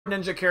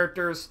ninja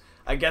characters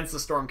against the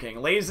Storm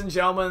King. Ladies and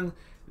gentlemen,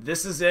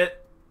 this is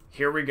it.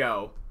 Here we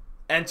go.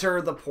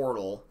 Enter the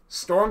portal.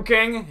 Storm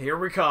King, here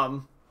we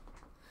come.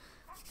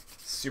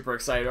 Super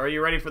excited. Are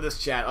you ready for this,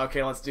 chat?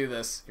 Okay, let's do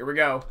this. Here we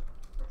go.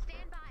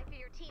 Stand by for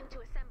your team to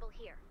assemble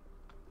here.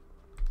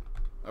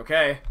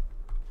 Okay.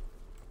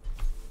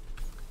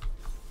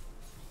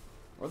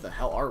 Where the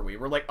hell are we?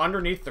 We're like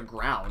underneath the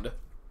ground.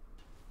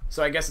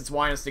 So I guess it's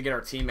wanting us to get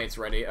our teammates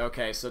ready.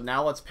 Okay, so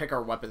now let's pick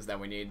our weapons that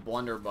we need.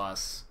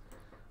 Blunderbuss,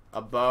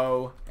 a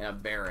bow, and a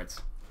Barrett.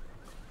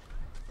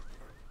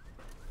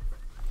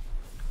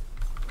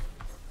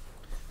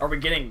 Are we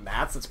getting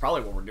mats? That's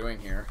probably what we're doing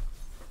here.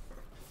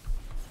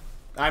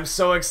 I'm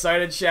so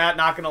excited, chat.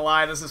 Not gonna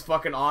lie, this is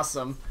fucking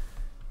awesome.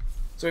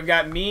 So we've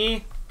got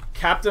me,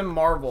 Captain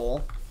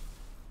Marvel,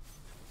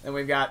 and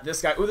we've got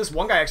this guy. Ooh, this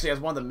one guy actually has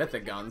one of the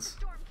mythic guns.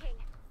 Storm King,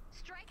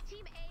 Strike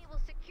Team A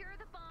will secure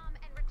the bomb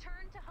and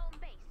return to home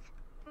base.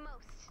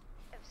 Most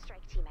of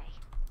Strike Team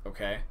A.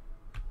 Okay.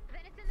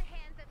 Then it's in the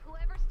hands of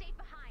whoever stayed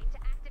behind to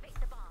activate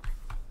the bomb.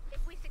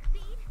 If we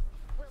succeed,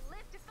 we'll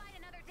live to fight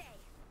another day.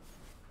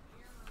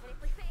 And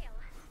if we fail,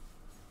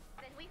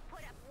 then we've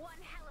put up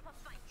one hell of a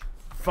fight.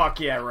 Fuck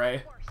yeah,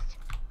 Ray.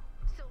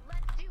 So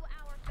let's do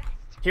our best.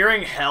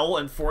 Hearing hell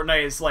in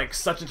Fortnite is like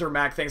such a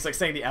dramatic thing. It's like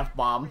saying the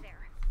F-bomb.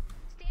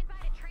 Stand by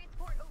to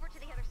transport over to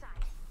the other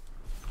side.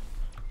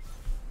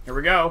 Here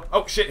we go.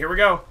 Oh shit, here we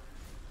go.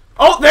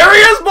 Oh, there he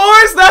is,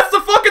 boys! That's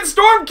the fucking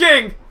Storm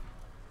King!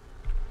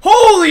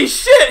 Holy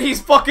shit,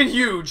 he's fucking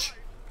huge!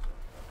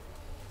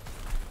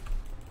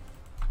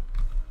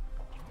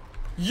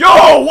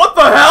 Yo, what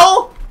the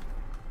hell?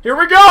 Here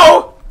we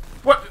go!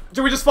 What,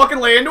 do we just fucking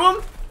lay into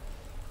him?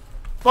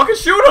 Fucking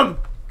shoot him!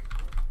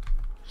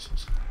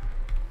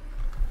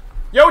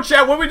 Yo,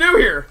 chat, what do we do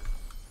here?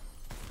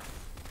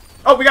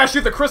 Oh, we gotta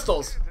shoot the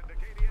crystals.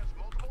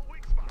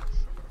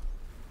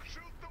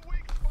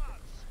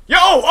 Yo!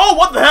 Oh,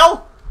 what the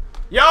hell?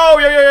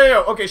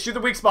 Yo! Okay, shoot the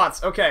weak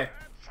spots. Okay.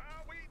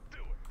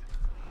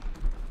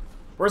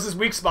 Where's his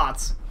weak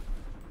spots?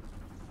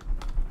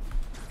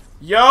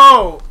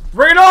 Yo!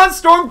 Bring it on,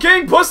 Storm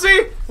King,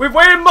 pussy! We've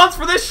waited months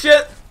for this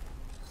shit!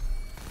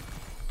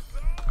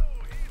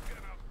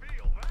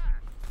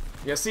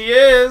 Yes, he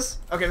is.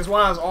 Okay, there's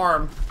one on his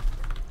arm.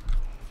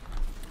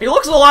 He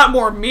looks a lot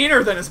more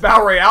meaner than his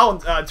Battle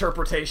Royale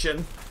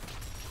interpretation.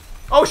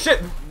 Oh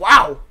shit!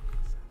 Wow!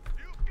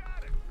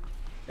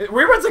 Were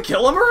we about to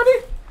kill him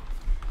already?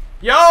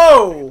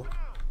 Yo!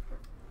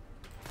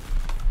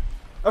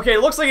 Okay, it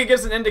looks like it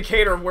gives an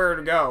indicator of where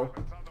to go.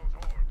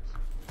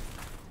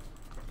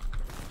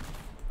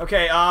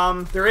 Okay,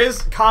 there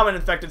is common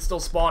infected still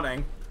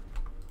spawning.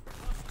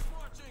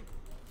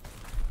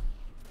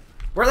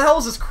 Where the hell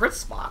is his crit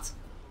spot?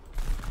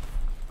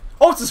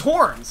 Oh, it's his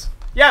horns!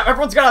 Yeah,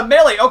 everyone's got a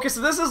melee. Okay,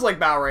 so this is like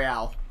Battle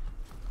Royale.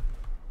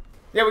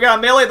 Yeah, we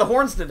gotta melee the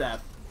horns to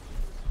death.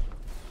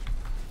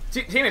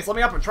 Teammates, let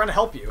me up. I'm trying to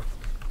help you.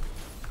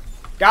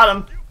 Got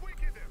him.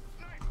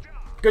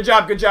 Good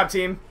job,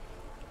 team.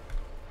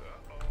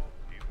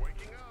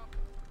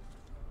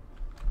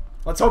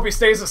 Let's hope he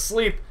stays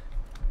asleep.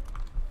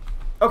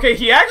 Okay,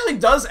 he actually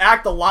does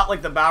act a lot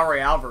like the Battle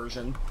Royale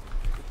version.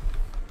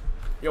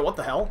 Yo, what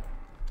the hell?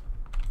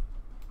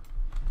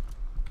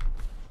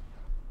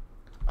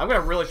 I'm gonna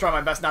really try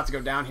my best not to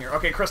go down here.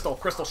 Okay, Crystal,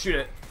 shoot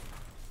it.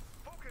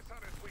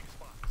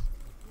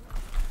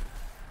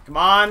 Come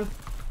on.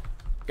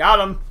 Got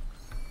him.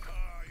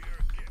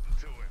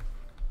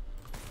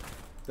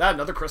 Is that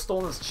another crystal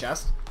in his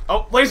chest?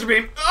 Oh, laser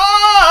beam.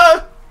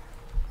 Ah!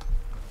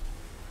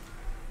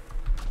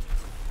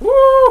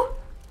 Woo!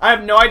 I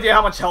have no idea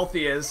how much health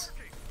he is.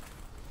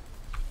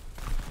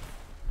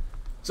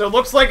 So it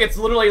looks like it's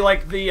literally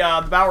like the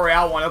Battle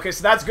Royale one. Okay,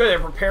 so that's good.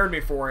 It prepared me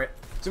for it.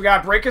 So we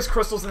gotta break his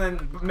crystals and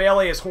then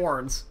melee his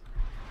horns.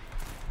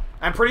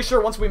 I'm pretty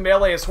sure once we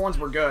melee his horns,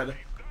 we're good.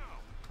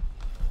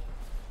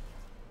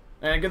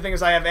 And a good thing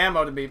is I have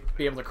ammo to be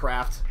able to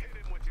craft.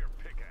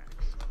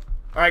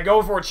 Alright,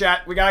 go for it,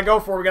 chat. We gotta go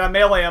for it. We gotta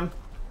melee him.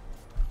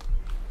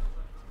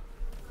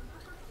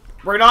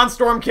 Bring it on,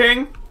 Storm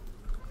King.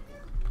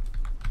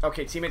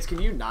 Okay, teammates,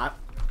 can you not?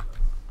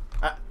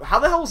 How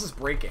the hell is this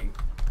breaking?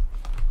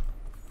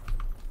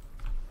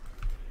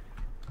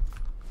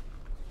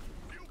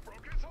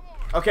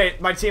 Okay,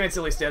 my teammates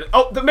at least did it.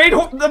 Oh, the main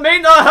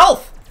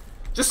health!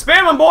 Just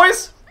spam them,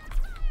 boys!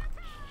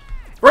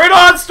 Bring it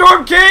on,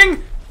 Storm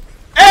King!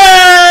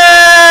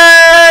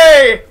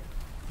 Hey!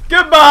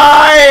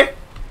 Goodbye!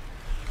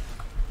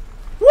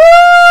 Woo!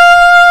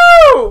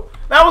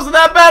 That wasn't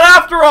that bad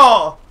after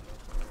all!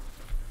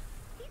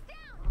 He's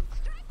down.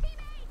 Strike Team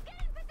A,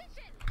 get in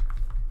position.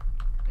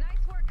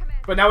 Nice work,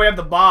 Commander. But now we have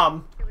the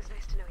bomb. It was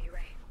nice to know you,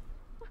 Ray.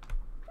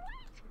 What?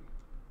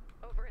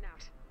 Over and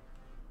out.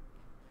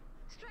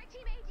 Strike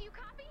Team A, do you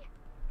copy?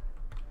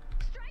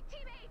 Strike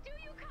Team A, do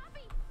you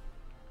copy?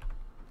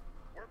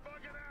 We're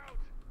bugging out.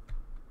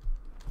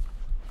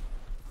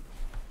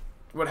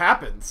 What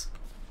happens?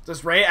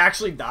 Does Ray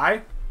actually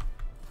die?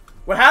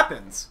 What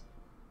happens?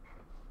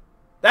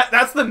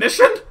 That's the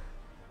mission?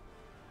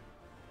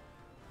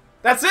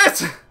 That's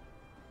it!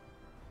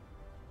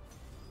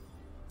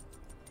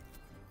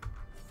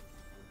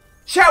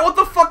 Chat, what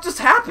the fuck just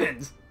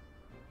happened?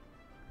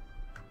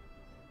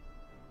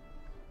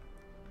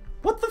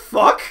 What the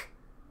fuck?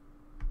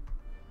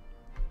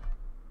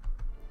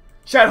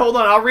 Chat, hold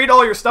on. I'll read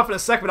all your stuff in a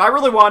sec, but I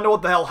really want to know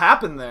what the hell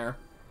happened there.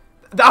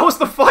 That was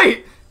the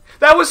fight.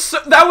 That was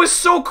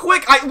so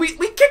quick. We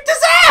kicked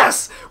his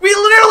ass. We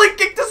literally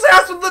kicked his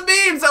ass with the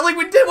memes. Like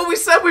we did what we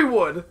said we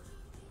would.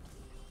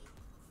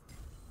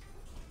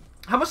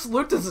 How much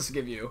loot does this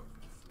give you?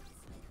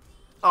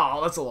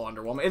 Oh, that's a little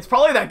underwhelming. It's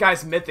probably that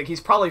guy's mythic.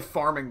 He's probably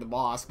farming the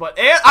boss. But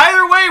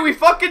either way, we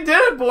fucking did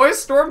it, boys.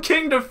 Storm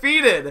King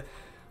defeated.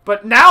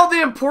 But now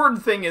the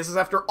important thing is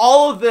after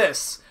all of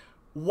this,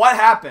 what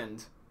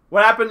happened?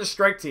 What happened to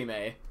Strike Team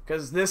A?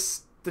 Because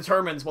this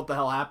determines what the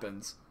hell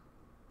happens.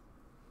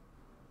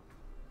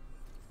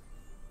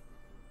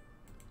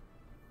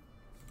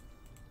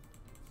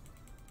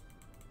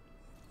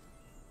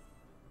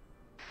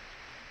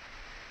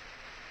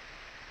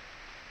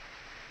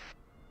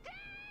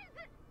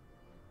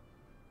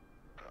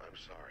 I'm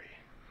sorry.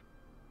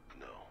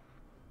 No.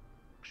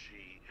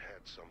 She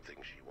had something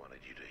she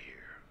wanted you to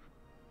hear.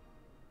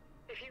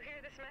 If you hear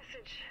this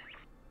message,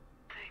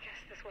 I guess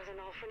this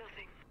wasn't all for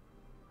nothing.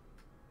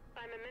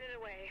 I'm a minute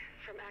away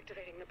from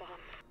activating the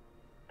bomb.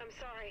 I'm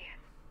sorry,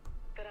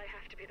 but I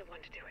have to be the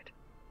one to do it.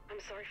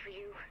 I'm sorry for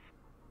you.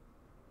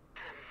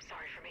 I'm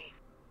sorry for me.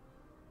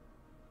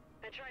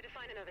 I tried to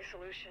find another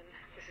solution.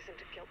 This isn't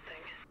a guilt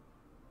thing.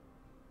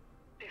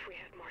 If we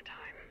had more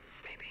time,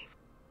 maybe.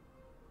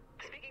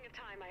 Speaking of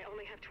time, I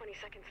only have 20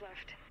 seconds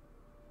left.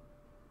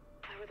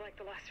 I would like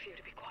the last few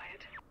to be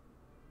quiet.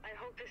 I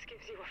hope this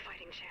gives you a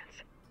fighting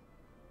chance.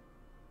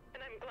 And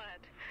I'm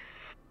glad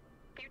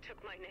you took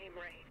my name,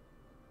 Ray.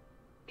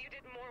 You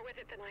did more with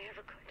it than I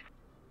ever could.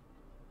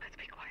 Let's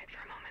be quiet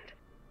for a moment.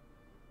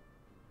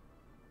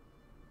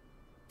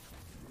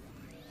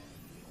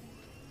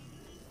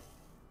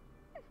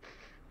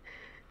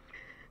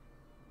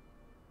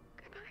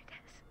 Goodbye,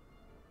 Tess.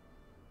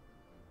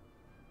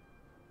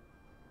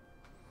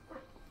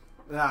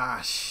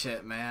 Ah,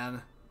 shit,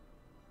 man.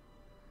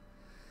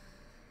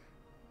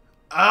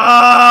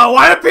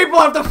 Why do people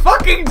have to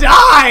fucking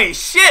die?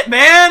 Shit,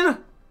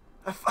 man!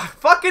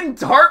 Fucking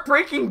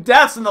heartbreaking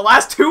deaths in the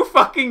last 2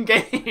 fucking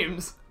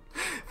games.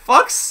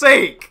 Fuck's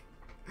sake.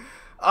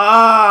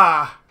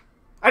 I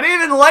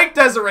didn't even like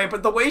Desiree,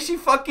 but the way she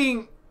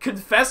fucking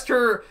confessed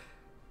her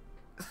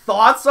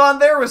thoughts on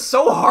there was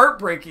so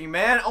heartbreaking,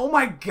 man. Oh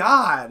my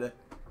god.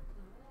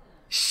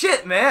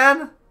 Shit,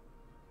 man.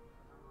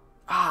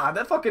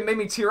 That fucking made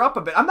me tear up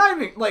a bit. I'm not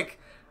even, like...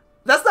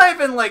 That's not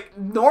even, like,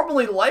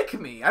 normally like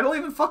me. I don't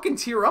even fucking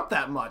tear up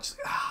that much.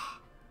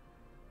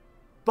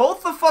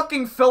 Both the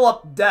fucking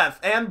Philip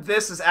death and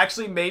this has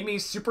actually made me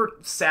super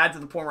sad to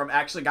the point where I'm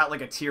actually got,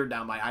 like, a tear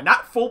down my eye.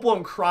 Not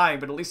full-blown crying,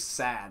 but at least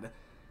sad.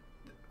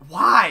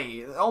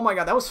 Why? Oh my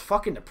god, that was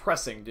fucking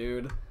depressing,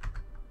 dude.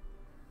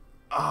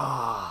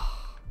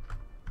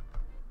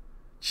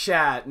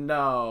 Chat,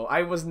 no.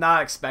 I was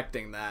not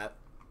expecting that.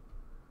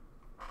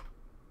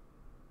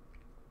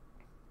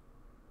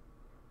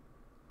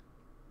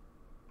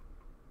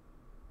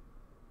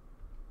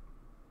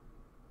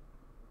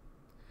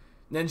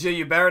 Ninja,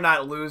 you better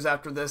not lose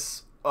after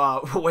this.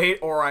 Wait,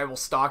 or I will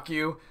stalk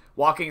you.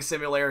 Walking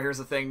simulator, here's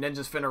the thing.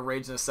 Ninja's finna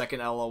rage in a second,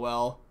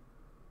 lol.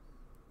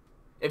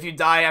 If you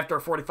die after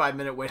a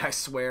 45-minute wait, I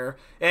swear.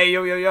 Hey,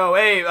 yo.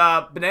 Hey,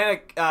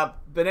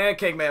 Banana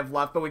Cake may have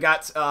left, but we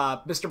got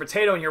Mr.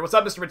 Potato in here. What's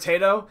up, Mr.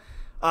 Potato?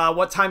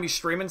 What time you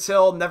stream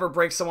until? Never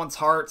break someone's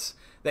heart.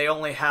 They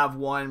only have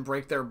one.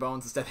 Break their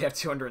bones. Instead, they have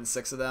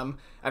 206 of them.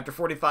 After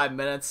 45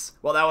 minutes.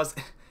 Well, that was...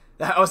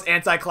 That was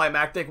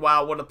anticlimactic.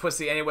 Wow, what a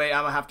pussy. Anyway,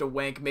 I'm gonna have to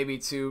wank maybe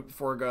 2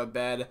 before I go to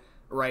bed.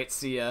 Right,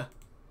 see ya.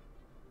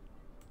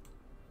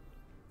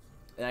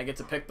 And I get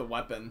to pick the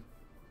weapon.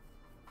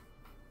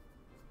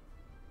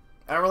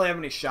 I don't really have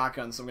any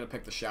shotguns, so I'm gonna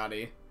pick the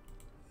shotty.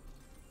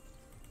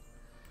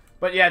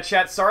 But yeah,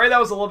 chat, sorry that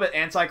was a little bit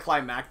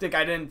anticlimactic.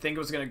 I didn't think it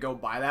was gonna go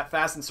by that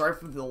fast, and sorry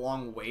for the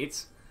long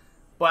wait.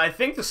 But I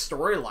think the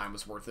storyline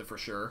was worth it for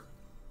sure.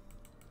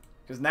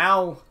 Because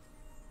now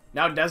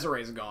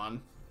Desiree's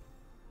gone.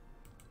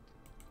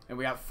 And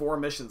we got 4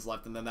 missions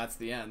left, and then that's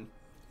the end.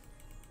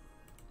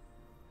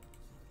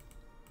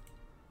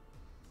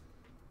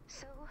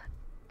 So,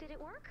 did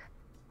it work?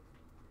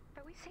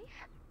 Are we safe?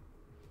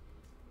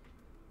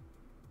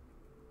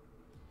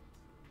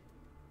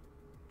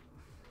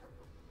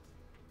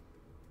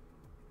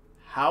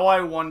 How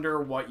I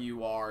wonder what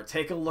you are.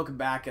 Take a look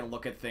back and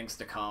look at things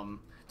to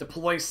come.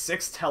 Deploy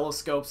 6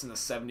 telescopes in the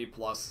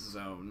 70+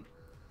 zone.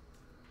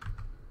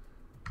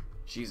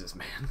 Jesus,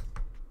 man.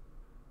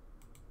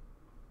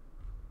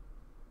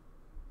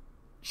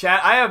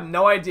 Chat, I have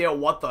no idea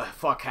what the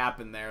fuck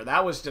happened there.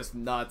 That was just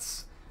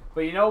nuts.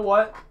 But you know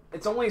what?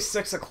 It's only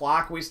 6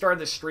 o'clock. We started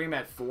the stream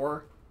at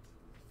 4.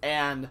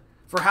 And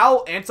for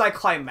how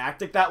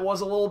anticlimactic that was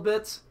a little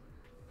bit,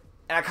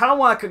 and I kind of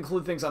want to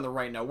conclude things on the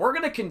right note. We're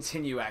going to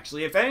continue,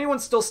 actually. If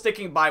anyone's still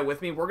sticking by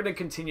with me, we're going to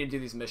continue to do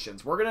these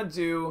missions. We're going to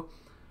do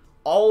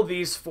all of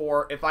these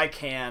 4, if I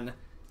can,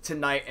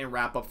 tonight and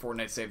wrap up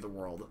Fortnite Save the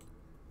World.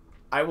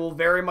 I will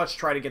very much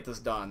try to get this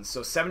done.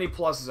 So 70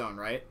 plus zone,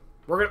 right?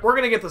 We're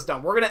gonna get this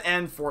done. We're gonna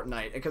end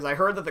Fortnite because I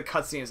heard that the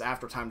cutscene is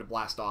after time to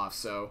blast off.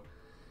 So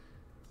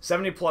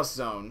 70 plus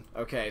zone.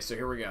 Okay, so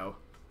here we go.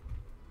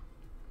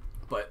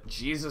 But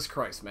Jesus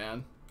Christ,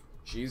 man,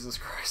 Jesus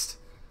Christ.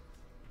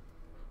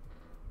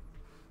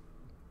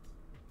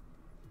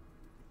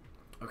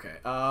 Okay,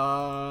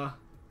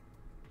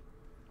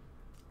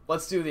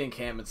 let's do the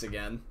encampments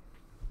again.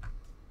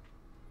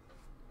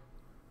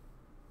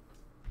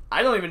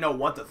 I don't even know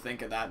what to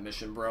think of that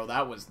mission, bro.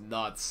 That was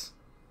nuts.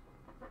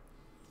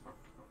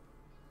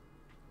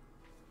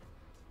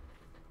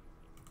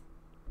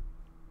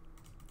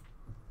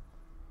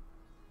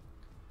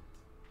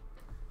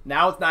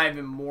 Now it's not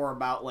even more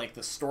about, like,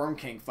 the Storm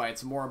King fight.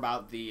 It's more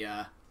about the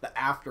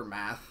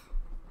aftermath.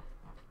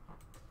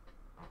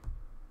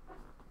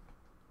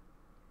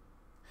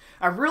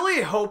 I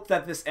really hope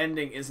that this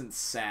ending isn't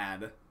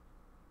sad.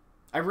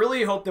 I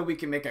really hope that we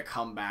can make a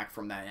comeback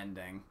from that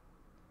ending.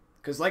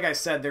 Because, like I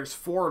said, there's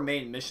 4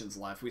 main missions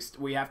left.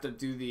 We have to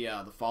do the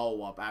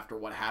follow-up after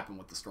what happened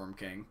with the Storm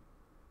King.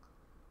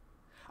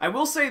 I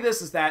will say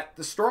this, is that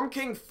the Storm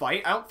King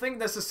fight, I don't think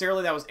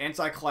necessarily that was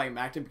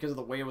anticlimactic because of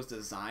the way it was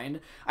designed.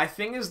 I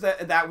think is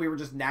that we were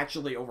just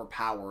naturally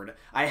overpowered.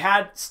 I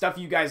had stuff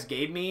you guys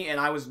gave me,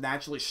 and I was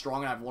naturally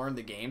strong, and I've learned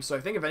the game. So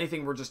I think, if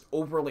anything, we're just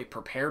overly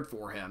prepared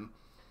for him.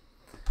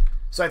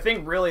 So I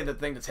think really the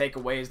thing to take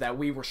away is that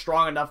we were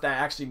strong enough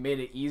that actually made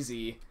it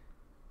easy,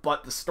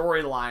 but the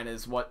storyline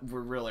is what we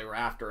really were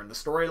after. And the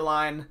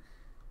storyline,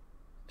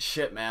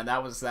 shit, man,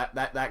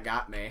 that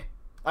got me.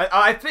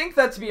 I think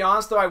that, to be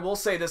honest, though, I will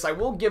say this: I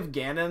will give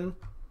Ganon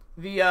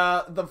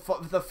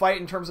the fight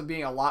in terms of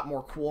being a lot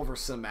more cool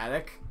versus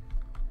cinematic.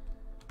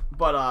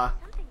 But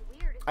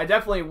I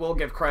definitely will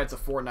give credit to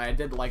Fortnite. I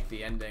did like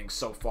the ending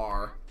so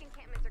far.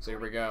 So here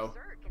we go.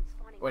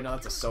 Wait, no,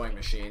 that's a sewing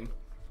machine.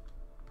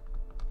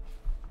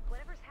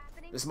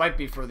 This might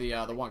be for the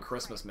one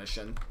Christmas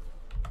mission.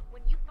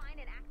 When you find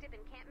an active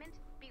encampment,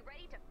 be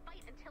ready to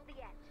fight until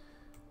the end.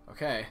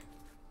 Okay.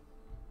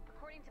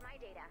 According to my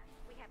data,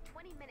 we have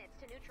 20 minutes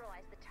to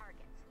neutralize the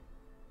targets.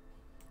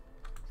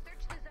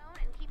 Search the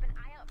zone and keep an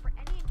eye out for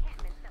any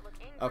encampments that look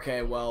angry.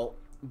 Okay, well,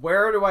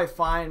 where do I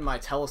find my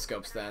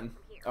telescopes then?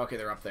 Okay,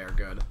 they're up there.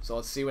 Good. So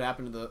let's see what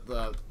happened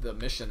to the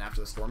mission after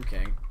the Storm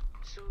King.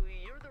 So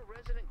you're the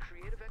resident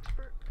creative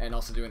expert? And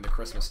also doing the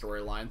Christmas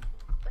storyline.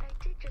 But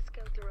I did just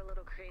go through a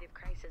little creative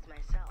crisis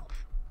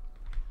myself.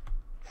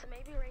 So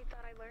maybe Ray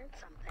thought I learned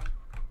something.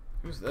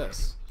 Who's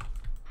this?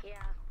 Yeah,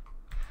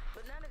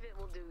 but none of it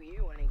will do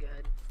you any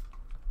good.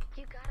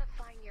 You gotta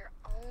find your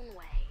own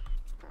way.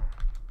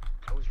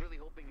 I was really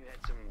hoping you had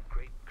some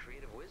great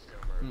creative wisdom,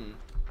 or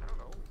I don't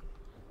know.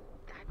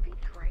 That'd be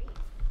great,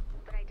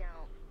 but I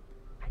don't.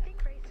 I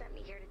think Ray sent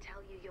me here to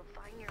tell you you'll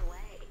find your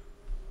way.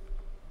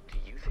 Do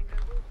you think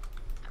I will?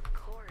 Of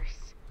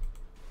course.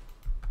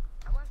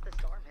 Unless the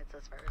storm hits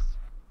us first.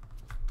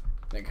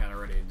 They kind of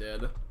already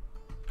did.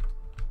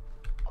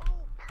 Oh,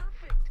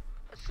 perfect!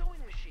 A sewing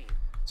machine.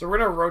 So we're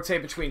gonna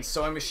rotate between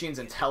sewing machines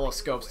and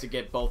telescopes to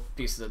get both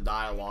pieces of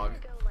dialogue.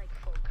 Go like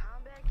full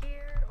combat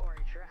gear or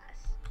a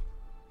dress.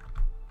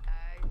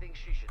 I think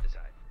she should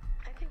decide.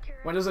 I think you're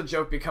When does a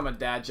joke become a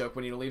dad joke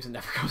when he leaves and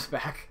never comes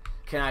back?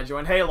 Can I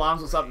join? Hey,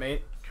 Lams, what's up,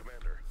 mate?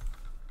 Commander,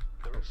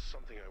 there is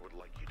something I would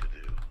like you to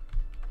do.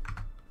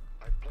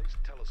 I've placed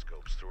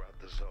telescopes throughout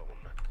the zone.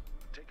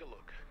 Take a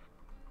look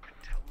and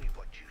tell me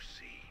what you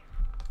see.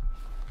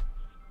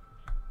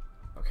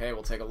 Okay,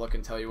 we'll take a look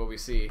and tell you what we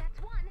see.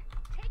 That's one.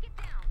 Take it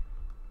down.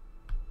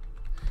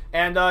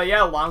 And,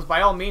 yeah, Lams,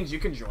 by all means, you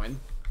can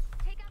join.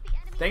 Take out the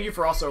enemy. Thank you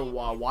for also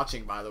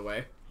watching, by the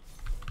way.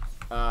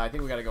 I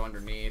think we gotta go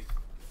underneath.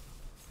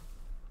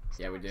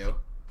 Yeah, we do.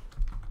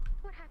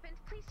 What happened?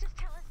 Please just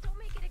tell us. Don't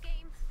make it a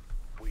game.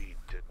 We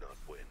did not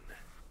win,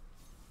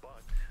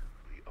 but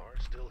we are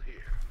still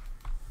here.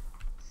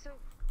 So,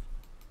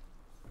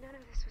 none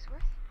of this was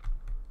worth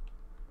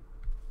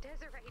it?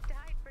 Desiree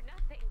died for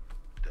nothing.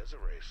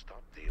 Desiree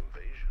stopped the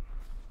invasion.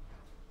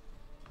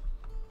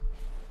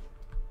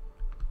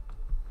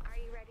 Are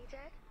you ready,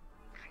 Dad?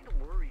 Kind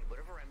of worried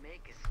whatever I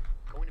make is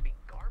going to be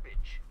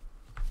garbage.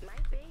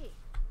 Might be.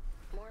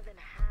 More than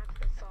half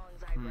the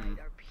songs I write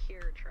are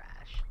pure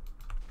trash.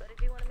 But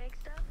if you want to make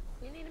stuff,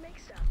 you need to make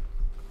stuff.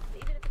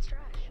 Even if it's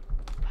trash.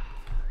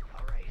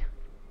 All right,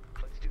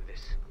 let's do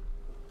this.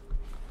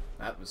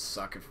 That would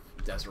suck if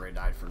Desiree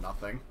died for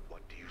nothing.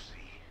 What do you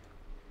see?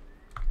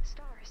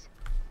 Stars.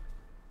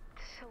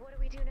 So what do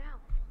we do now?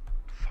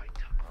 Fight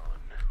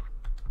on.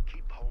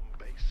 Keep home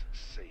base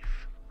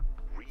safe.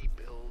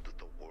 Rebuild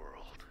the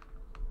world.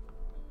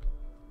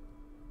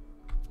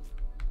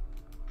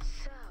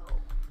 So,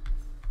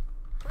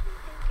 what are you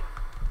thinking?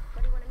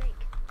 What do you want to make?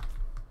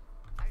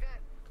 I got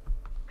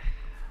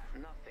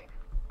nothing.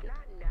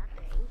 Not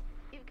nothing.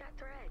 You've got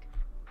thread.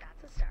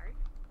 That's a start.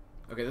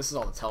 Okay, this is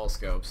all the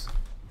telescopes.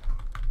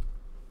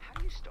 How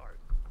do you start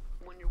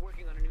when you're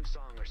working on a new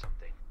song or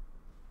something?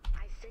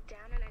 I sit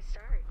down and I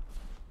start.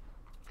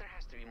 There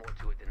has to be more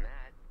to it than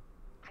that.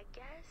 I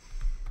guess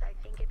I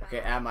think about Okay,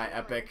 add my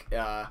epic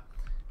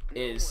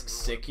is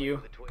sick you.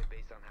 The toy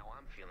based on how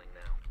I'm feeling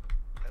now.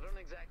 I don't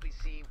exactly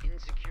see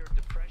insecure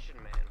depression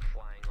man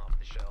flying off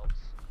the shelves.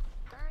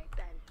 Alright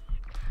then.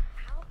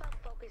 How about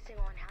focusing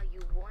on how you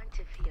want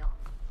to feel?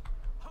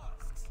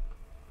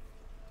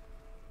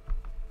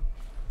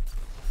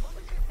 What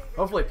was your favorite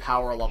Hopefully toy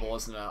power as a level kid?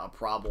 isn't a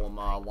problem,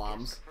 It's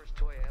Lams. the first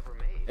toy I ever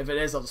made. If it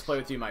is, I'll just play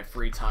with you in my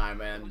free time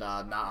and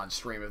not on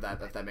stream if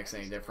that makes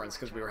any difference,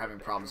 because we were having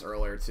problems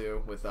earlier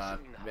too with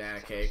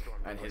Banana Cake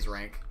and his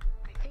rank.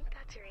 I think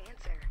that's your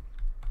answer.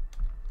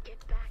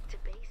 Get back to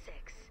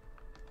basics.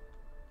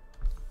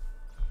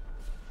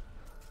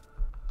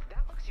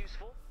 That looks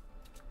useful.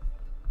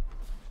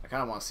 I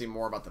kind of want to see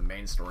more about the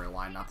main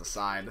storyline, not the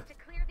side. To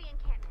clear the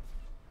encampment.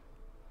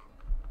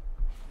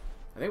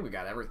 I think we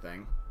got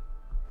everything.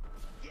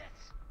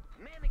 Yes,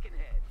 mannequin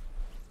head.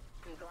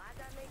 I'm glad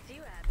that makes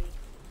you happy.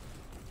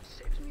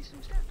 Saves me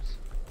some steps.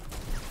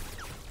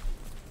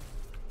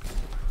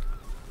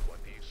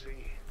 What do you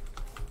see?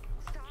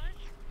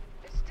 Stars?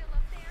 They're still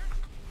up there?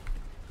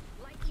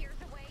 Light years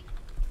away? I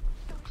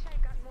wish I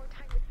had gotten more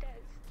time with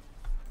Des.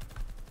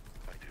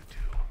 I do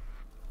too.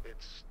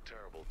 It's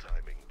terrible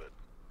timing, but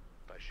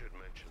I should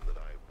mention that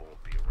I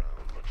won't be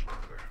around much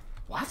longer.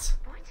 What?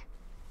 What?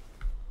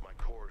 My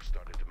core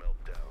started to melt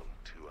down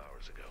 2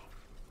 hours ago.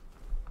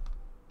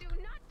 Do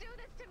not do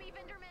this to me,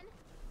 Vinderman!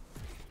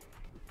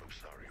 I'm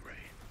sorry,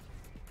 Ray.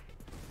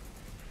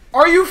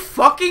 Are you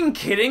fucking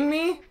kidding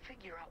me?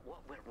 Figure out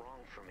what went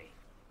wrong for me.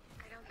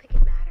 I don't think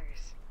it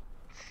matters.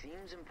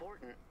 Seems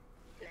important.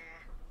 Nah.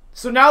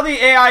 So now the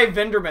AI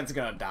Vinderman's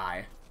gonna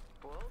die.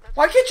 Well, that's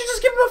Why can't you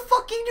just give him a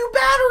fucking new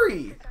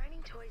battery?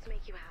 Designing toys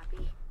make you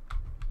happy.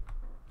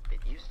 it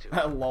used to.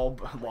 lol,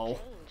 What lol.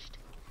 changed?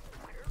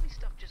 My early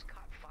stuff just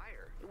caught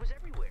fire. It was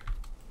everywhere.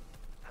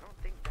 I don't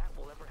think that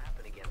will ever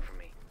happen again for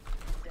me.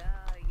 Duh,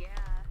 yeah.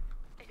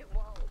 It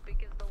won't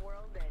because the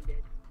world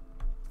ended.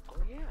 Oh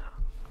yeah.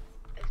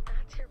 If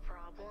that's your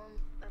problem,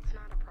 that's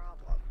not a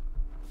problem.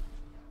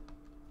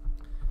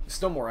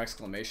 Still more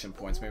exclamation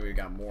points. Maybe we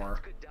got more.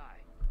 Good die.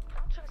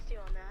 I'll trust you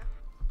on that.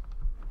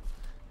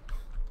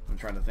 I'm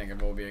trying to think of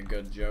what would be a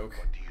good joke.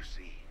 What do you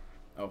see?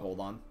 Oh,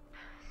 hold on.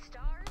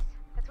 Stars?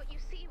 That's what you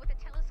see with a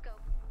telescope.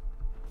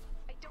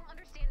 I don't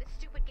understand this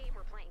stupid game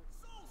we're playing.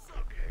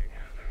 Okay,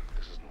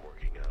 this isn't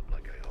working out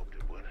like I hoped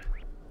it would.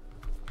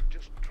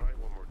 Just try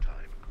one more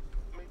time.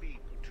 Maybe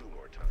 2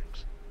 more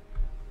times.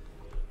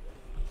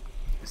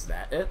 Is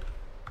that it?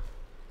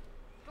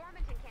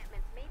 Dormant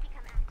encampments may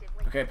become active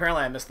later. Okay,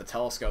 apparently I missed the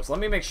telescopes. Let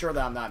me make sure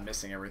that I'm not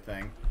missing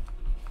everything.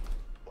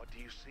 What do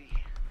you see?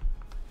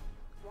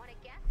 Want to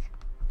guess?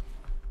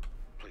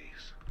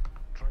 Please,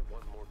 try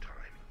one more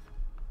time.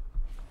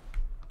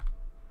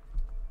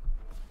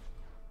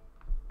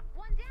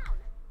 One down.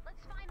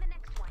 Let's find the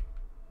next one.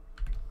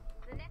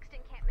 The next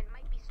encampment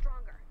might be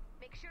stronger.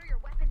 Make sure your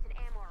weapons and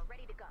ammo are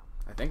ready to go.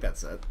 I think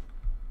that's it.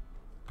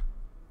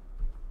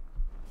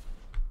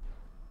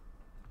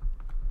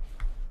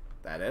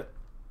 That it?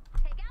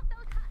 Take out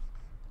those husks.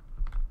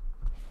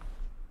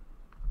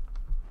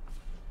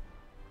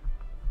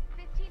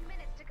 15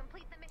 minutes to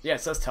complete the mission. Yeah,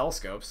 it says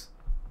telescopes.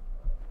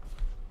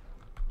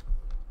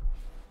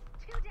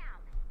 2 down.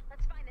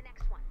 Let's find the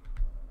next one.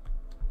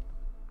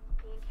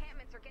 The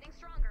encampments are getting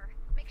stronger.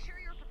 Make sure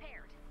you're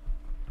prepared.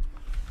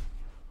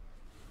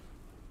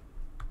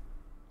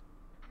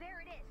 There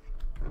it is.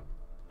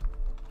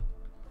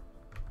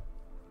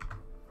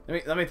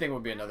 Let me think what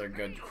would be another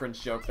good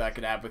cringe joke that I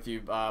could have with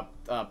you,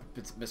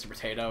 Mr.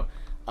 Potato.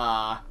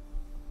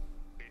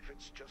 If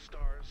it's just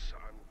stars,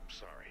 I'm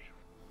sorry.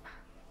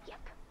 Yep.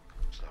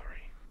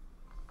 Sorry.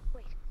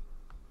 Wait.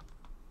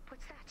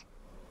 What's that?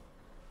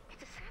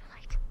 It's a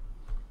satellite.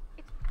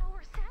 It's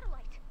our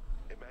satellite.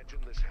 Imagine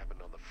this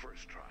happened on the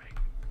first try.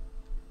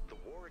 The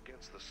war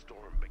against the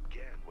storm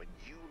began when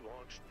you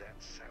launched that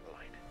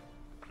satellite.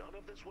 None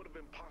of this would have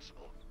been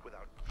possible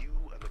without you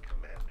and the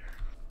commander.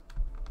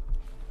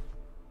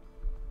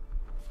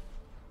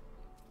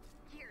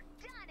 You're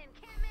done,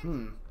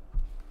 encampment.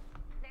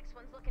 Next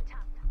one's looking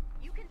tough.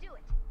 You can do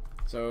it.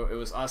 So it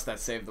was us that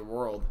saved the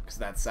world, because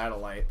that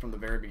satellite from the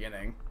very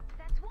beginning.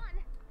 That's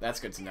one. That's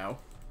good to know.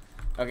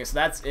 Okay, so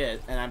that's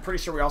it, and I'm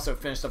pretty sure we also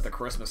finished up the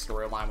Christmas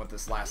storyline with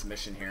this last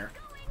mission here.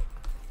 Going.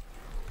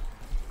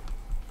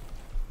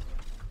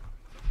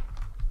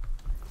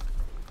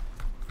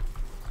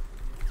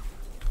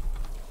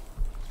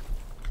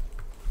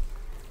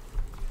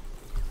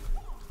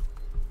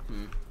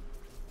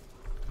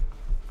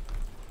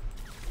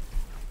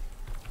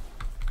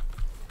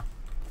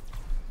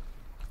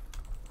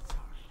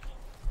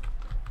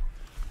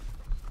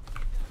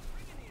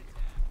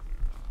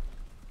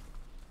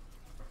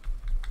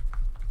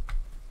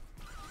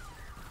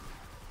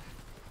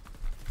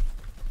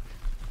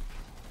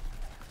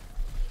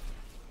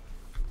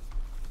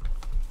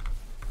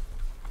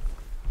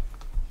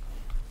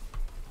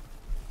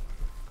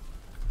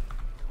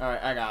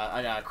 Alright, I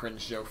got a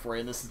cringe joke for you,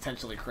 and this is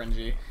intentionally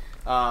cringy.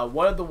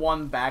 What did the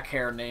one back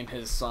hair name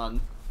his son?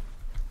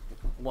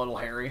 Little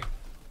Harry.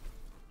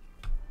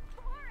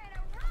 4 in a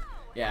row.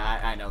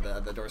 Yeah, I know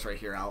the door's right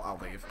here. I'll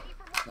leave. Ready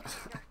for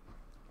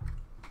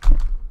more?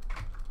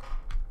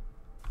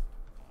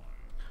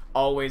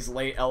 Always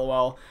late,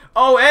 lol.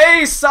 Oh,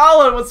 hey,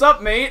 Solid, what's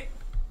up, mate?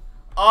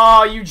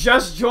 Oh, you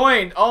just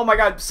joined. Oh my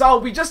god,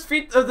 Solid, we just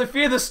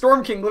defeated the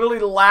Storm King, literally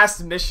the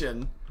last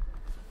mission.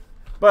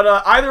 But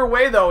either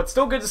way, though, it's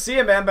still good to see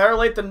you, man. Better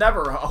late than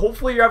never.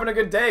 Hopefully you're having a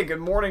good day. Good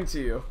morning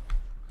to you.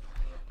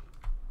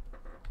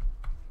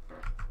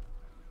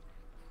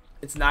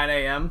 It's 9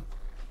 a.m.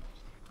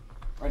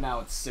 Right now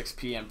it's 6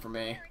 p.m. for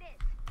me.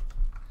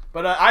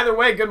 But either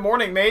way, good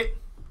morning, mate.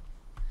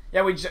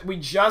 Yeah, we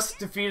just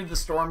defeated the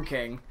Storm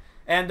King.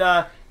 And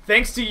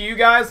thanks to you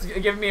guys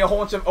giving me a whole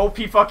bunch of OP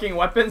fucking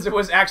weapons, it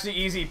was actually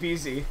easy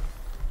peasy.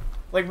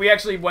 Like, we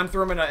actually went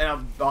through them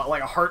in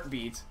like a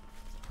heartbeat.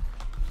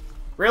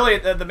 Really,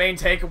 the main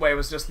takeaway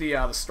was just the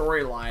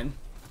storyline.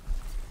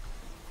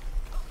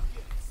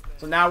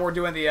 So now we're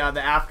doing the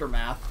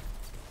aftermath.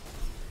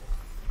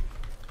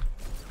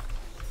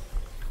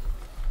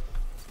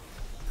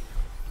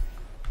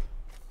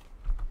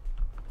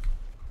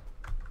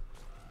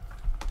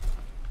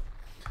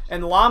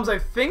 And Loms, I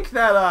think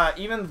that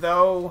even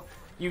though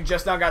you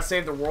just now got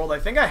Save the World, I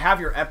think I have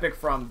your epic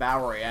from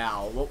Battle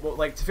Royale.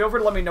 Like, feel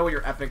free to let me know what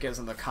your epic is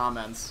in the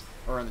comments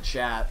or in the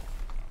chat.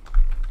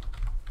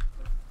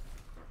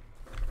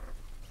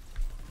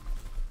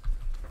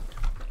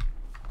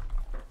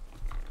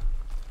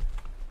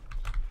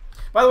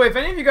 By the way, if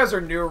any of you guys are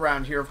new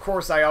around here, of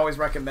course, I always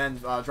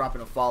recommend dropping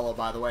a follow,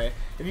 by the way.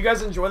 If you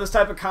guys enjoy this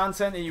type of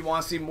content and you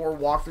want to see more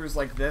walkthroughs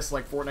like this,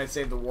 like Fortnite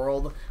Save the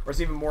World, or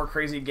see even more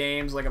crazy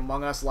games like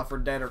Among Us, Left 4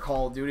 Dead, or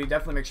Call of Duty,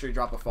 definitely make sure you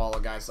drop a follow,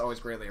 guys. It's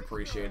always greatly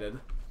appreciated.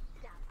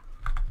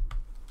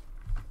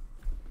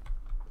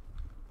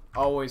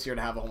 Always here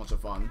to have a whole bunch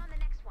of fun.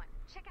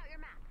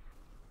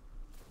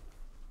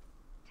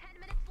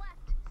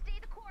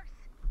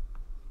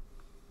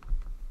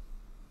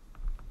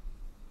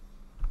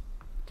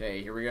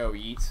 Okay, here we go,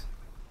 yeet.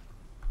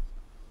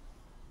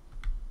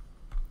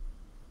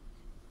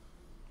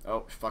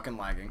 Oh, fucking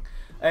lagging.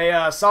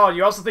 Hey, Solid,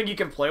 you also think you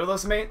can play with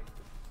us, mate?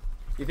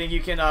 You think you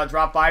can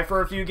drop by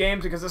for a few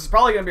games? Because this is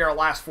probably going to be our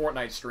last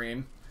Fortnite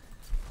stream.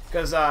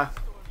 Because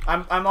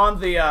I'm on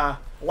the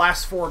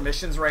last 4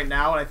 missions right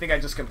now, and I think I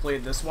just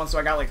completed this one, so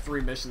I got like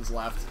 3 missions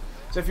left.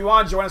 So if you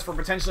want to join us for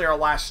potentially our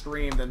last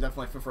stream, then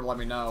definitely feel free to let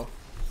me know.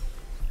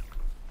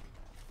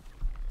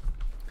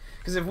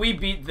 Because if we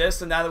beat this,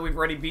 and now that we've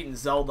already beaten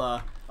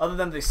Zelda, other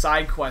than the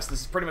side quest,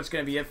 this is pretty much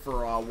going to be it for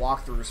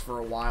walkthroughs for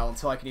a while,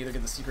 until I can either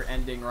get the secret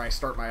ending or I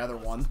start my other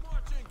one.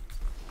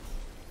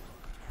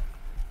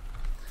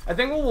 I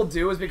think what we'll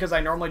do is, because I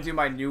normally do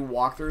my new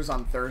walkthroughs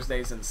on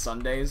Thursdays and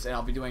Sundays, and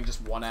I'll be doing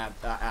just one at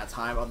a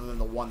time, other than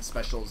the one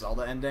special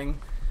Zelda ending.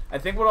 I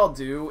think what I'll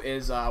do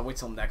is wait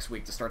till next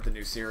week to start the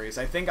new series.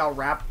 I think I'll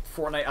wrap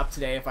Fortnite up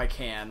today if I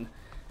can,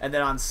 and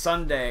then on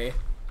Sunday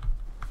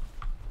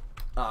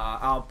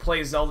I'll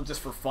play Zelda just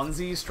for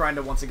funsies, trying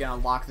to once again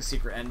unlock the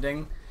secret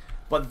ending.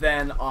 But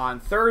then on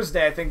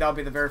Thursday, I think that'll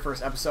be the very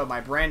first episode of my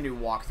brand new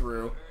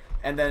walkthrough.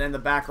 And then in the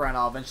background,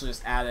 I'll eventually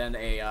just add in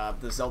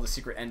the Zelda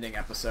secret ending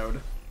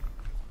episode.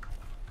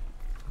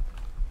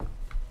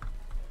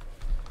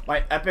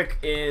 My epic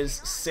is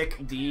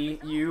Sick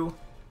DU,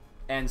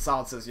 and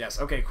Solid says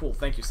yes. Okay, cool.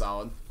 Thank you,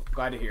 Solid.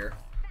 Glad to hear.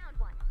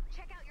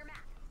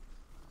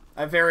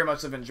 I very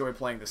much have enjoyed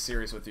playing this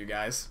series with you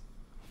guys.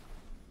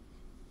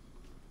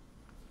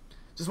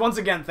 Just once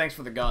again, thanks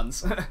for the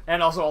guns.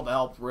 And also all the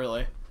help,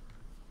 really.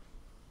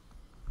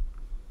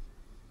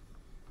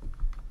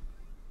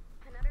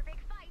 Another big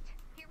fight.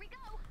 Here we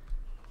go.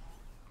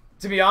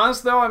 To be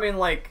honest, though, I mean,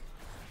 like,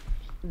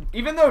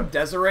 even though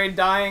Desiree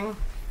dying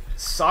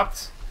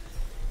sucked,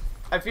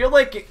 I feel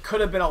like it could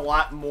have been a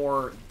lot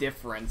more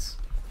different.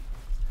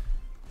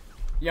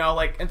 You know,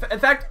 like, in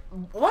fact,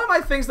 one of my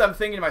things that I'm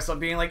thinking to myself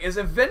being like, is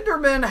if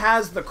Vinderman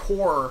has the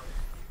core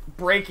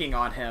breaking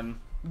on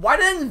him, why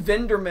didn't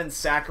Vinderman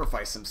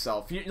sacrifice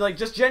himself? Like,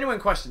 just genuine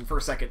question for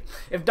a second.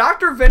 If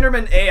Dr.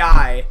 Vinderman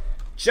AI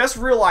just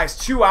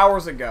realized 2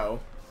 hours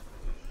ago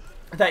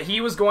that he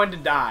was going to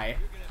die,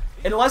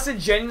 unless it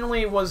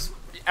genuinely was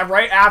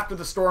right after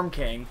the Storm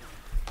King,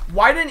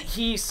 why didn't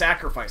he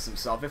sacrifice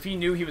himself if he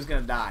knew he was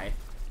going to die?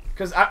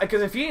 Because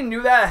if he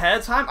knew that ahead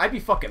of time, I'd be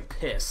fucking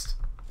pissed.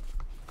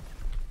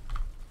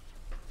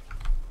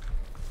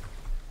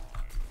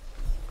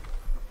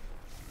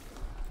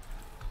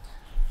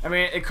 I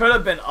mean, it could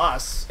have been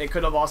us. It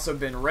could have also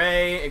been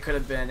Ray. It could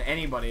have been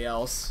anybody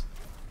else.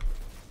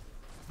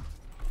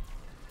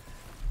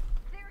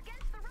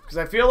 Because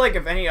I feel like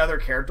if any other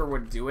character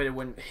would do it, it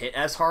wouldn't hit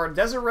as hard.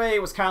 Desiree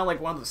was kind of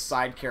like one of the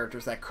side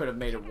characters that could have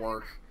made it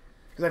work.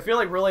 Because I feel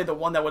like really the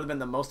one that would have been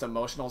the most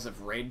emotional is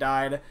if Ray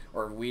died,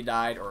 or if we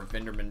died, or if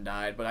Vinderman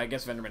died. But I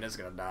guess Vinderman is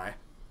going to die.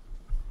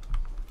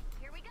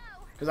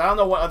 Because I don't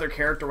know what other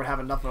character would have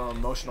enough of an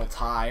emotional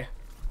tie.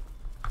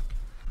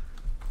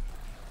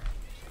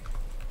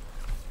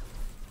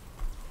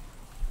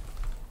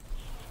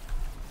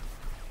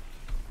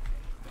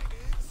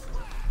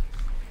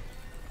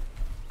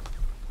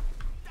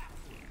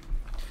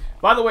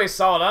 By the way,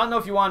 Solid, I don't know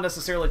if you want to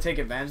necessarily take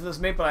advantage of this,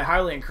 mate, but I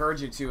highly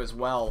encourage you to as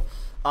well.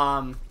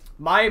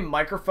 My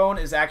microphone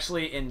is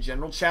actually in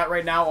general chat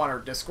right now on our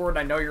Discord.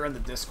 I know you're in the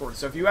Discord,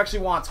 so if you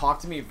actually want to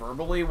talk to me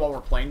verbally while we're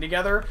playing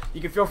together,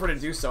 you can feel free to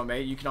do so,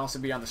 mate. You can also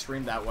be on the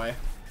stream that way.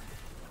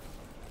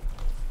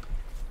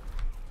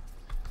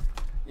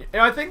 You know,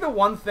 I think the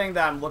one thing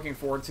that I'm looking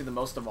forward to the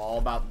most of all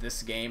about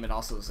this game and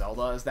also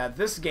Zelda is that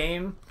this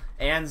game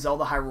and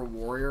Zelda Hyrule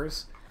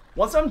Warriors,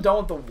 once I'm done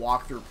with the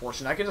walkthrough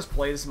portion, I can just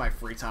play this in my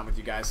free time with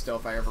you guys still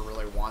if I ever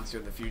really want to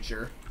in the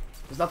future.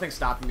 There's nothing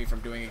stopping me from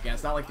doing it again.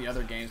 It's not like the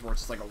other games where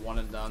it's just like a one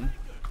and done.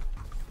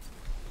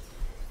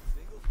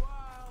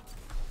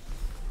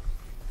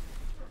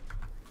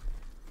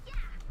 Yeah,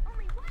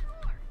 only one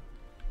more.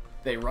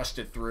 They rushed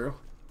it through.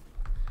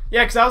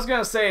 Yeah, because I was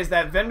going to say is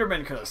that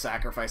Venderman could have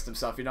sacrificed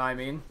himself, you know what I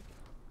mean?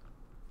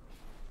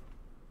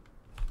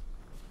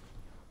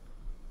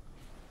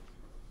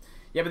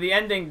 Yeah, but the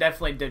ending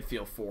definitely did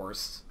feel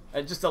forced.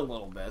 Just a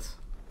little bit.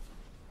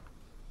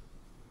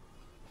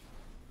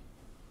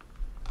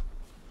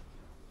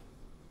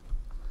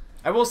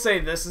 I will say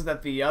this is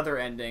that the other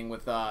ending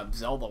with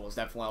Zelda was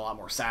definitely a lot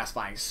more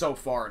satisfying, so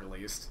far at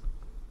least.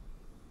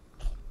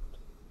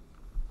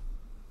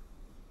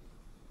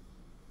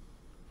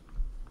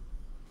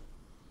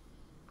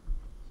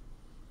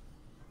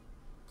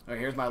 Okay,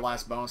 here's my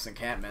last bonus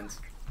encampment.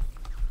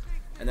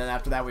 And then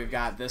after that we've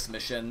got this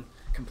mission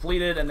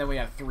completed, and then we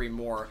have 3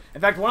 more.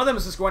 In fact, one of them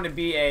is just going to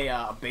be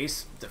a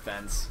base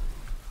defense.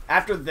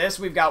 After this,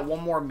 we've got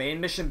 1 more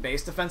main mission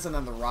base defense, and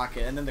then the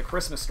rocket, and then the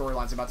Christmas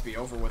storyline's about to be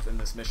over with in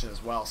this mission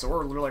as well. So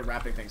we're really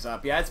wrapping things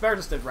up. Yeah, it's better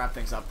just to wrap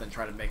things up than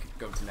try to make it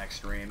go to next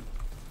stream.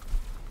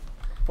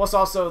 Plus,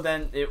 also,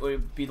 then it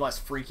would be less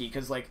freaky,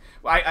 because, like,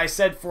 I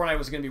said Fortnite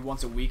was going to be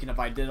once a week, and if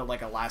I did it,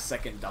 like, a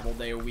last-second double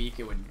day a week,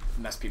 it would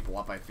mess people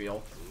up, I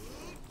feel.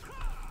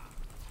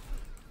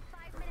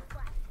 5 minutes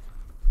left.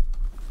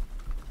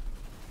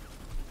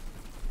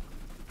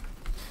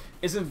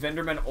 Isn't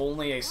Venderman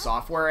only a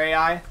software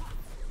AI?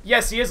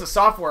 Yes, he is a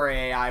software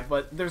AI,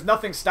 but there's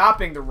nothing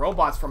stopping the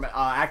robots from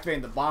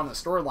activating the bomb in the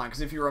storyline,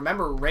 because if you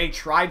remember, Ray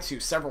tried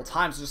to several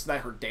times just that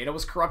her data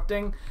was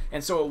corrupting,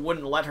 and so it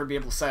wouldn't let her be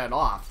able to set it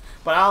off.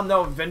 But I don't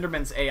know if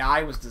Venderman's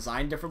AI was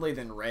designed differently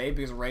than Ray,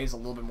 because Ray's a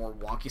little bit more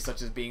wonky,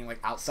 such as being like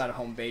outside of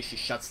home base, she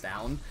shuts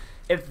down.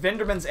 If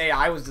Venderman's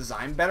AI was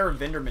designed better,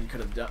 Venderman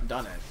could have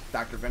done it.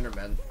 Dr.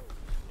 Venderman.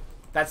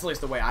 That's at least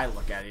the way I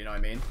look at it, you know what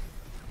I mean?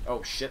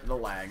 Oh shit, the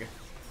lag.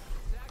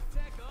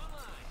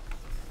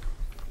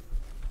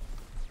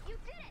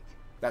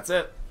 That's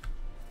it.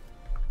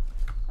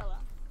 Hello.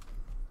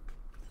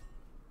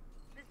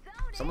 The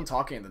zone Someone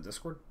talking in the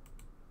Discord?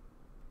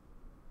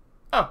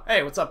 Oh,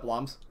 hey, what's up,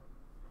 Bloms?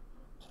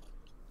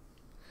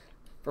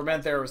 For a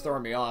minute there, it was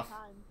throwing me off.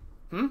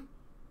 Hmm?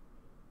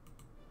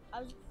 I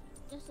was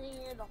just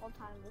sitting here the whole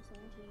time listening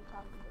to you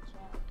talk in the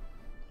chat.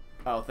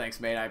 Oh, thanks,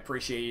 mate. I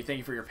appreciate you. Thank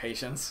you for your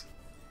patience.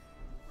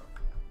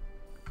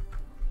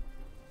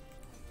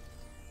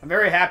 I'm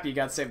very happy you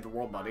got to save the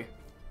world, buddy.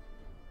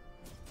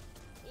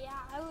 Yeah,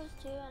 I was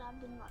too, and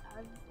I'm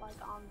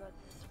like on the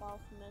 12th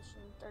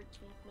mission,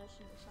 13th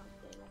mission or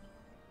something.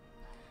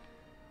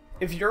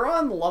 If you're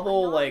on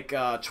level like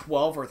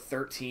 12 or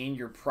 13,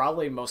 you're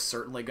probably most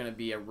certainly going to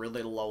be a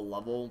really low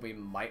level. We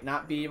might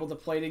not be able to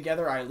play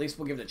together. I at least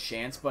will give it a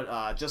chance.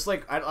 But just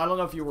like I don't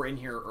know if you were in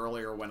here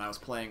earlier when I was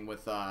playing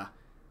with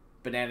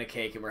Banana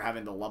Cake and we're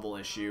having the level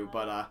issue.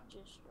 But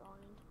Just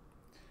joined.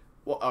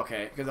 well,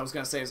 okay, because I was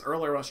going to say is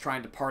earlier I was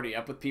trying to party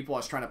up with people. I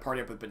was trying to party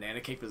up with Banana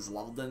Cake, but his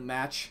level didn't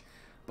match.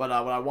 But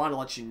what I want to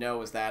let you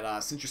know is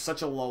that since you're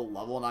such a low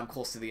level and I'm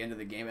close to the end of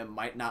the game, it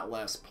might not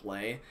let us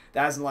play.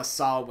 That isn't less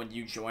solid when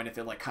you join if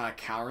it like kind of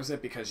counters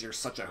it because you're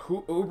such a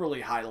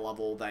uberly high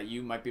level that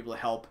you might be able to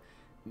help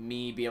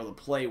me be able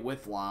to play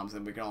with Loms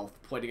and we can all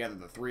play together,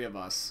 the 3 of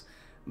us.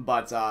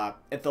 But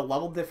if the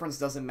level difference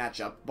doesn't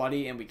match up,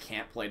 buddy, and we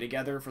can't play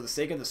together, for the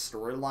sake of the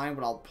storyline,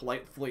 what I'll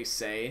politely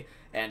say,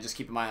 and just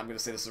keep in mind I'm going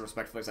to say this as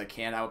respectfully as I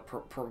can, I would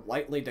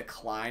politely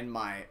decline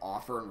my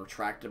offer and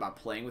retract about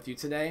playing with you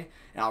today,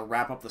 and I'll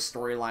wrap up the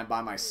storyline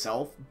by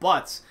myself,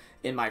 but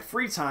in my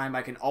free time,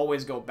 I can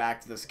always go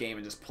back to this game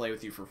and just play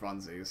with you for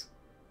funsies.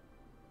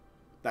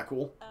 That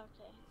cool?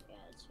 Okay, yeah,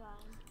 it's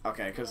fine.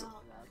 Okay,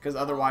 because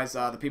otherwise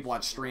the people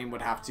on stream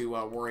would have to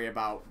worry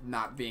about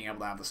not being able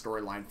to have the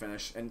storyline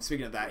finished. And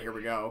speaking of that, here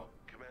we go.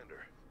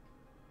 Commander,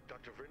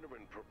 Dr.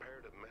 Vinderman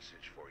prepared a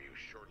message for you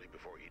shortly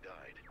before he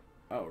died.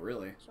 Oh,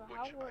 really? So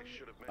how Which will I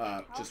should have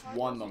mentioned. Just hard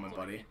one was it moment, to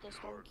buddy. beat the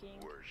Storm King?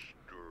 Hardware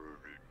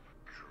started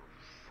to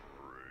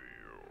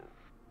fail.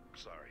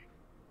 Sorry.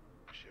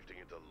 Shifting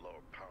into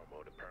lower power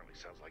mode apparently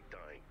sounds like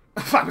dying.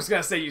 I was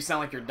gonna say you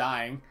sound like you're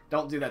dying.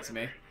 Don't do that to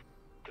me.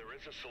 There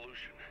is a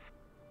solution.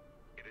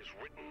 It is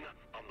written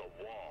on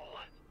the wall.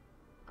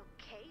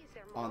 Okay, is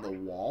there more? On the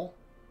wall?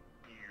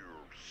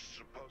 You're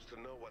supposed to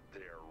know what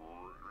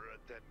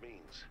that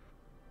means.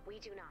 We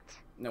do not.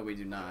 No, we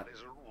do not. That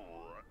is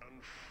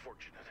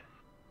unfortunate.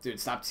 Dude,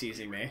 stop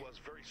teasing me. I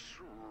was very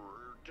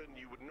certain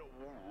you would know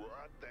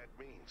what that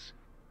means.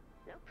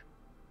 Nope.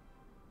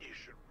 You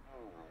should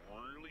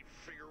really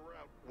figure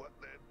out what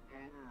that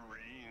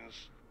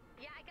means.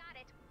 Yeah, I got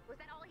it. Was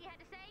that all he had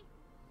to say?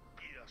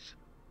 Yes.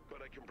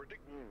 but I can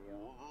predict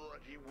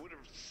what he would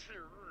have said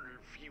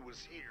if he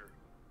was here.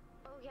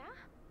 Oh, yeah?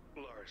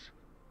 Lars,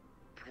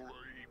 play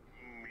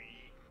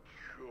me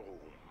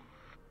home.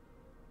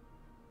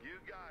 You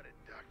got it,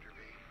 Dr. V.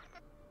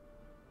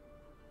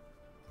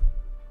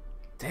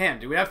 Damn,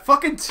 dude, we have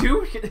fucking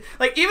two.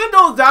 Like, even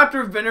though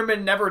Dr.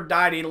 Vinderman never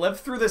died, he lived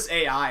through this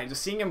AI.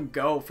 Just seeing him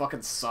go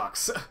fucking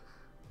sucks.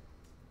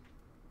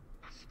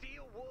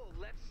 Steel Wool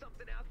left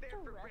something out there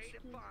for Ray to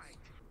find.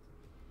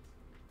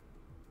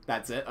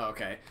 That's it?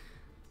 Okay.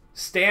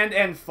 Stand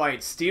and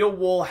fight. Steel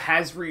Wool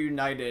has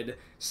reunited.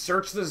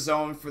 Search the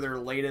zone for their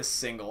latest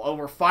single. Oh,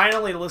 we're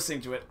finally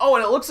listening to it. Oh,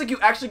 and it looks like you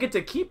actually get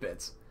to keep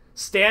it.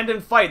 Stand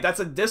and fight. That's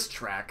a diss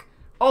track.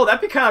 Oh,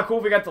 that'd be kind of cool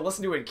if we got to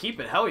listen to it and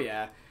keep it. Hell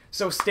yeah.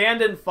 So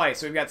stand and fight.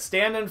 So we've got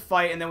stand and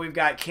fight, and then we've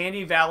got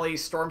Candy Valley,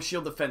 Storm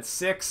Shield Defense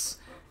 6,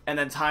 and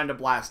then time to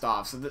blast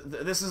off. So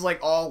this is like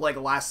all like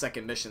last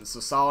second missions.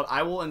 So Solid,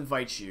 I will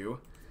invite you.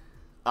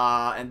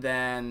 And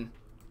then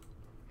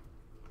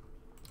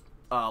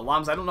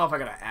Lams, I don't know if I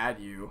gotta add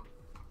you.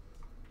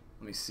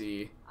 Let me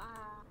see.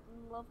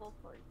 I'm level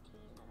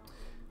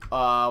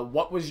 14.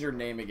 What was your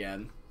name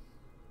again?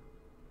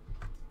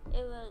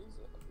 It was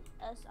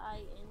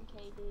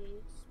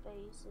SINKD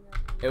space and then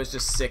It was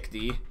just Sick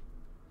D.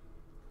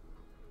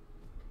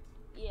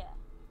 yeah.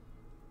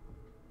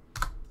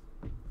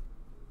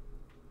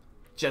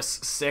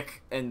 Just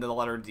Sick and the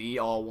letter D,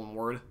 all one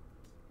word.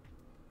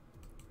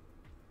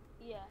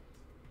 Yeah.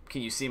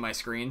 Can you see my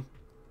screen?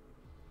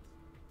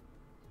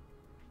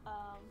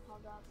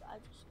 Hold up. I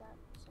just got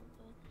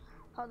something.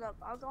 Hold up.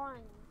 I'll go on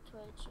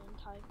Twitch and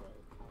type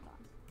it. Hold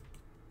on.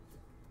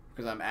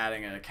 Because I'm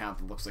adding an account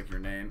that looks like your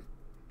name.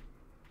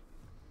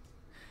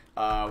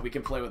 We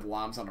can play with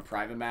Lams on a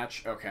private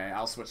match. Okay,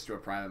 I'll switch to a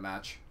private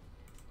match.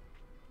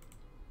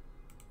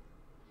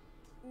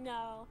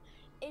 No,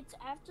 it's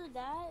after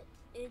that.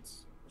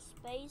 It's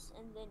space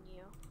and then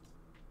you.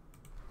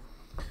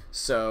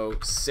 So,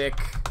 Sick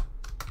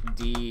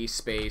D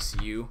space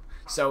U.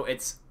 So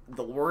it's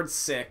the word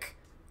sick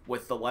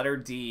with the letter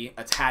D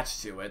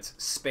attached to it,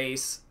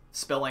 space,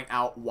 spelling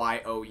out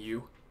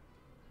Y-O-U.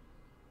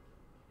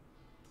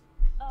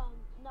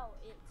 No,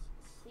 it's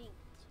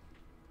synced.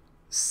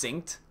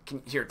 Synced?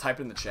 Here, type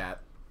it in the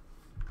chat.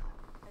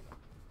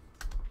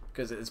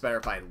 Because it's better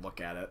if I look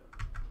at it.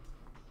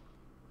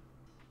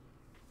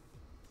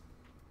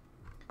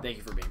 Thank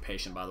you for being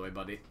patient, by the way,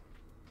 buddy.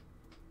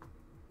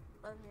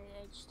 Okay,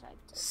 I just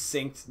typed it.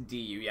 Synced DU.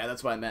 Yeah,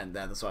 that's what I meant.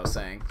 That's what I was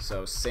saying.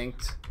 So,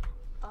 synced.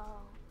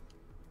 Oh.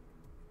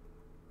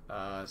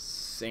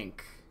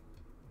 Sync.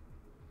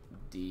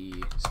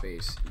 D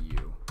space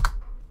U.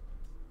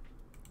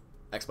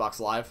 Xbox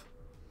Live?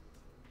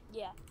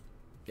 Yeah.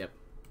 Yep.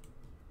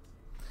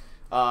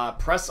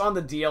 Press on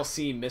the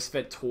DLC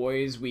Misfit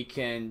Toys. We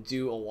can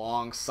do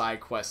along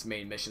side quest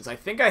main missions. I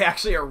think I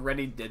actually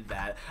already did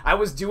that. I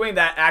was doing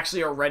that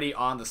actually already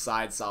on the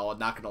side, Solid,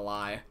 not gonna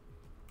lie.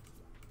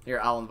 Here,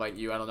 I'll invite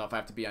you. I don't know if I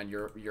have to be on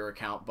your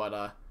account,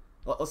 but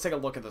let's take a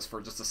look at this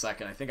for just a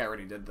second. I think I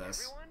already did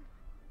this. Everyone,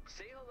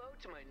 say hello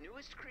to my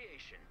newest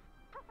creation.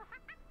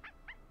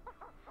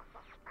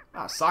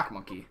 Ah, Sock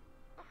Monkey.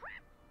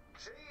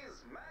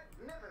 She's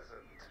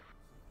magnificent.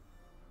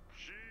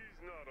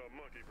 She's not a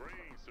monkey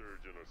brain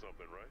surgeon or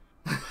something, right?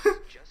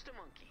 Just a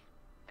monkey.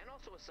 And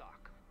also a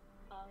sock.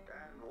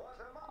 And what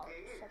a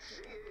monkey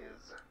she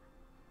is.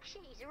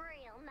 She's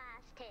real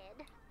nice,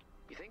 Ted.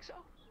 You think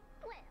so?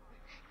 Well,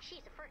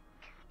 she's a freak.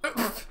 And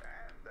an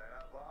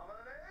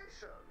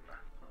abomination.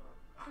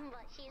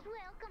 But she's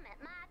welcome at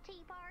my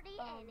tea party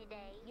any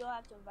day. You'll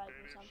have to invite me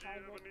And if she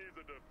sometime. ever needs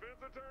a defense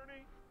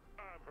attorney,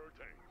 I'm her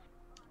tank.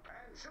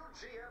 And should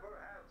she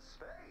ever have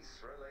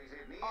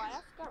space-related needs,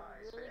 I've got my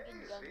really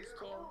good space guns,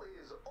 vehicle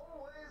too. is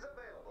always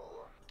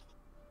available.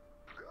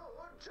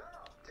 Good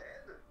job,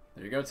 Ted.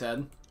 There you go,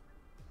 Ted.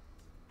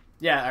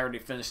 Yeah, I already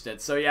finished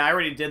it. So yeah, I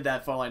already did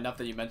that, funnily enough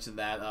that you mentioned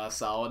that,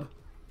 Solid.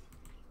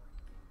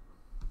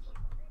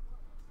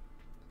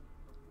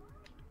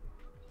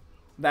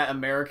 That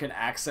American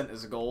accent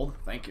is gold.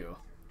 Thank you.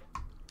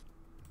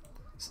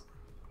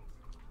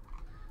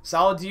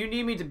 Solid, do you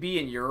need me to be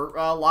in your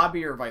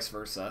lobby or vice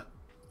versa?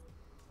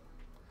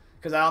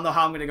 Because I don't know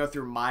how I'm going to go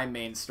through my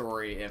main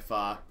story if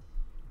I'm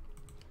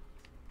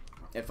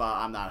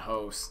not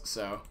host,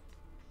 so...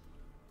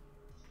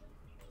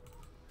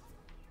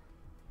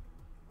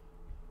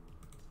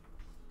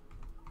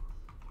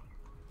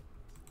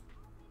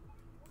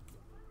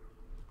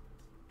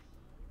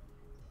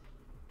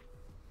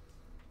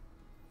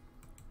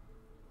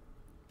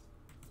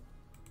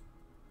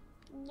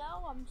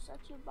 No, I'm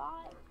such a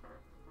bot.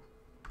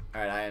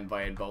 Alright, I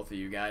invited both of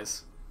you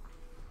guys.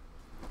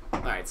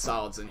 Alright,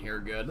 Solid's in here,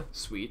 good.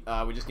 Sweet.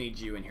 We just need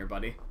you in here,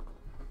 buddy.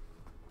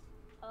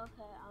 Okay,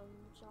 I'm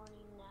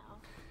joining now.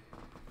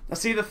 Now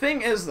see, the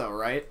thing is, though,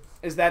 right,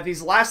 is that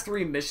these last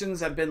 3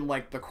 missions have been,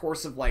 like, the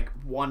course of, like,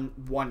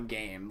 one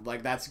game.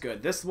 Like, that's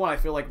good. This one I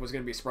feel like was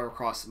going to be spread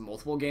across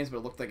multiple games, but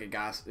it looked like it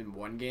got us in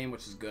one game,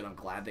 which is good. I'm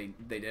glad they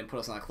didn't put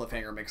us on a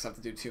cliffhanger and make us have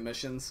to do 2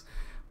 missions.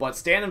 But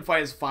Stand and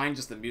Fight is fine,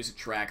 just the music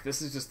track.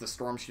 This is just the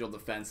Storm Shield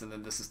defense, and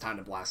then this is time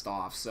to blast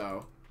off,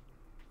 so...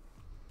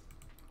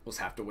 We'll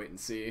just have to wait and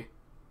see.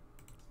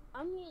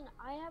 I mean,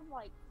 I have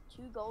like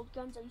 2 gold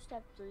guns. I used to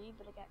have 3,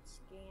 but I got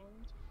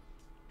scanned.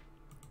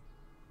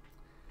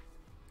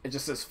 It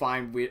just says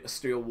find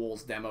Steel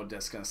Wool's demo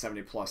disc in a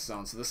 70+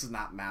 zone, so this is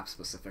not map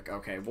specific.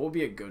 Okay, what will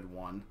be a good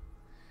one?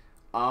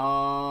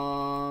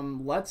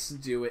 Let's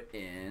do it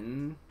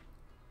in...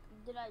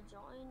 Did I join?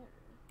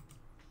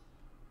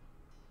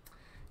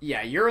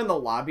 Yeah, you're in the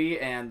lobby,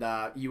 and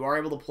you are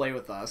able to play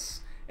with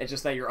us. It's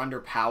just that you're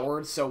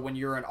underpowered, so when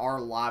you're in our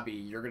lobby,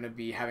 you're going to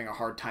be having a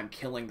hard time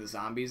killing the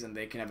zombies, and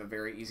they can have a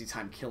very easy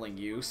time killing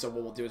you. So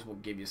what we'll do is we'll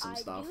give you some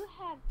stuff. I do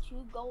have 2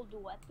 gold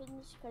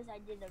weapons because I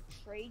did a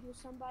trade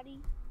with somebody,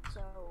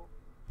 so...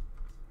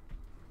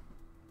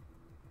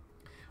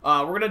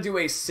 We're going to do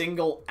a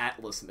single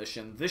Atlas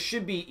mission. This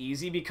should be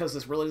easy because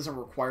this really doesn't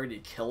require you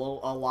to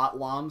kill a lot,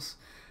 Loms.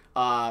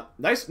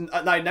 Nice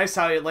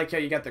how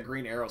you got the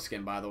green arrow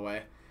skin, by the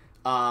way.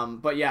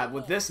 But yeah,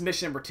 with this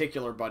mission in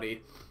particular,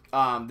 buddy,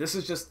 this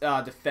is just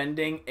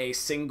defending a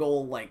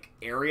single, like,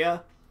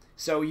 area.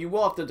 So you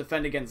will have to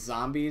defend against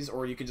zombies,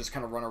 or you can just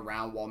kind of run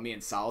around while me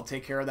and Solid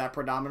take care of that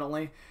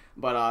predominantly.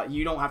 But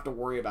you don't have to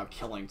worry about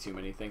killing too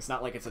many things.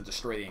 Not like it's a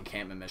destroy the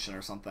encampment mission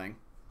or something.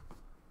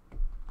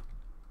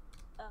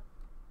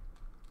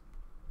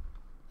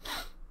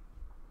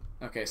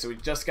 Okay, so we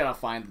just gotta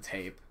find the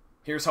tape.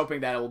 Here's hoping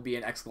that it will be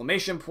an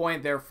exclamation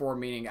point, therefore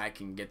meaning I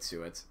can get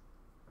to it.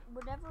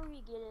 Whenever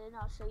we get in,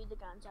 I'll show you the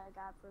guns I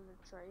got for the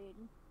trade.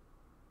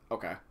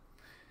 Okay.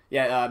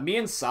 Yeah, me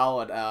and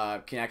Solid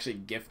can actually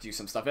gift you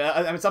some stuff.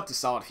 I mean, it's up to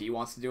Solid if he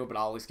wants to do it, but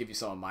I'll at least give you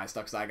some of my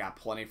stuff because I got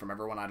plenty from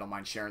everyone. I don't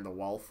mind sharing the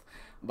wealth.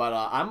 But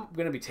I'm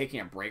going to be taking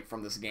a break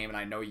from this game, and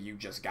I know you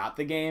just got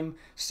the game,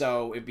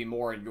 so it'd be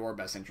more in your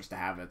best interest to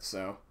have it.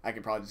 So I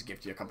could probably just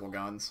gift you a couple of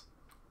guns.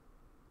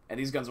 And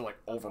these guns are, like,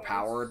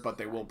 overpowered, but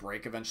they will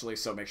break eventually,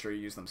 so make sure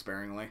you use them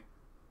sparingly.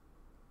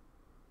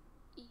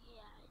 Yeah,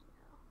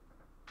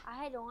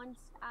 I know.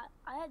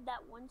 I had that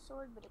one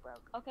sword, but it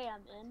broke. Okay,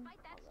 I'm in. Fight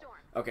that storm.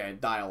 Okay,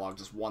 dialogue.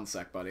 Just 1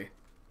 sec, buddy.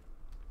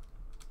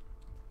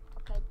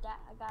 Okay,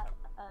 I got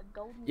a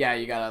golden... Yeah,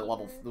 you got a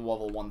level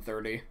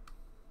 130.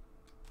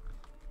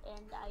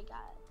 And I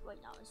got... Wait,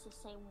 no, it's the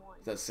same one.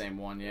 It's that same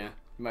one, yeah.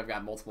 You might have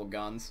got multiple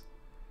guns.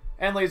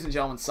 And ladies and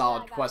gentlemen,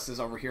 Solid Quest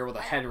is over here with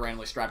a head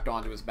randomly strapped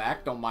onto his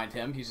back. Don't mind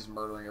him. He's just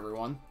murdering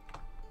everyone.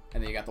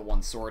 And then you got the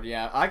 1 sword.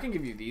 Yeah, I can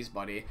give you these,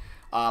 buddy.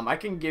 I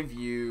can give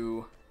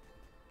you...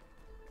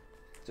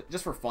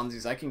 Just for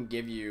funsies, I can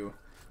give you...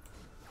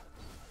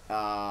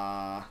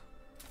 What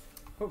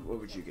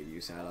would you get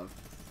use out of?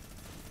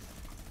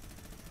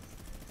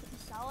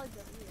 Solid's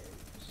over here.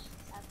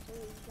 After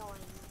he's going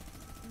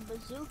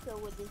bazooka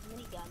with his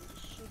minigun,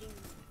 just shooting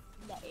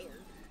the air.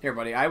 Here,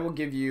 buddy, I will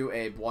give you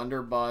a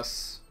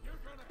blunderbuss.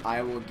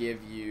 I will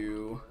give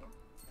you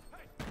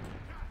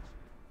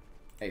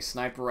a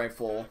sniper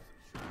rifle.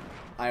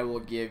 I will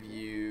give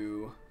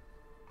you...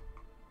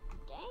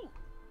 Dang.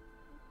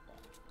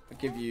 I'll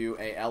give you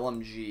a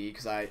LMG,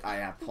 because I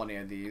have plenty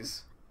of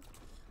these.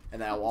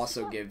 And then I'll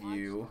also give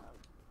you...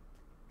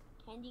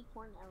 Candy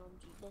corn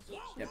LMG.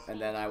 Yep,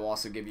 and then I will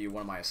also give you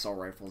one of my assault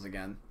rifles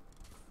again.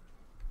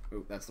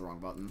 Oop, that's the wrong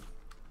button.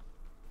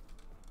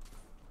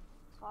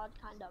 Todd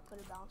kinda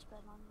put a bounce pad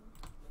on me.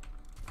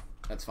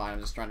 That's fine, I'm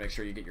just trying to make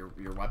sure you get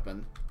your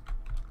weapon.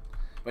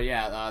 But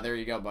yeah, there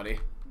you go, buddy.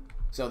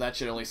 So that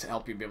should at least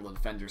help you be able to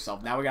defend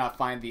yourself. Now we gotta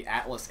find the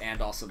Atlas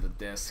and also the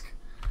disc.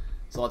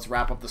 So let's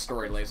wrap up the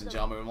story, ladies and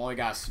gentlemen. We've only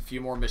got a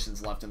few more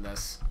missions left in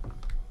this.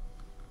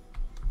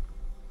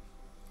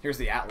 Here's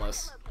the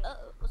Atlas.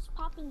 What's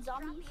popping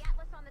Drop zombies? the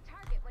Atlas on the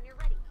target when you're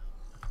ready.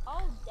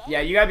 Oh, dang.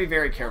 Yeah, you gotta be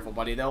very careful,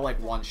 buddy. They'll like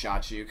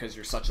one-shot you because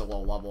you're such a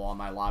low level on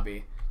my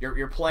lobby.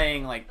 You're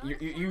playing like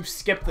you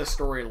skip the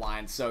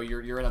storyline, so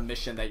you're in a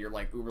mission that you're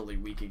like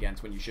uberly weak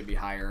against when you should be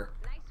higher.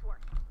 Nice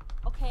work.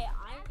 Okay,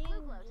 I'm Blue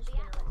glows just the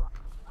gonna Atlas.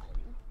 run.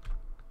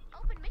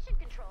 Open mission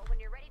control when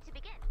you're ready to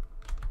begin.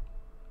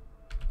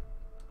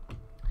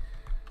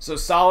 So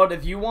Solid,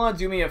 if you want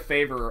to do me a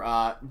favor,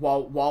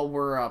 while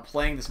we're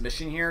playing this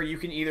mission here, you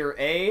can either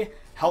A,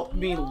 help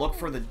me look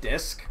for the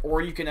disc,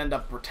 or you can end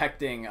up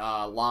protecting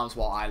Loms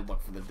while I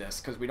look for the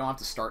disc, because we don't have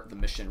to start the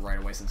mission right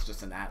away since it's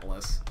just an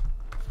Atlas.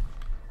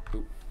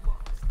 Ooh.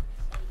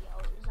 Hey, yo,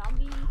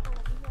 zombie from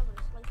over here, I'm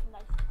gonna slice and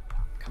dice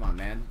it. Come on,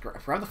 man.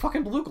 Grab the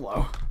fucking blue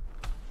glow.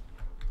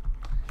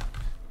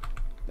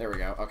 There we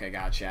go. Okay,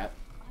 got it, chat.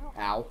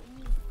 Ow.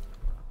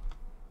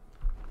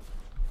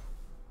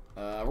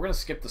 We're gonna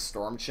skip the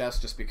storm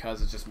chest just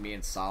because it's just me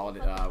and Solid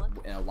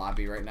in a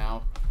lobby right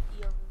now.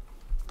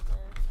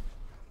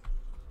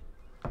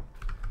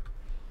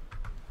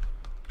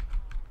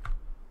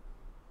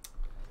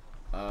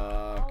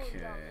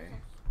 Okay.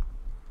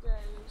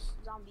 There's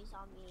zombies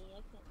on me.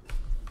 I can't.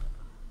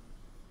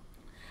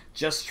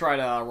 Just try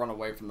to run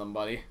away from them,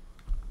 buddy.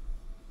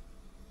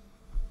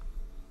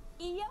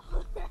 Yo,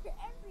 they're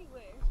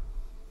everywhere.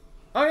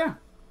 Oh yeah.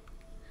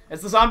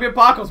 It's the zombie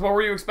apocalypse. What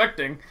were you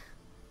expecting?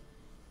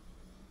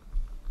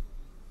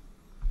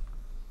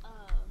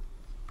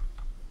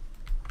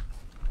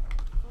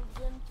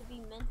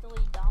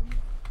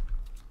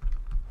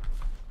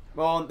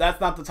 Well, that's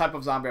not the type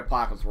of zombie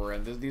apocalypse we're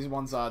in. These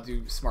ones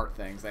do smart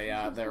things.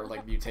 They're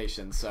like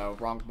mutations. So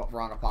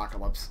wrong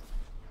apocalypse.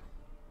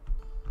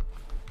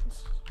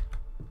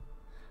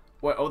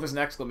 What? Oh, there's an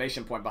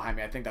exclamation point behind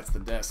me. I think that's the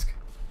disc.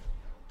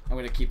 I'm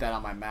gonna keep that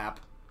on my map.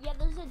 Yeah,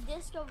 there's a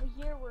disc over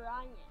here where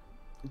I am.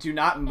 Do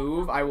not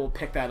move. I will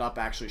pick that up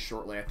actually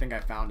shortly. I think I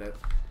found it.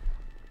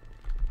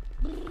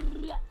 Oh, the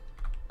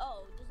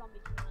zombie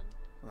run.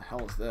 What the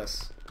hell is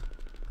this?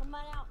 Come on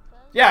out, cuz.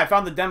 Yeah, I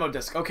found the demo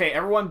disc. Okay,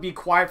 everyone be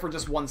quiet for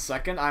just 1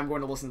 second. I'm going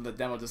to listen to the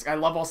demo disc. I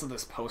love also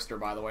this poster,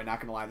 by the way.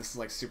 Not gonna lie, this is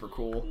like super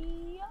cool.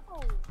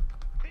 Yo.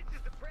 This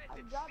is the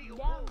Brandon dropped Steel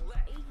down Bull this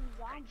left. Asian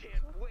I zombie.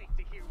 can't wait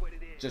to hear what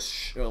it is.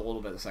 Just a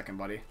little bit a second,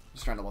 buddy.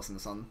 Just trying to listen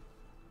to something.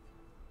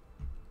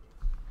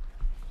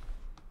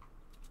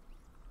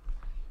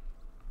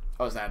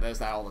 Oh, is that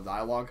all the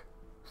dialogue?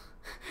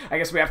 I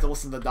guess we have to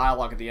listen to the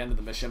dialogue at the end of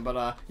the mission,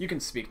 but you can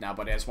speak now,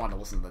 buddy. I just wanted to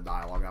listen to the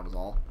dialogue, that was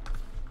all.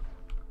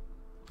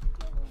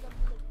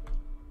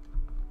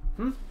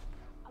 I'm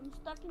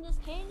stuck in this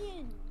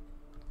canyon.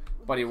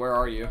 Buddy, where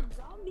are you?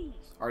 Zombies.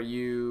 Are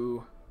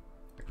you...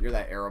 You're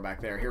that arrow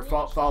back there. Here,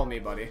 follow me,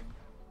 buddy.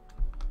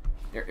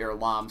 Here,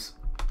 Loms.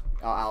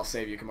 I'll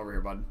save you. Come over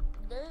here, bud.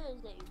 There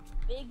is a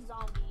big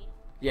zombie.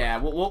 Yeah,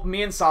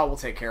 me and Solid will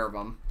take care of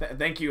him.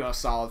 Thank you,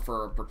 Solid,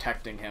 for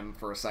protecting him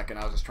for a second.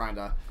 I was just trying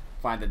to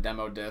find the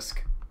demo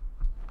disc.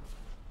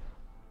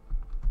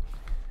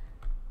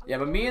 Yeah,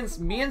 but me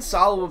and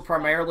Solid will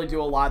primarily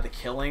do a lot of the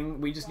killing.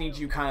 We just need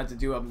you kind of to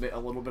do a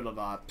little bit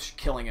of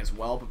killing as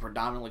well, but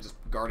predominantly just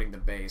guarding the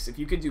base. If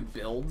you could do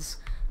builds,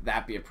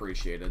 that'd be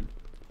appreciated.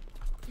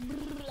 There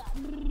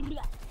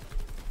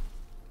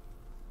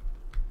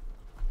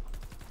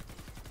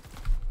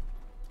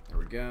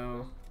we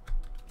go.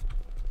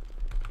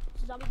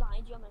 Zombie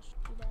behind you, I'm gonna shoot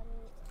at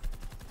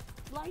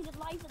it. Light it.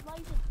 Oh,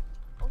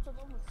 it's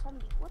almost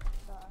 70. What the?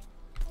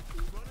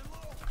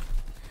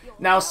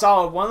 Now,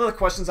 Solid, one of the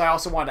questions I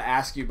also wanted to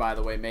ask you, by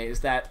the way, mate, is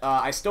that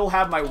I still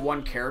have my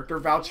one character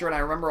voucher, and I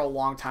remember a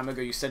long time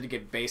ago you said to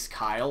get base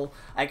Kyle.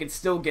 I could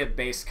still get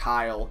base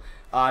Kyle.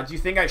 Do you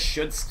think I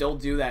should still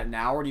do that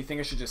now, or do you think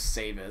I should just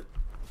save it?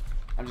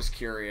 I'm just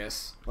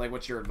curious. Like,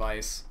 what's your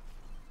advice?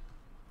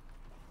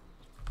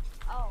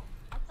 Oh,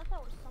 I thought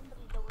that was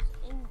somebody that was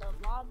in the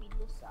lobby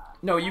this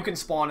No, you can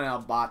spawn in a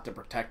bot to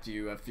protect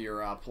you if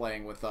you're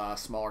playing with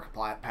smaller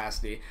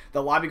capacity.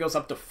 The lobby goes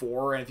up to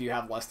 4, and if you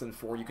have less than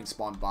 4, you can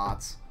spawn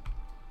bots.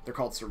 They're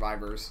called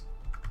survivors.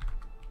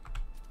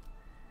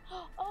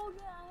 Oh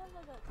yeah, I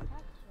have like a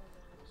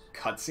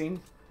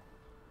Cutscene?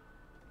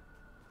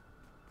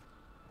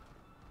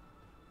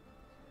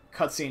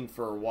 Cutscene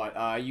for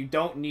what? You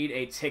don't need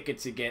a ticket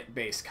to get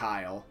base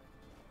Kyle.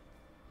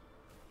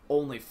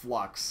 Only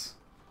Flux.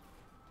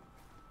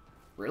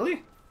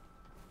 Really?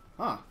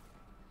 Huh.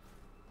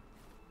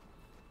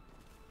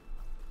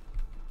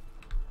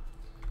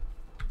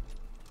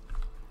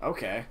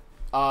 Okay.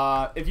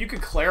 If you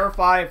could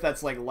clarify if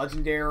that's like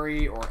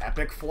legendary or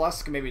epic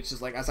Flusk, maybe it's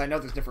just like, as I know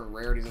there's different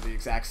rarities of the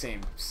exact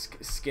same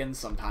skin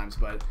sometimes,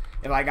 but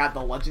if I got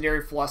the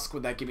legendary Flusk,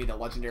 would that give me the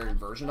legendary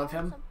version of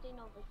him? Something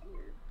over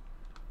here.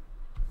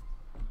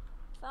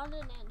 Found an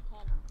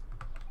antenna.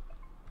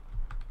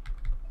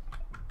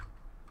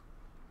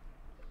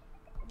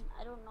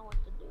 I don't know what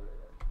to do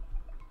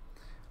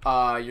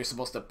with it. You're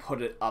supposed to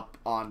put it up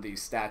on the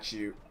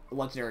statue.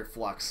 Legendary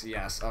Flux,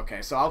 yes.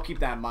 Okay, so I'll keep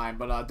that in mind,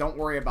 but don't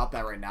worry about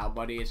that right now,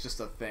 buddy. It's just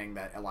a thing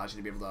that allows you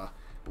to be able to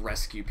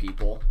rescue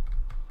people.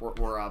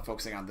 We're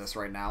focusing on this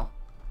right now.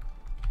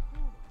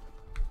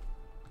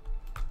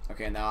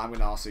 Okay, now I'm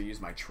going to also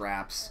use my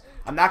traps.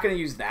 I'm not going to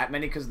use that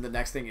many because the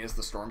next thing is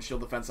the Storm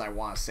Shield defense. I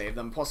want to save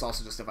them. Plus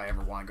also just if I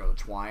ever want to go to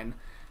Twine.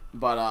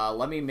 But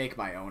let me make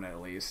my own at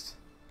least.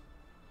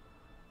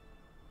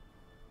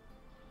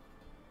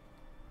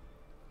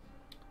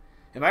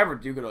 If I ever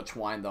do go to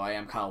Twine, though, I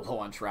am kind of low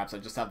on traps. I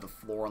just have the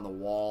floor and the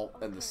wall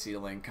and the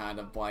ceiling kind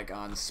of like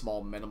on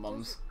small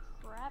minimums.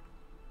 Crap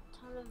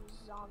ton of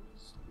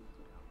zombies.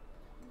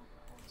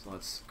 So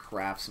let's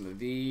craft some of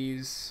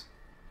these.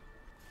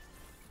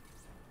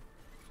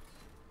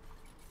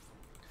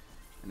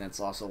 And then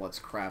also let's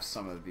craft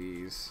some of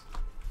these.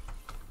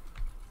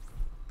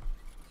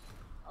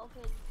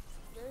 Okay,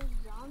 there's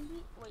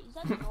zombie. Wait, is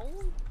that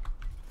gold?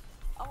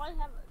 Oh, I have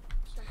a.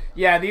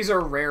 Yeah, these are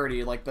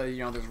rarity. Like the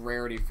there's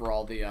rarity for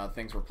all the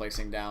things we're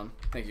placing down.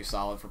 Thank you,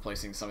 Solid, for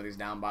placing some of these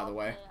down. By the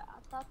way. I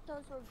thought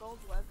those were gold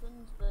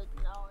weapons, but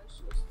no, it's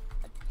just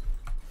a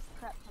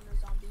crap ton of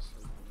zombies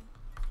sleeping.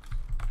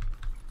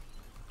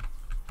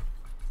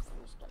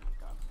 Just gotta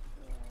go up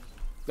there.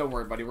 Don't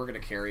worry, buddy. We're gonna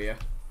carry you.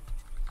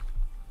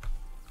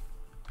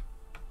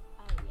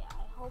 Yeah,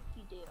 I hope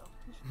you do.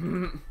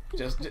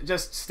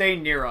 just stay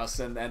near us,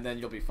 and then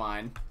you'll be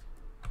fine.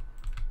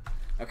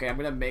 Okay, I'm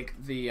gonna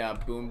make the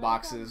boom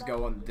boxes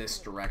go in this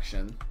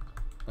direction,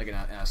 like in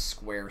a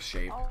square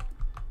shape.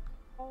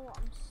 Oh,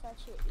 I'm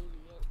such an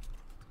idiot.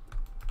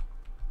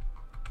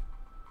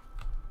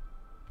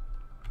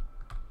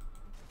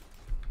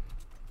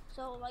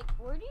 So, like,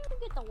 where do you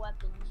get the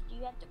weapons? Do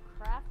you have to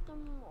craft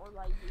them, or,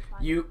 like, do you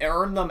find You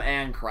earn them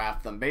and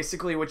craft them.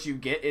 Basically, what you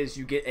get is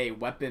you get a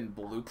weapon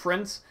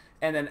blueprint,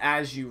 and then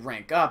as you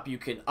rank up, you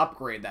can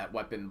upgrade that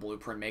weapon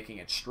blueprint, making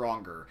it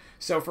stronger.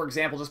 So, for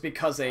example, just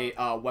because a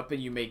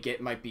weapon you may get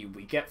might be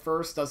weak at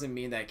first, doesn't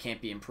mean that it can't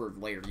be improved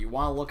later. You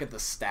want to look at the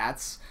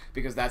stats,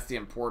 because that's the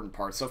important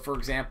part. So, for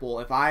example,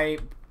 if I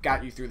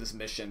got you through this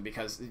mission,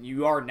 because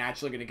you are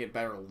naturally going to get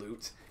better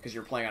loot, because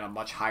you're playing on a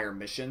much higher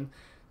mission.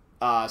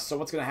 So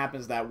what's going to happen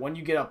is that when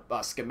you get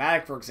a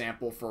schematic, for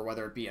example, for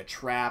whether it be a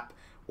trap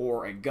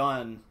or a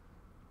gun,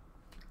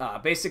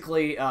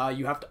 basically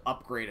you have to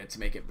upgrade it to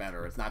make it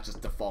better. It's not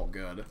just default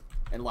good,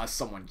 unless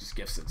someone just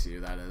gifts it to you,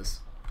 that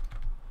is.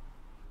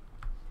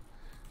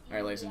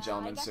 Alright, ladies and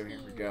gentlemen, so here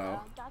we go.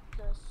 I got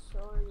the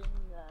sword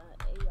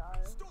and the AR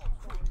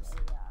from a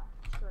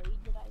trade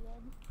that I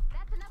did.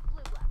 That's enough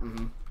blue blood.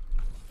 Mm-hmm.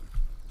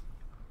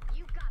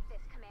 You got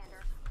this,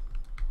 Commander.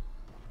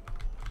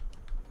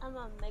 I'm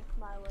gonna make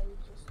my way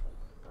just like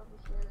over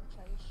here and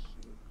try to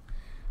shoot.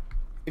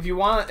 If you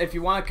want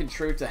to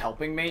contribute to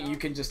helping me, you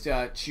can just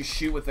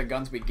shoot with the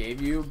guns we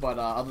gave you. But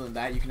other than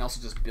that, you can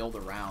also just build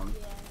around.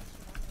 Yeah, that's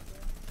what I'm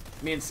gonna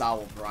do. Me and Sal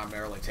will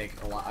primarily take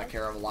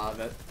care of a lot of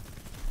it.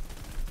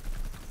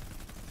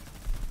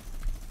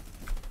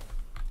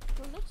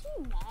 What makes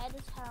me mad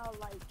is how,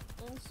 like,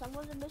 in some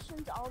of the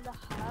missions, all the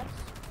huts,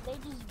 they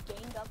just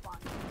ganged up on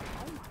me.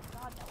 Oh my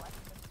god, that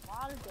weapon does a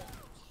lot of damage.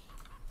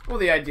 Well,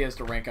 the idea is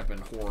to rank up in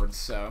hordes,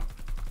 so.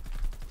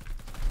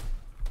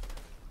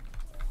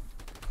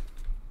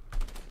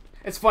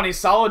 It's funny,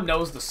 Solid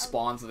knows the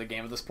spawns of the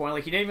game at this point.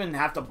 Like, he didn't even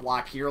have to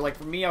block here. Like,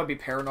 for me, I would be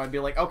paranoid. I'd be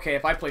like, okay,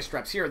 if I place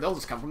traps here, they'll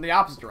just come from the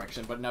opposite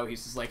direction. But no,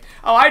 he's just like,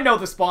 oh, I know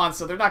the spawns,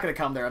 so they're not going to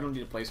come there. I don't need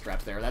to place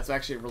traps there. That's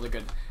actually a really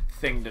good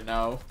thing to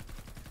know.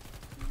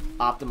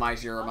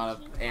 Optimize your amount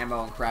of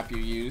ammo and crap you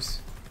use.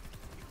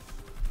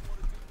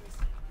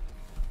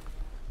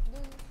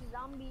 This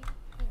zombie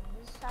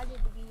decided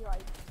to be,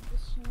 like, the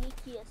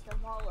sneakiest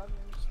of all of them.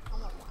 Just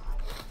come alive.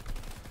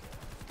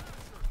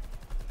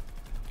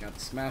 Got the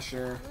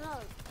smasher. I'm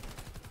gonna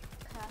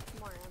craft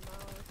more ammo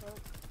with it.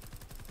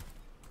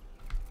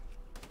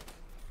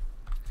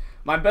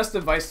 My best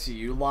advice to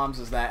you, Loms,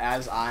 is that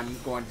as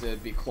I'm going to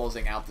be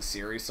closing out the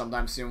series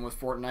sometime soon with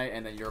Fortnite,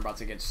 and then you're about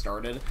to get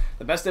started,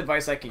 the best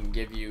advice I can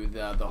give you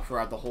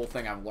throughout the whole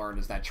thing I've learned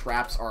is that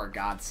traps are a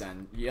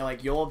godsend.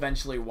 You'll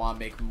eventually want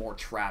to make more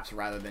traps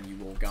rather than you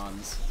will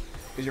guns.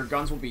 Because your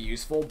guns will be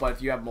useful, but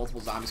if you have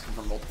multiple zombies come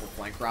from multiple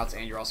flank routes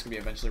and you're also going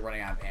to be eventually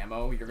running out of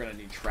ammo, you're going to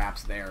need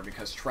traps there,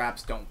 because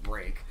traps don't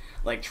break.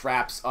 Like,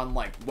 traps,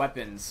 unlike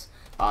weapons,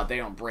 they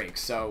don't break.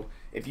 So,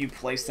 if you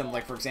place them,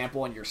 like, for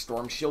example, in your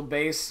Storm Shield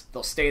base,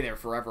 they'll stay there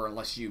forever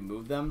unless you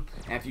move them.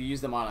 And if you use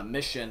them on a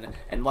mission,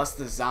 unless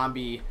the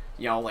zombie,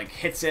 like,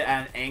 hits it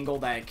at an angle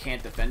that it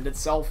can't defend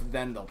itself,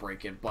 then they'll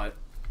break it. But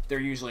they're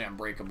usually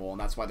unbreakable, and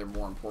that's why they're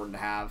more important to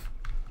have.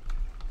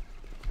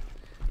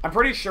 I'm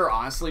pretty sure,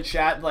 honestly,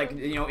 chat, like,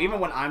 even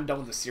when I'm done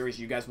with the series,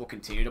 you guys will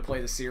continue to play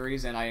the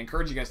series, and I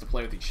encourage you guys to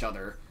play with each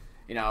other.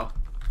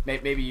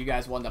 Maybe you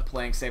guys will end up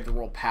playing Save the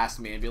World past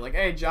me and be like,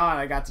 hey, John,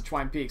 I got to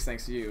Twine Peaks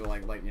thanks to you.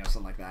 Like,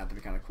 something like that. That'd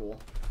be kind of cool.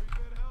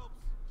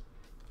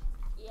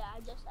 Yeah, I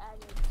just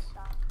added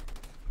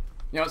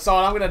stuff. So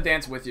I'm going to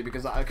dance with you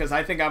because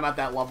I think I'm at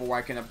that level where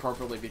I can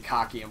appropriately be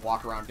cocky and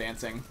walk around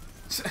dancing.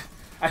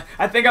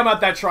 I think I'm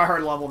at that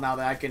tryhard level now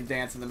that I can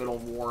dance in the middle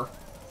of war.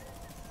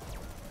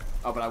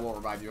 Oh, but I will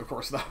revive you, of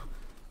course, though.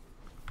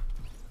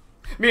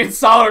 Me and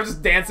Sol are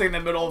just dancing in the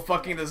middle of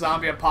fucking the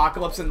zombie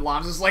apocalypse, and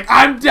Lom's just like,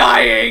 I'm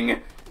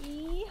dying!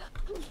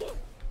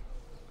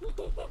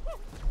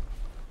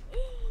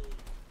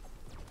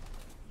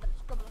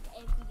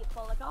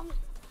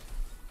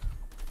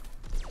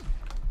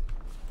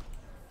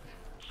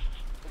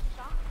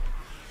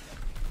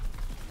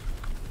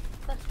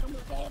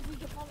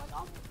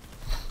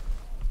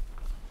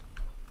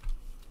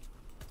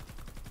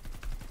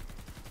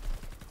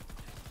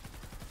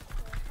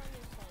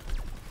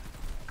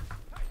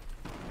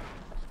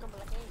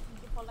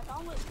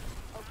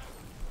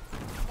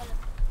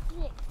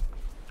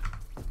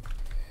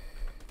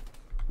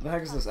 What the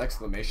heck is this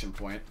exclamation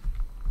point?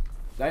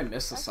 Did I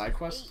miss a side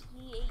quest?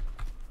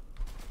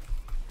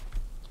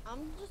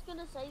 I'm just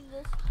gonna say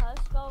this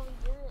husk over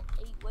here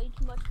ate way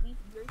too much beef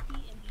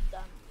jerky and be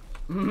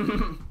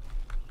done.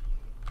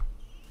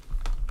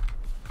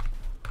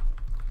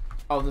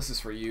 Oh, this is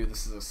for you.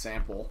 This is a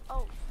sample.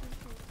 Oh.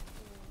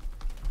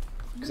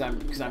 Because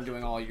I'm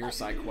doing all your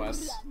side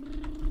quests.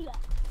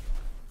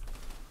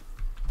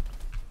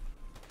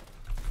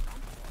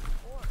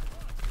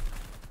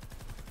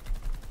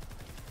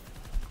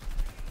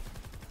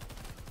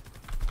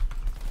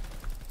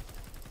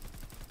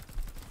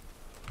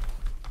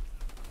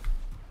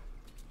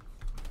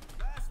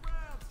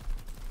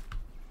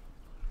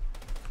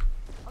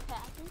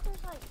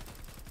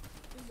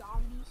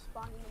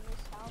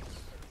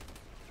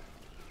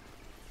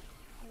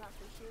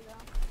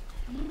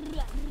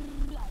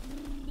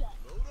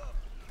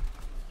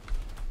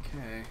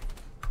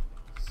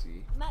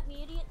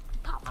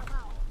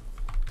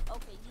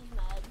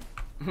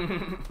 Hey,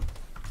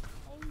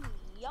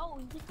 yo,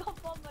 you pick up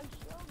on my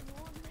shield in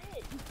one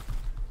hit.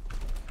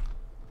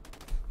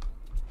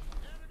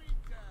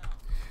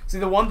 See,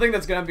 the one thing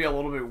that's going to be a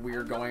little bit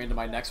weird going into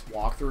my next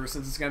walkthrough,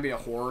 since it's going to be a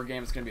horror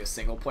game, it's going to be a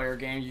single-player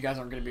game, you guys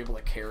aren't going to be able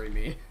to carry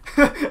me.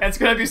 And it's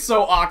going to be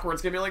so awkward.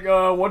 It's going to be like,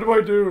 what do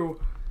I do?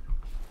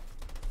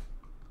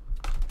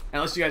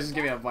 Unless you guys just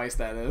give me advice,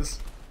 that is.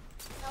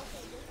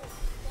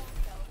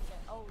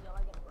 Oh, yo,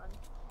 I gotta run.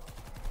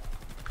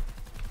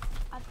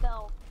 I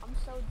fell. I'm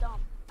so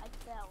dumb. I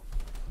fell.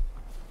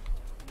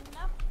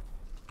 Nope.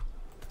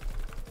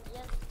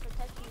 Yes,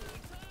 protect me,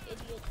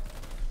 idiot.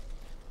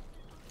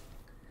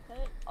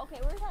 Okay,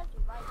 where's that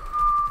right?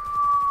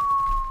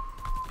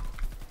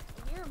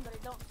 I hear him, but I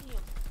don't see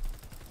him.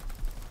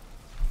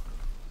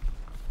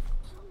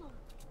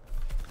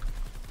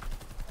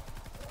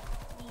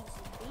 These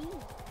beans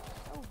are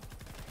so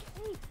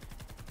big.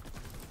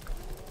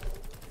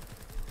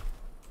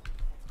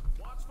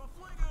 Watch for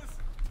flingers.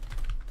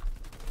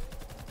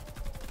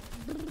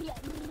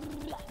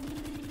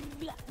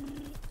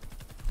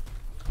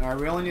 Alright,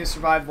 we only need to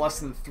survive less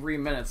than 3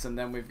 minutes, and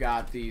then we've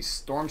got the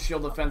Storm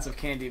Shield defense of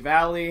Candy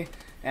Valley,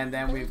 and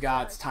then we've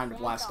got Time to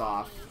Blast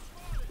Off.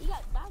 You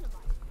got dynamite.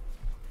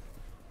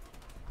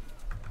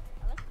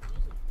 I like the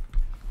music.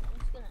 I'm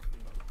just gonna...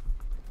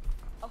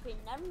 Okay,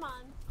 never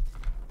mind.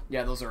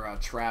 Yeah, those are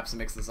traps that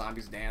makes the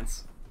zombies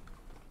dance.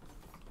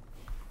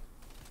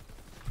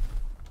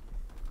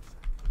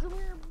 Come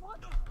here, what?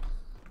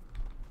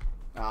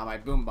 My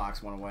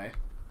boombox went away.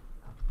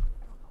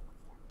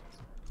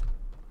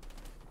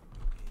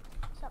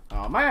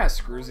 Oh, my ass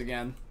screws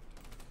again.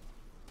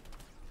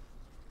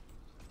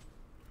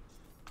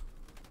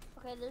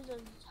 Okay, there's a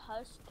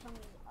husk coming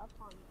up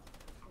on me.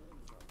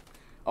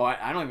 Oh,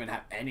 I don't even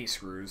have any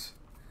screws.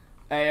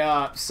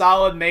 Hey,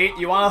 solid mate,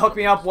 you want to hook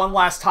me up one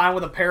last time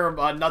with a pair of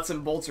nuts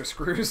and bolts or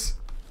screws?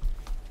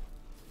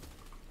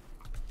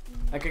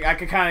 I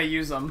could kind of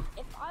use them.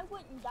 If I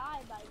wouldn't die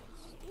by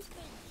this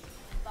stupid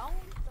bone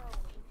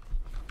throwing,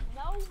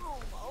 no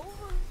home,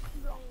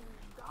 overthrown,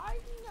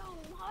 guarding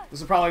no husk.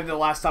 This is probably the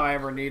last time I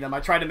ever need them. I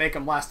tried to make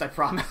them last, I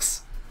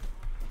promise.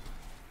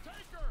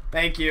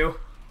 Thank you.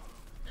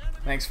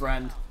 Thanks,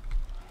 friend.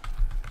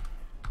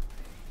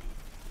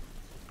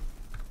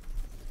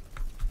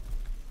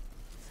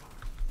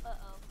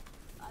 Uh-oh.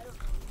 I don't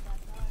know who's that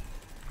guy.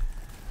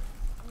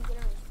 I'm gonna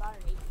respawn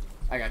in 8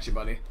 minutes. I got you,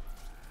 buddy.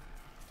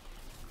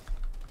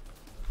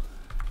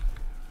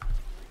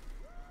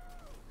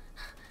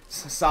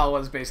 Sawa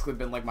has basically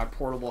been like my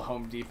portable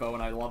Home Depot,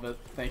 and I love it.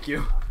 Thank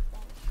you.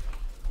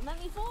 Come at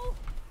me, fool!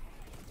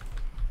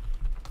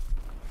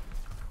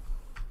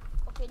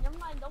 Okay, never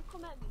mind. Don't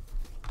come at me.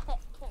 Can't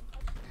touch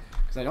me.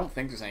 Because I don't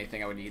think there's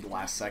anything I would need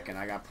last second.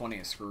 I got plenty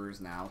of screws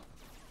now.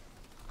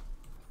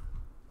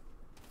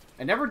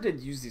 I never did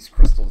use these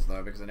crystals,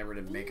 though, because I never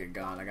did make a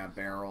gun. I got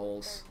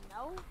barrels.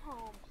 There's no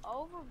home,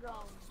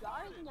 overgrown,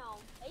 dark gnome,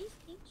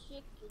 tasty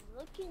chicken,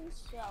 looking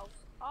self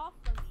off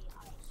of me.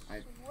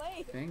 I swear.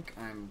 I think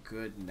I'm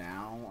good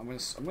now. I'm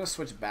gonna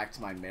switch back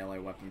to my melee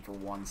weapon for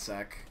 1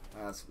 sec.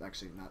 That's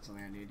actually not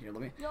something I need here.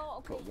 Let me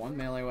put one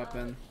melee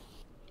weapon.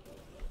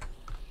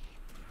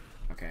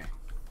 Okay.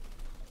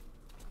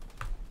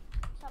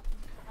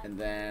 And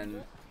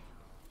then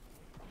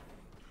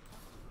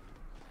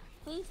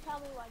Please tell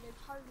me why they're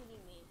targeting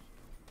me.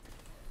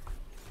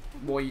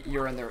 well,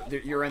 you're in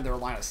their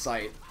line of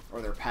sight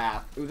or their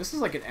path. Ooh, this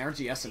is like an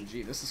energy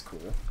SMG. This is cool.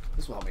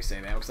 This will help me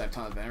save ammo because I have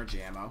tons of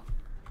energy ammo.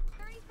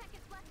 30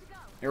 seconds left to go.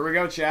 Here we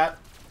go, chat.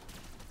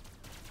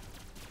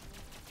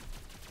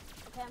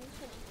 Okay, I'm just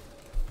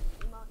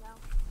gonna emote now.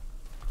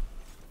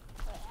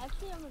 Wait,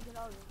 actually, I'm gonna get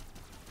all of them.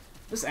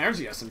 This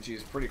energy SMG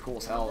is pretty cool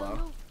as hell,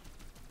 though.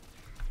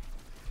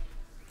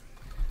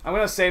 I'm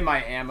gonna save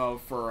my ammo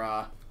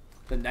for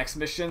the next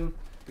mission,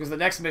 because the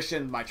next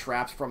mission, my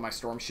traps from my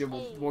storm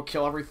shield will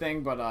kill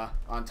everything, but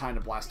on Time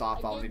to Blast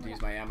Off, I'll need to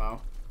use my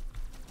ammo.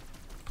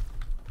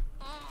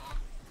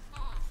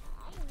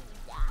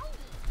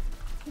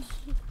 Bonus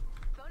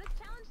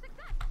challenge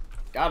success.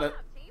 Got it. Good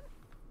job, team.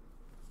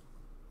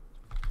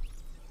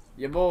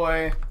 Yeah,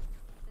 boy.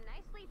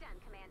 Nicely done,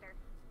 Commander.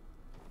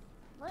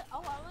 What? Oh,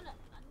 I wanna.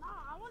 No,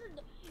 I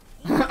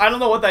wanna. I don't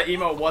know what that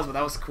emote was, but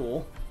that was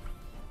cool.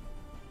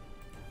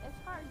 It's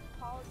hard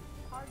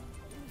flavor.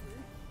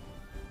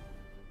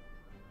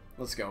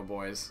 Let's go,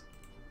 boys.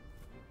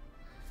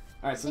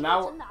 Alright, so I think now...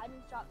 it's in the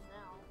item shop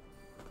now.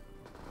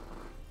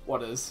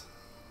 What is?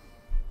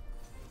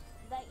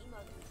 That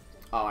emote.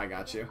 Oh, I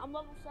got you. I'm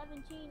level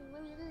 17,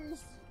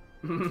 losers.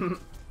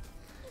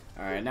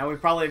 Alright, now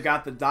we've probably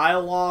got the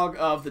dialogue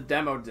of the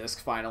demo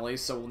disc finally,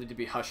 so we'll need to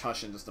be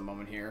hush-hush in just a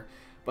moment here.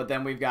 But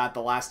then we've got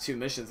the last 2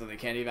 missions and the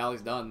Candy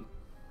Valley's done.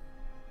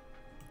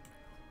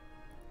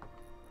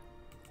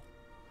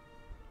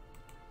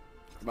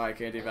 Goodbye,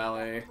 Candy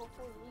Valley.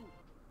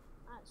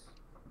 Nice.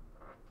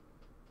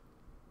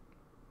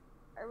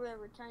 Are we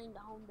returning to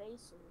home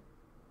base?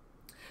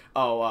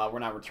 Oh, we're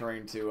not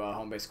returning to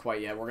home base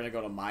quite yet. We're going to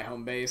go to my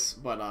home base,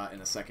 but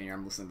in a second here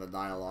I'm listening to the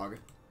dialogue.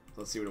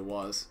 Let's see what it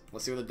was.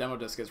 Let's see what the demo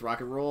disc is.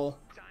 Rock and roll.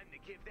 Time to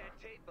give that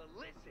tape a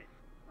listen.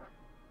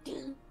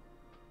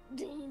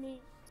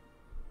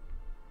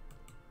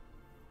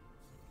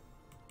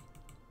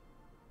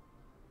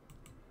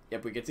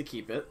 Yep, we get to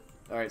keep it.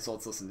 Alright, so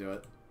let's listen to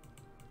it.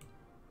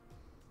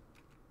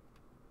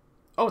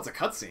 Oh, it's a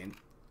cutscene.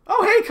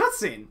 Oh, hey,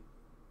 cutscene!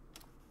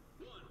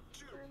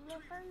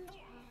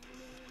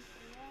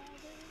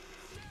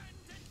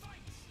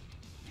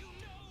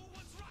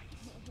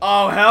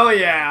 Oh, hell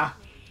yeah!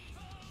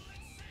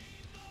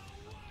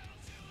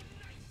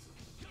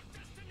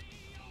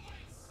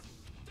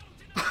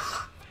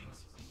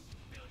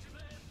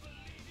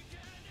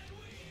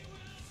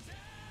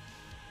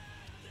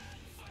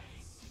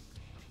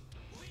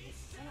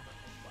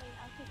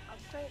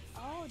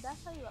 Oh,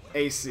 that's how you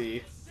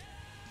AC.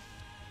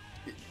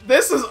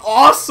 This is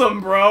awesome,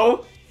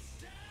 bro!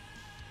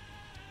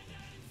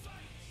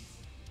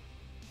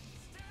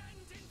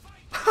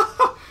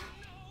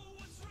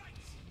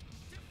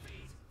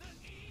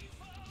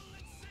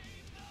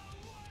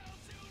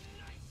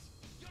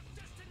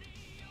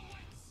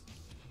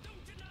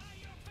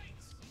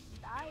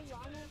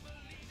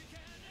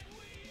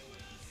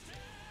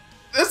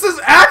 This is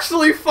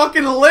actually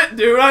fucking lit,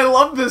 dude. I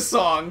love this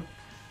song.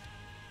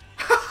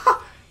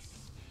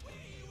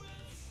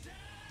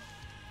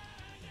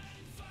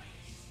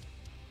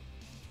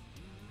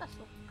 That's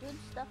some good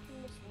stuff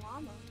in this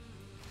llama.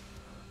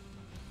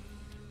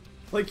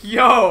 Like,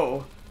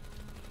 yo.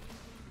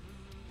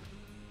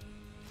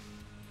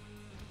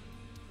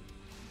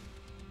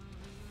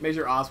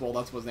 Major Oswald,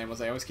 that's what his name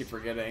was. I always keep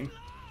forgetting.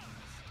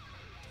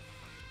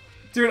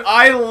 Dude,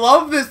 I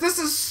love this. This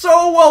is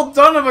so well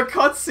done of a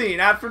cutscene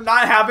after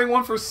not having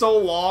one for so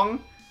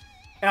long.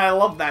 And I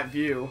love that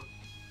view.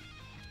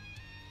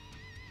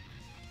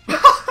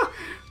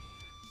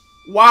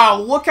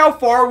 Wow, look how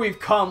far we've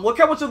come. Look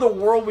how much of the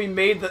world we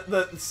made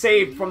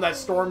saved from that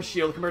storm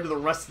shield compared to the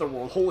rest of the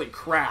world. Holy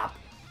crap.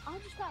 I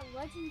just got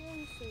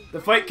legendary save.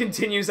 The fight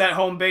continues at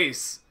home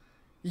base.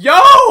 Yo,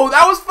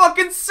 that was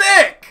fucking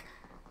sick.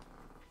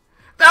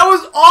 That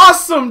was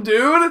awesome,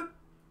 dude.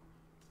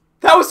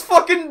 That was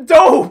fucking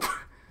dope!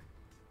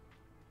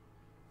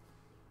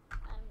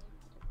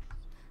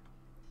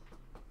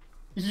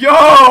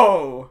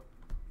 Yo!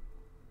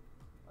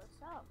 What's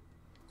up?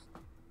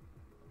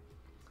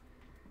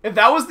 If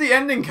that was the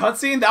ending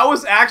cutscene, that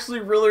was actually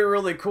really,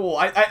 really cool.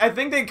 I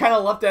think they kind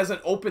of left it as an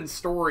open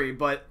story,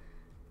 but...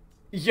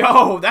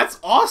 Yo, that's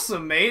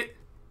awesome, mate!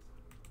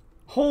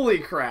 Holy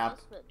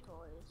crap.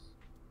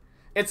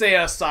 It's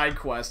a side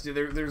quest.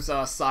 There's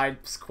side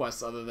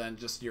quests other than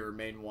just your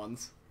main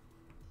ones.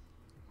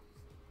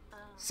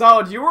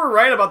 Solid, you were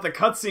right about the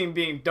cutscene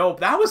being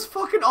dope. That was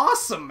fucking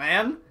awesome,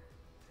 man.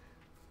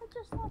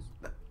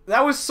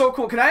 That was so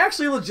cool. Can I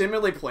actually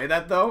legitimately play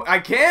that, though? I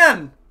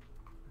can!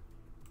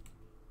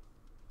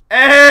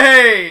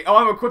 Hey! Oh,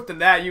 I'm equipped in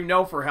that. You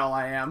know for hell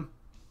I am.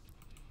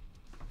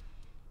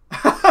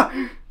 How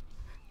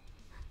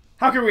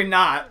can we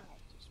not?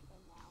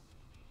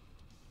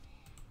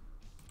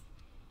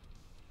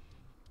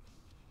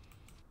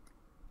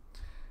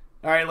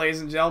 Alright, ladies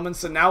and gentlemen,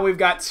 so now we've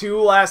got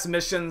two last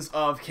missions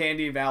of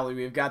Candy Valley.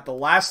 We've got the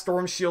last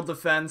Storm Shield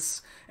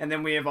defense, and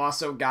then we have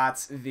also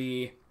got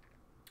the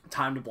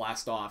time to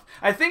blast off.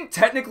 I think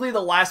technically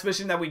the last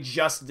mission that we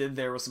just did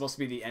there was supposed to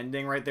be the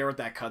ending right there with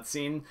that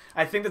cutscene.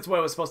 I think that's what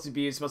it was supposed to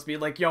be. It's supposed to be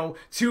like, you know,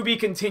 to be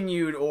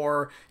continued,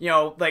 or, you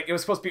know, like it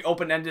was supposed to be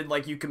open-ended,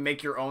 like you can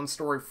make your own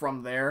story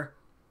from there.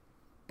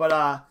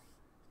 But,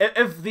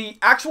 if the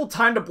actual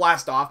time to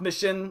blast off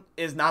mission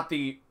is not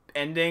the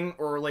ending,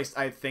 or at least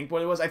I think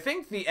what it was. I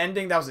think the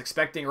ending that I was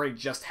expecting already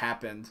just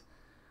happened.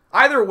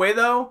 Either way,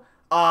 though,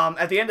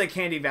 at the end of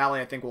Candy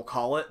Valley, I think we'll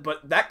call it,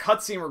 but that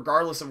cutscene,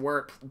 regardless of where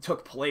it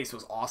took place,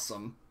 was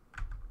awesome.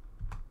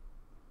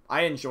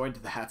 I enjoyed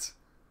that.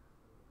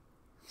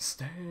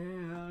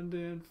 Stand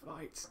and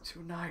fight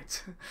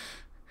tonight.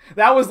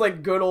 That was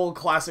like good old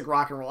classic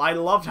rock and roll. I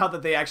loved how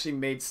that they actually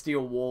made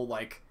Steel Wool,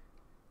 like,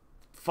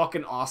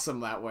 fucking awesome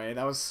that way.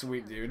 That was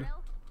sweet, dude.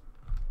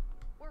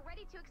 We're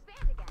ready to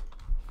expand again.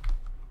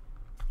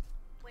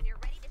 When you're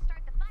ready to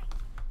start the fight,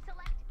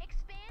 select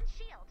Expand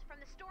Shield from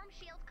the Storm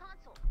Shield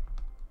console.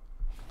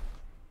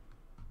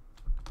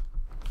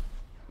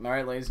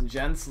 Alright, ladies and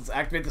gents, let's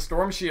activate the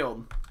Storm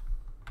Shield.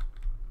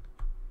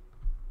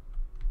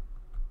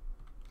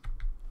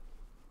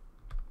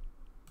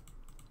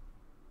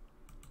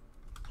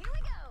 Here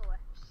we go!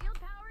 Shield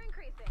power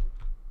increasing.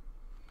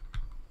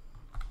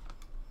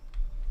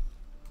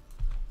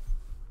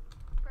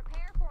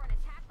 Prepare for an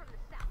attack from the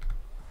south.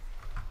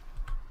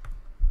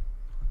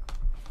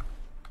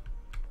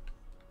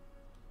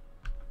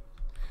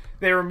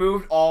 They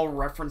removed all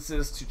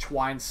references to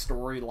Twine's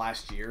story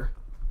last year.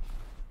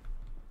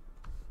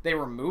 They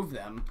removed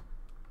them.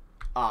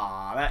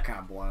 Ah, that kind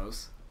of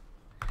blows.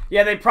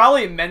 Yeah, they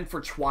probably meant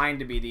for Twine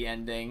to be the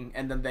ending,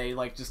 and then they,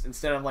 like, just,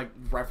 instead of, like,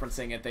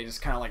 referencing it, they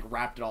just kind of, like,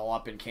 wrapped it all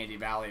up in Candy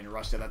Valley and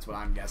rushed it. That's what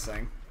I'm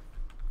guessing.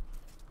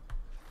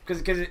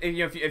 Because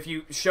you know, if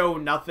you show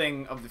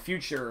nothing of the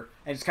future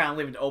and just kind of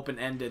leave it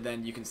open-ended,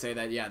 then you can say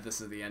that, yeah, this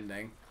is the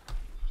ending.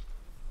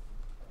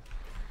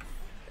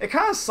 It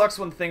kind of sucks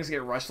when things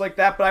get rushed like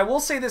that, but I will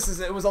say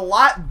it was a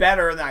lot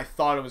better than I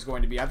thought it was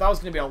going to be. I thought it was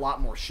going to be a lot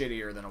more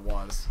shittier than it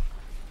was.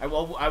 I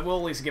will at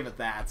least give it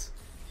that.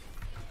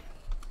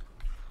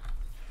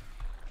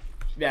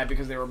 Yeah,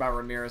 because they were about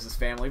Ramirez's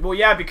family. Well,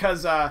 yeah,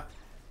 because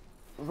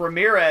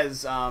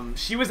Ramirez,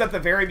 she was at the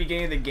very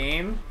beginning of the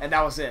game, and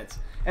that was it.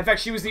 In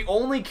fact, she was the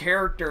only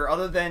character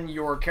other than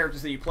your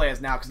characters that you play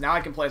as now, because now I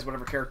can play as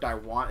whatever character I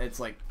want. It's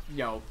like, you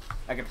know,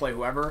 I can play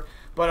whoever.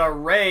 But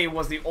Ray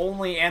was the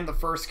only and the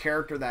first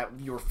character that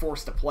you were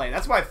forced to play.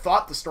 That's what I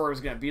thought the story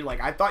was going to be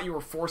like. I thought you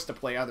were forced to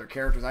play other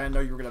characters. I didn't know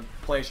you were going to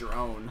play as your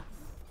own.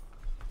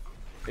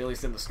 At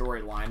least in the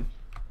storyline.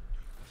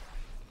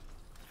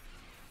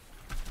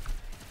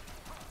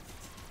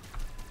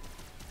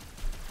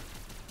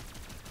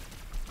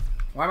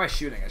 Why am I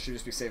shooting? I should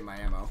just be saving my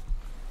ammo.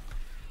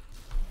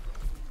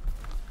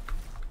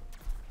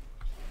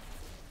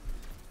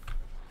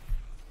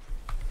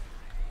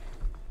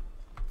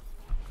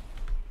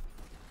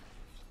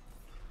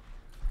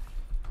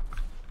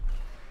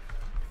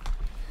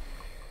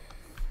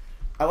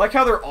 I like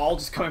how they're all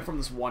just coming from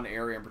this one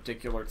area in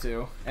particular,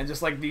 too. And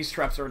just, like, these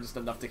traps are just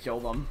enough to kill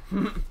them.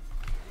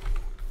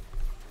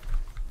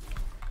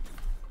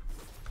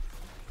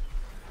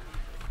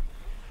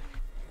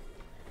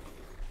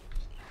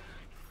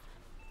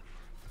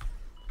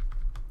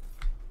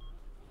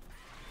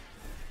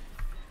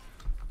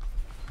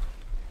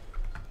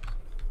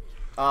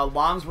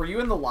 Lons, were you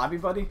in the lobby,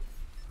 buddy?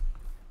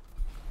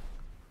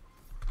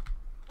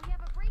 We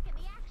have a break in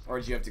the action. Or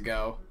did you have to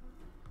go?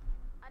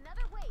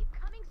 Another wave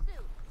coming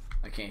soon.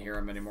 I can't hear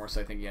him anymore, so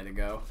I think he had to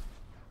go.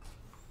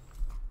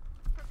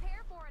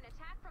 Prepare for an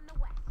attack from the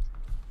west.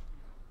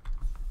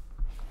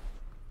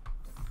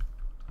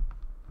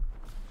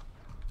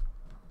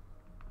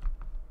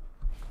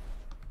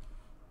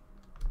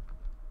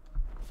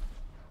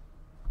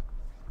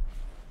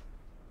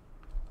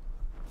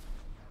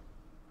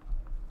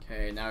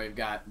 Okay, now we've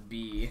got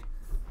B.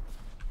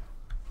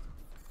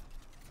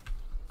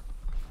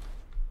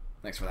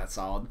 Thanks for that,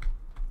 solid.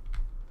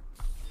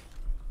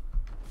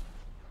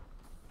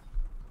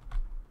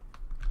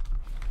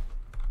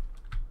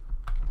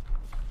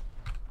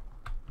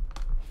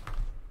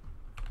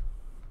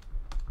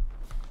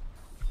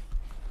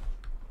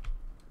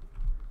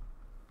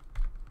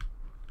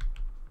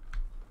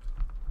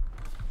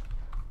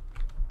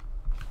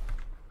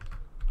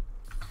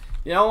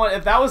 You know what?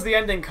 If that was the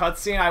ending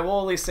cutscene, I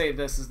will at least say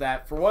this, is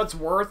that, for what it's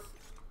worth,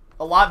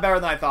 a lot better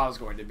than I thought it was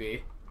going to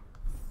be.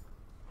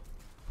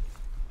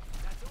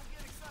 Now don't get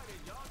excited,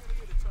 y'all gonna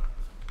get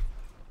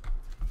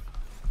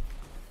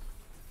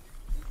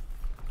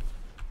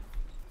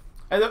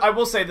a turn. I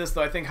will say this,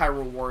 though. I think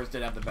Hyrule Wars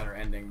did have the better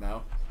ending,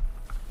 though.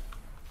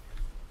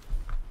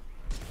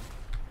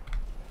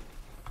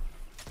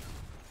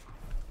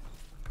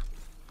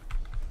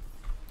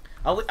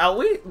 At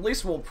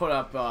least we'll put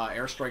up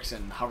airstrikes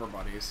and hover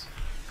buddies.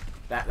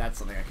 That's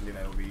something I can do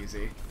that will be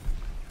easy.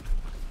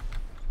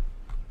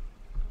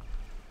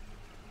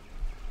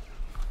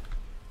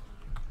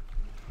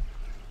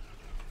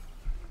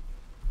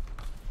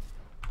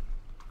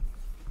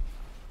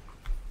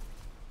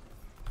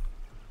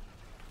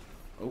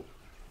 Oh.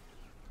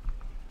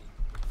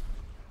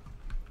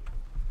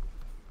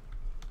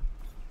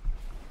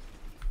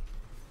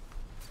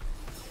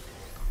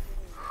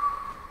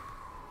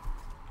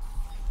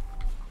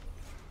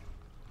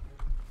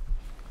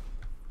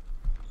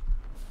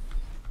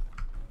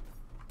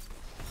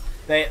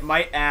 They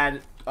might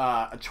add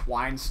a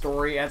Twine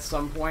story at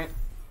some point.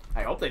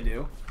 I hope they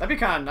do. That'd be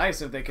kind of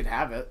nice if they could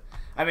have it.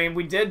 I mean,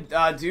 we did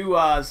do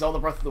Zelda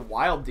Breath of the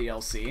Wild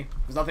DLC.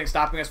 There's nothing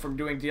stopping us from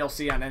doing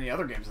DLC on any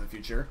other games in the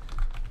future.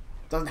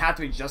 It doesn't have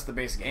to be just the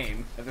base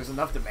game. If there's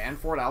enough demand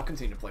for it, I'll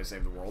continue to play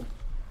Save the World.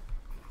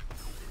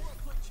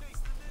 Chase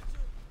the ninja.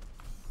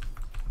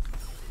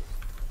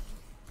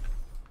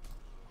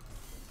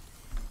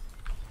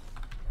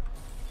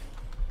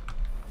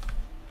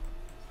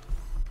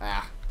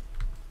 Ah.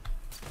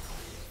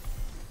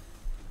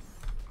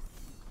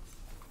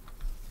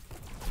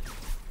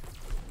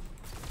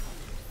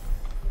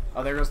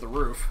 Oh, there goes the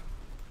roof.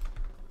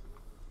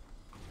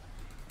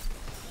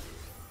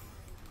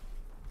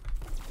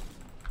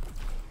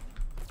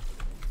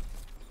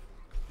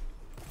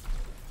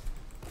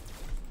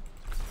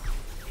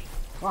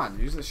 Come on,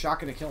 use the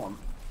shotgun to kill him.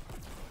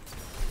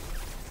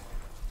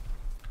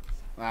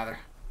 Ah, they're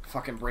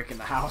fucking breaking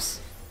the house.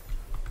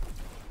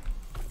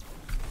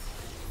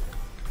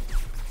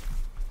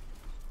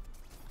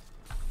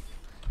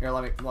 Here,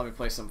 let me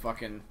place some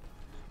fucking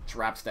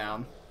traps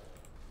down.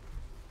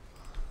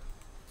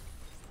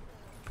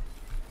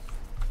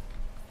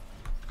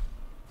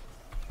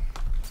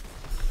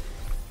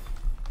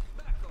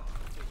 Back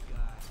off, big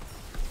guy.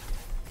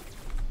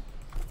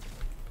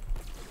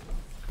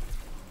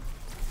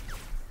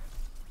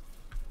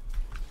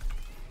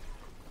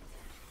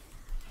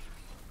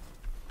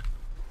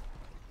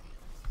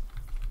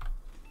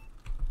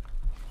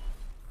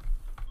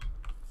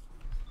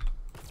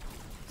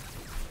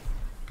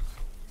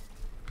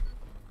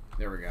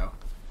 There we go.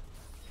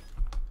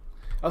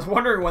 I was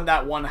wondering when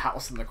that one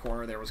house in the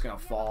corner there was gonna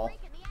fall. Break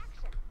in the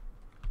action.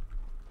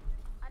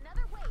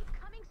 Another wave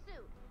coming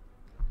soon.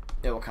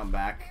 It will come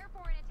back. Prepare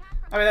for an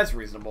attack from I mean, that's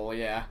reasonable,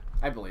 yeah.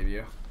 I believe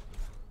you.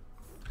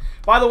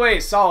 By the way,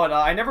 Solid,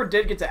 I never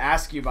did get to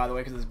ask you, by the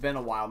way, because it's been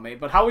a while, mate,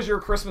 but how was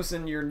your Christmas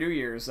and your New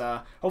Year's?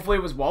 Hopefully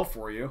it was well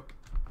for you.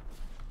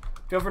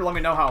 Feel free to let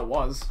me know how it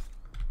was.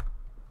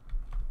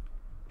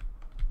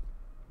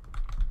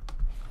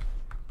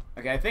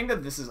 Okay, I think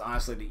that this is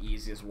honestly the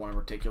easiest one in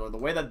particular. The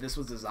way that this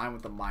was designed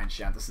with the mine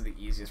shaft, this is the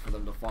easiest for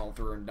them to fall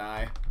through and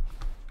die.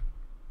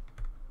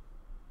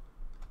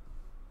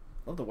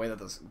 Love the way that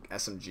this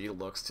SMG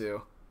looks,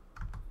 too.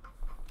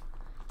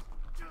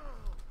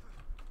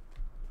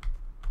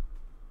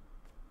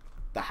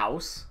 The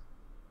house?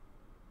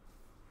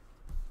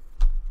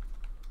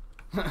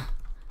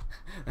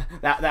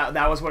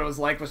 that was what it was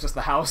like, was just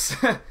the house.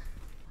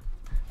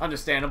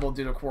 Understandable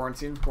due to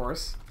quarantine, of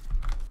course.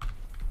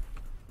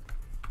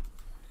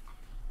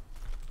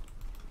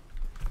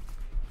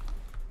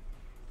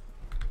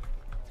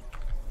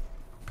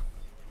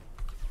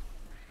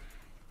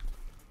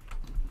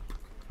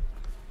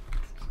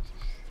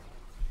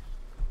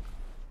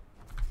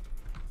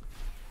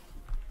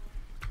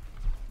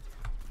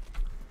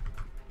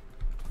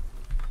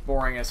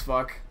 Boring as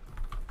fuck.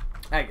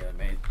 I get it,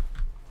 mate.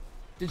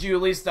 Did you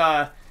at least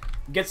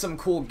get some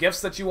cool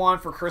gifts that you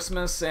want for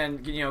Christmas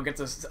and, you know, get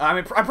to... I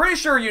mean, I'm pretty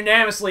sure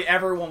unanimously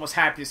everyone was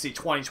happy to see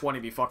 2020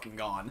 be fucking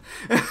gone.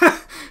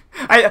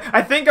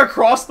 I think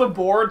across the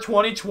board,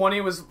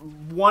 2020 was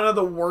one of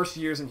the worst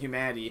years in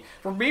humanity.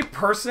 For me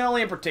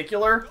personally in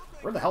particular...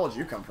 Where the hell did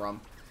you come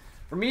from?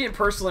 For me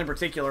personally in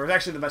particular, it was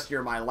actually the best year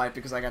of my life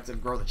because I got to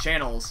grow the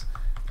channels.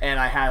 And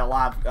I had a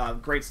lot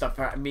of great stuff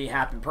for me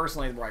happen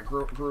personally where I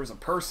grew as a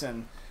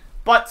person.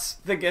 But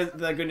the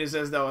good news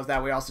is, though, is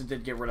that we also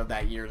did get rid of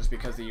that year just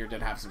because the year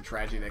did have some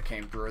tragedy that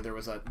came through. There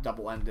was a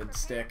double-ended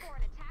stick.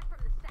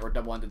 Or a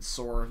double-ended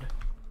sword.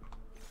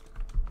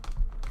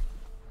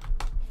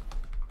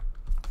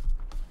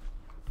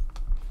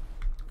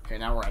 Okay,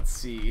 now we're at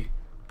C.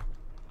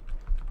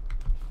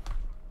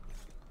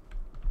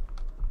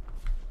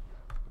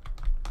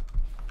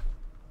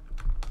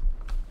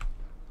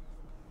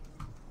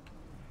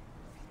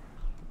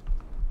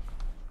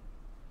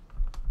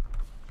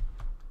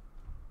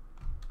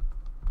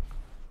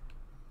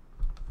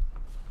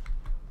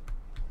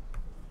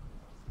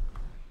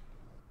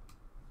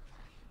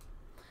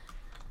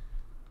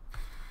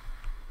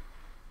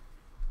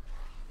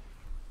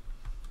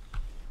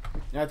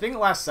 Now, I think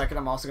last second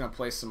I'm also going to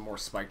place some more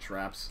spike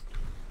traps.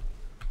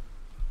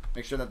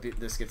 Make sure that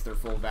this gets their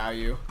full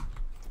value.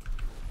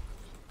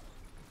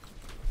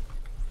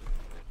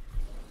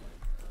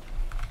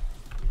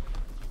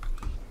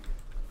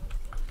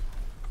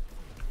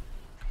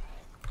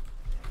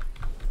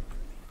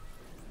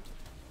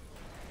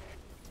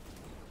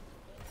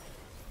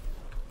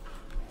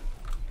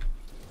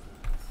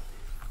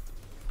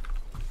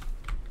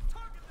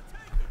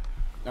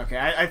 Okay,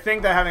 I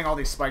think that having all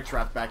these spike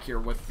traps back here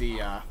with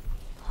the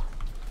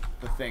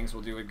things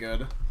will do it good.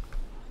 Get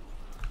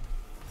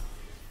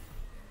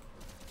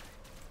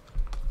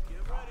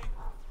ready.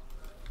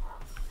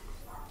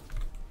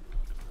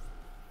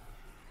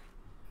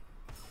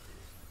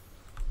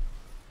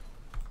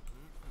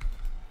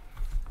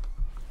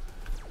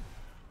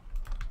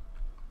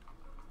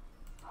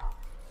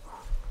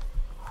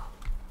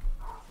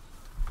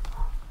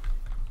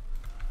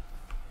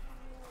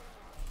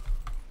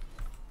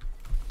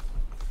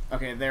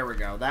 Okay, there we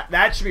go.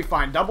 That should be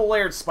fine. Double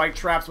layered spike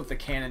traps with the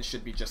cannon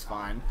should be just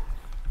fine.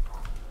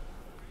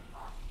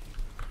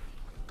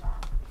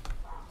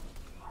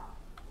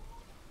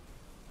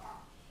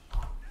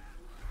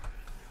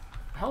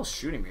 The hell's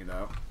shooting me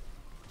though?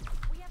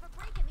 We have a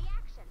break in the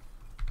action.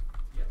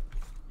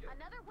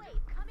 Another wave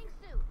coming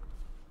soon.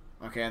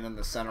 Okay, and then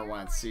the center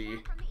one at C.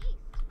 Attack from the east.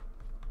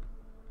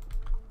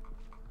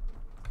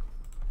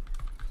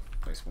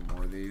 Place one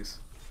more of these.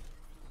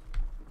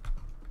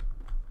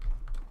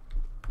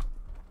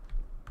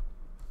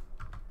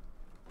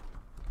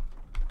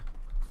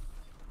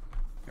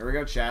 Here we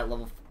go, chat.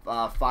 Level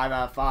 5 out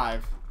of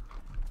 5.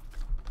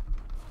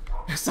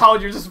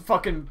 Solid, you're just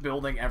fucking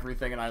building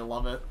everything, and I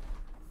love it.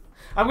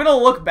 I'm gonna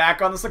look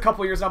back on this a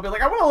couple years and I'll be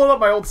like, I want to load up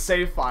my old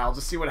save file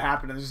to see what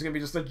happened, and there's gonna be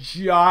just a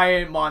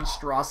giant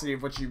monstrosity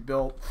of what you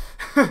built.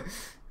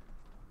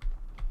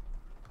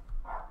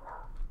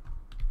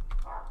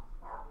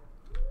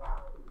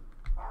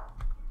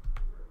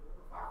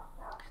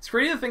 It's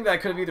crazy to think that I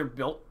could have either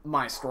built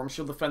my storm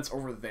shield defense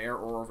over there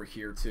or over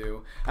here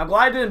too. I'm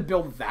glad I didn't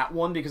build that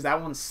one because that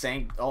one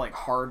sank like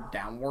hard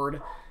downward,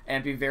 and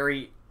it'd be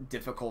very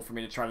difficult for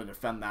me to try to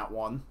defend that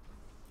one.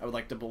 I would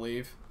like to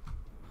believe.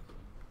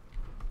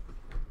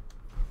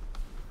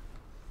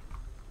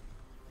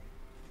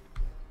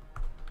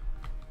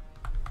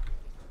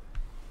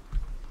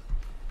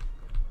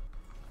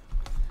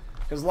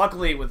 Because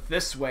luckily with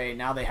this way,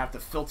 now they have to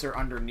filter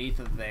underneath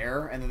of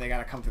there, and then they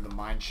gotta come through the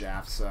mine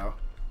shaft, so...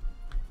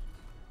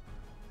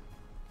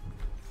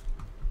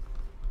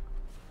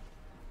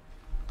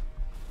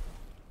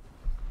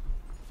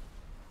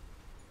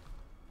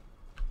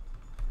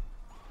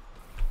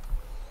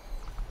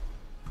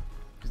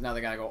 because now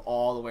they gotta go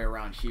all the way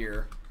around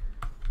here.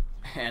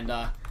 And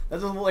that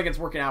doesn't look like it's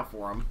working out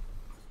for them.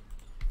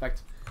 In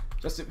fact,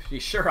 just to be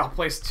sure, I'll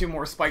place 2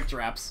 more spike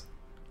traps.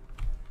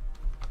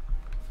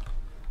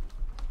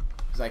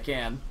 Because I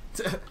can.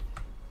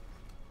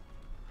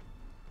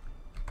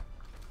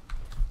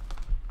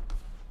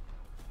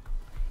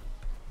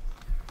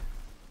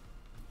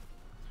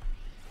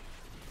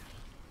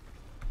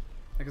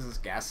 What is this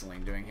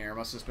gasoline doing here? It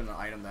must have just been an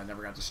item that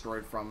never got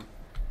destroyed from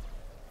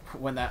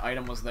when that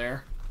item was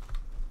there.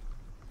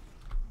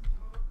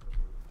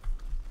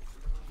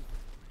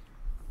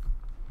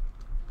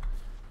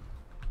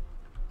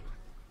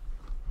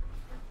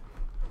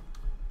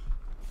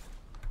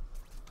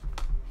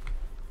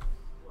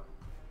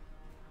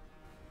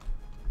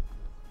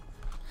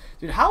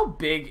 Dude, how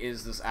big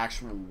is this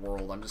actual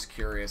world? I'm just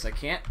curious. I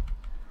can't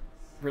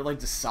really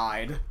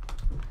decide.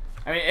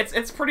 I mean,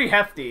 it's pretty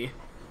hefty.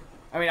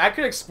 I mean, I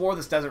could explore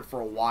this desert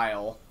for a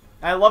while.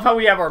 And I love how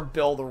we have our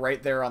build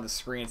right there on the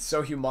screen. It's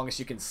so humongous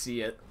you can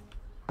see it.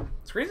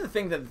 It's crazy to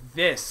think that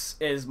this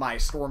is my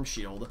storm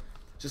shield.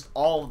 Just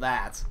all of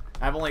that.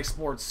 I've only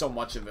explored so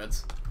much of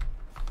it.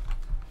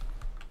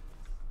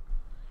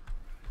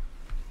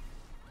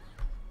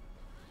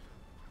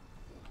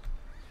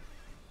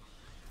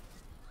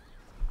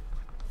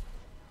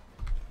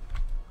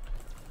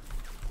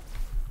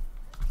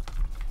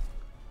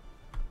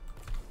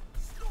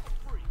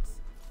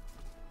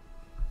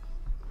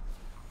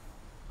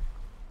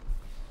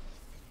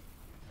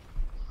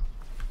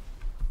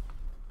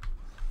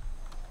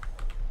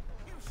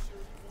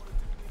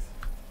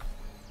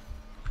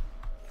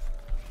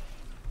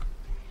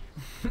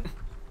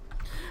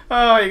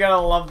 Oh, you gotta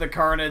love the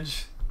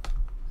carnage.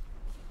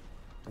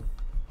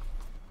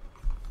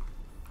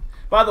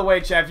 By the way,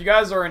 chat, if you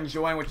guys are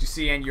enjoying what you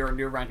see and you're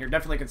new around here,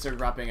 definitely consider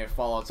dropping a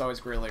follow. It's always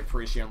greatly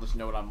appreciated. Let you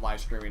know what I'm live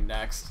streaming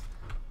next.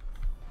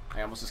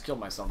 I almost just killed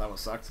myself. That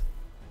was sucked.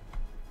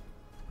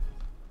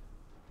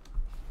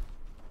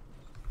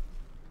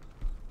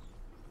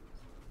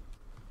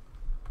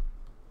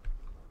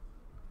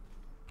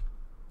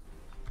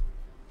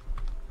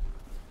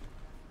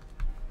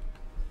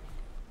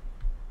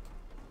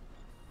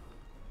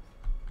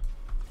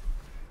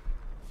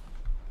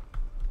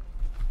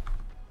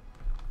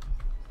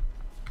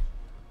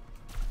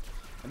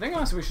 I think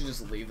honestly we should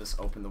just leave this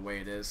open the way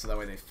it is, so that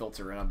way they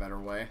filter in a better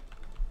way.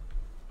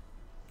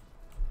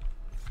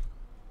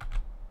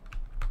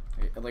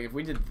 Like, if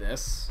we did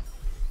this,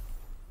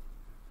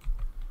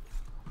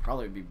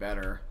 probably would be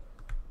better.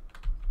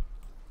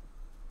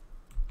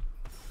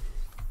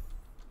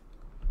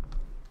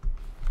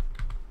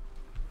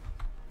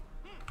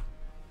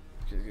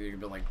 You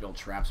can build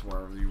traps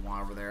wherever you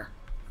want over there.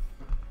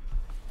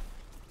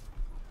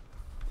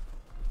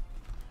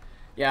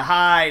 Yeah,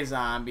 hi,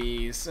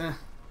 zombies.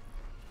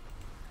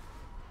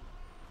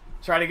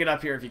 Try to get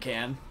up here if you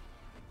can.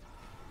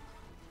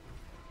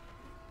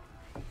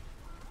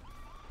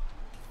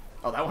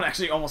 Oh, that one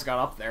actually almost got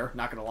up there,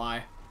 not gonna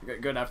lie.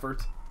 Good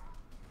effort.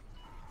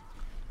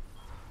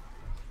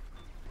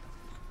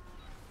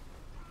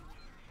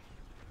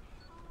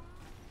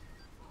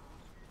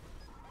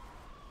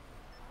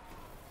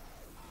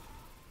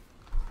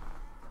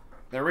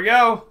 There we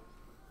go.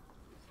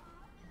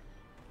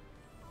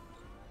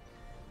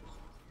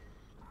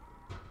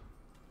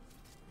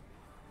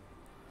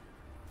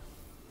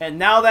 And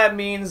now that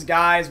means,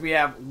 guys, we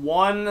have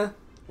one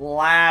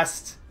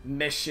last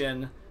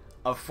mission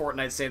of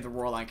Fortnite Save the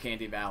World on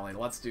Candy Valley.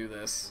 Let's do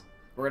this.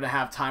 We're going to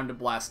have time to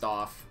blast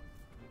off.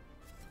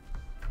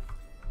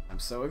 I'm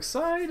so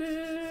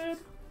excited.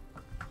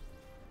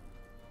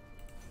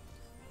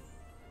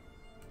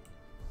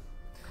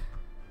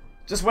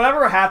 Just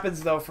whatever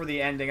happens, though, for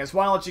the ending, I just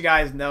want to let you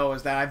guys know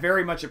is that I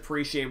very much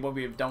appreciate what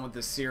we have done with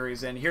this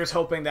series. And here's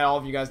hoping that all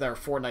of you guys that are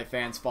Fortnite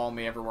fans follow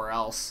me everywhere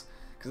else.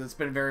 Because it's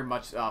been very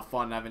much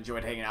fun, and I've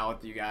enjoyed hanging out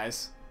with you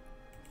guys.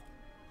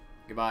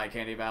 Goodbye,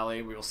 Candy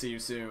Valley. We will see you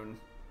soon.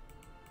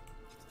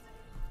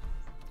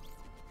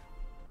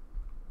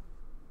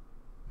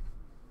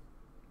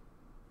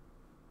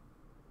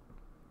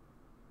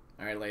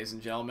 Alright, ladies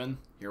and gentlemen,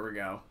 here we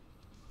go.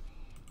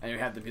 And you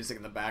have the music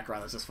in the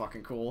background. That's just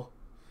fucking cool.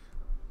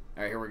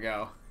 Alright, here we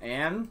go.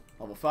 And,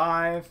 level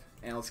 5.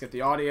 And let's get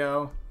the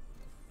audio.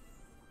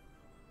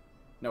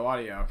 No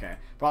audio, okay.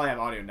 Probably have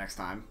audio next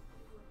time.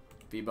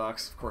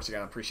 V-Bucks. Of course, you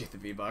gotta appreciate the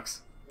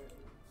V-Bucks.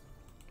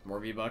 More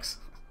V-Bucks.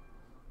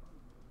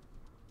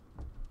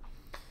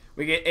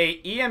 We get a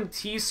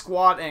EMT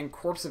squad and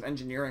Corps of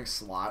Engineering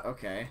slot.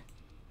 Okay.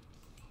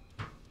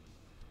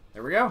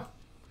 There we go.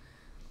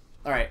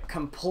 Alright,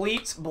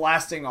 complete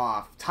blasting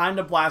off. Time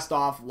to blast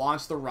off,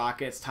 launch the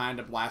rockets, time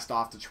to blast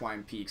off to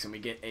Twine Peaks, and we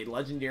get a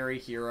legendary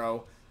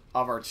hero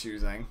of our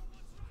choosing.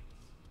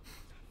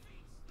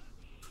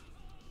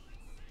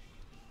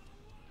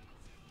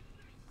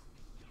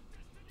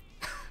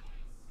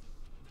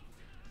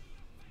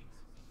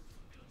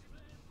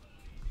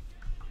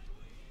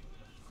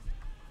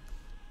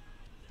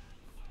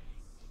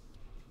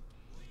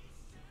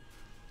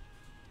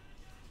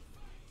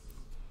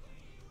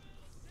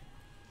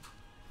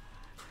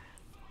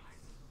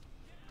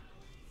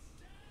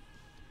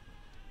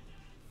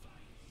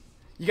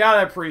 You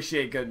gotta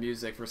appreciate good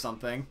music for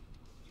something.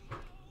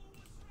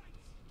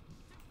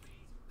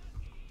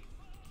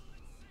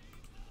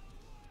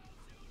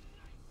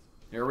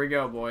 Here we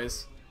go,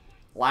 boys.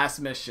 Last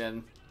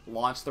mission.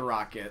 Launch the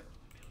rocket.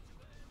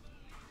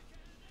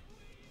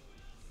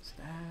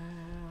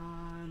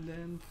 Stand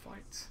and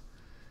fight.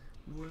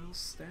 We'll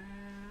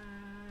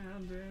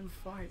stand and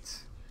fight.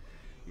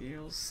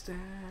 You'll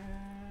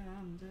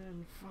stand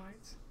and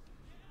fight.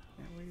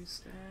 And we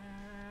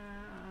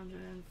stand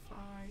and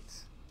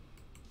fight.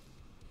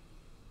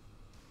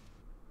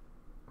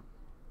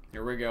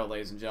 Here we go,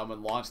 ladies and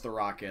gentlemen. Launch the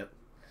rocket.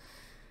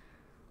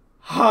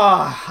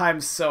 I'm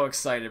so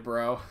excited,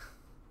 bro.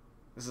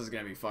 This is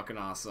gonna be fucking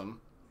awesome.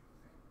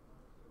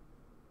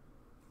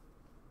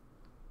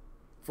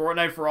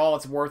 Fortnite, for all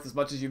it's worth, as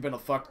much as you've been a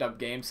fucked up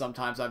game,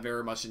 sometimes I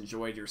very much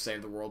enjoyed your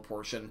Save the World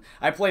portion.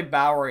 I played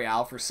Battle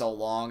Royale for so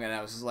long, and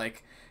I was just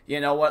like, you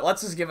know what,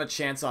 let's just give a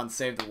chance on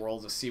Save the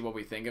World to see what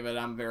we think of it.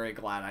 I'm very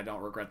glad I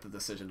don't regret the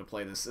decision to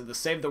play this. The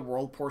Save the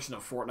World portion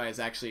of Fortnite is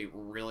actually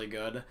really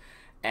good,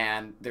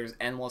 and there's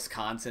endless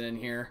content in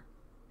here.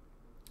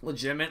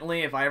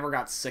 Legitimately, if I ever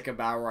got sick of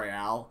Battle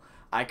Royale,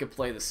 I could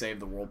play the Save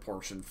the World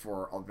portion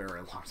for a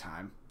very long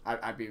time.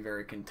 I'd be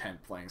very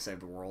content playing Save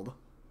the World.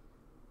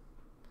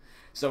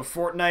 So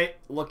Fortnite,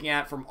 looking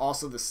at it from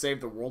also the Save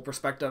the World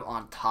perspective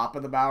on top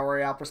of the Battle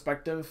Royale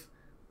perspective,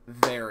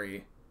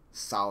 very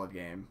solid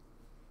game.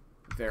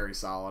 Very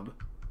solid.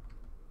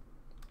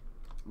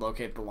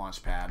 Locate the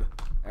launch pad.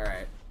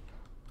 Alright.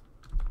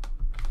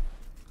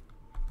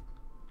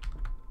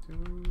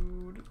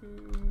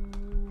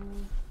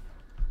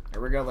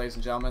 Here we go, ladies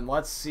and gentlemen.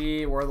 Let's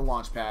see where the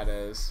launch pad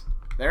is.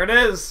 There it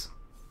is!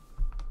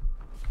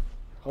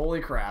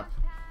 Holy crap.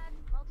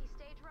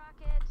 Multi-stage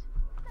rocket.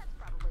 That's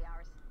probably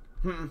ours.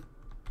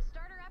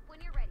 Start her up when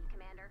you're ready,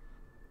 Commander.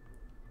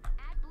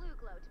 Add blue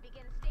glow to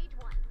begin stage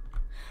 1.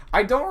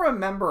 I don't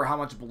remember how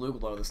much blue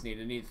glow this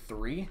needed. It needs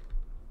 3?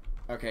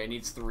 Okay, it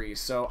needs 3.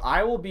 So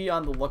I will be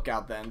on the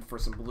lookout then for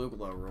some blue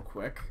glow real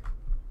quick.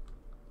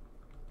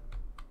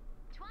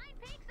 Twine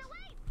Peaks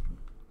awaits!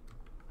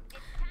 It's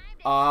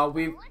time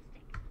to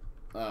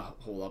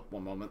Hold up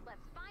one moment. Let's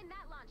find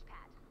that launch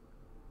pad.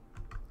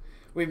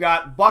 We've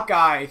got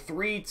Buckeye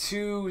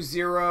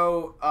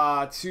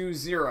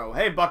 32020.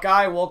 Hey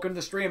Buckeye, welcome to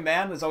the stream,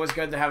 man. It's always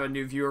good to have a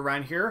new viewer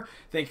around here.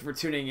 Thank you for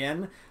tuning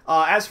in.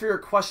 As for your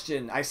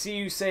question, I see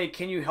you say,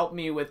 can you help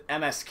me with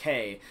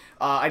MSK?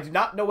 I do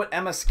not know what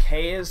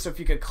MSK is, so if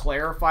you could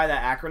clarify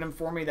that acronym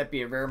for me, that'd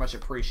be very much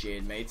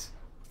appreciated, mate.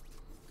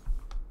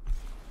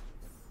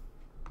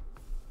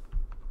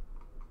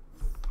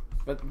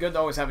 But good to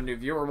always have a new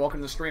viewer.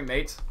 Welcome to the stream,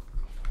 mate.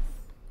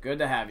 Good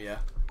to have you.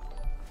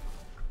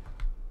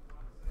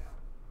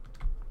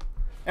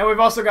 And we've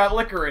also got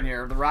Liquor in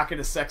here. The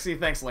rocket is sexy.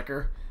 Thanks,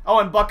 Liquor. Oh,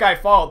 and Buckeye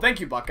followed. Thank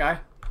you, Buckeye.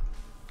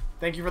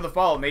 Thank you for the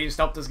follow, mate. You just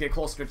helped us get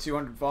closer to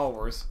 200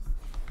 followers.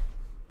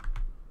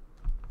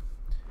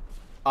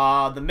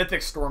 The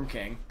Mythic Storm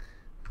King.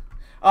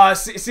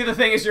 See, the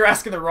thing is, you're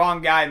asking the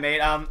wrong guy,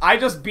 mate. I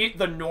just beat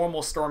the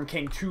normal Storm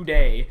King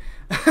today.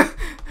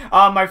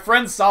 My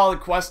friend Solid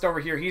Quest over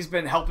here, he's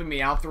been helping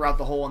me out throughout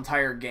the whole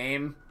entire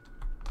game.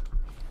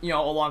 You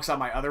know, alongside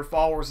my other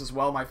followers as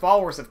well. My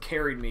followers have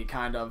carried me,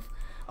 kind of,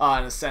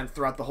 in a sense,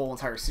 throughout the whole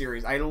entire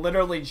series. I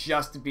literally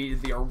just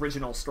beat the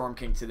original Storm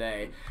King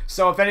today.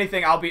 So, if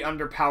anything, I'll be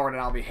underpowered and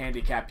I'll be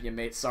handicapping you,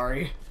 mate.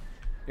 Sorry.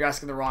 You're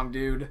asking the wrong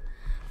dude.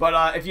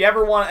 But if you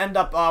ever want to end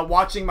up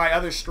watching my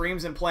other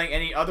streams and playing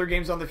any other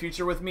games on the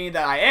future with me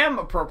that I am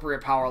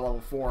appropriate power level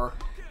for,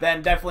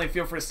 then definitely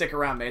feel free to stick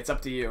around, mate. It's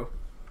up to you.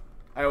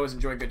 I always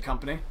enjoy good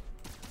company.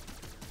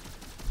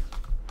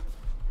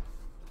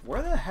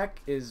 Where the heck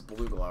is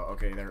blue glow?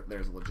 Okay,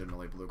 there's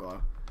legitimately blue glow.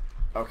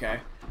 Okay.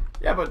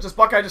 Yeah, but just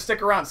Buckeye, just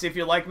stick around. See if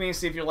you like me,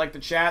 see if you like the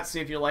chat,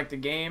 see if you like the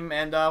game,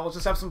 and we'll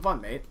just have some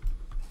fun, mate.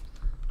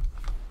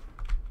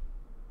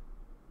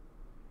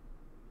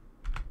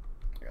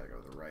 I gotta go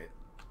to the right.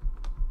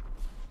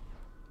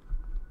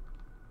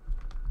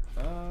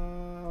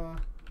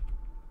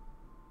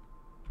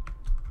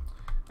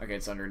 Okay,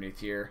 it's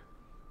underneath here.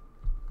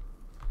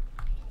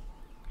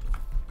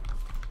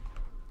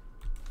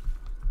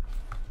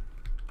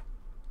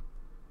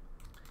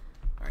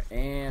 Alright,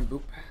 and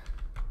boop.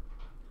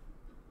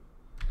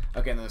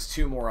 Okay, and there's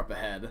 2 more up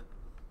ahead.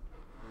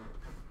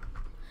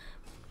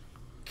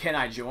 Can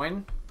I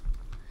join?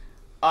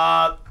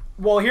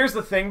 Well, here's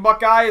the thing,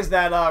 Buckeye, is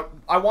that,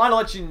 I want to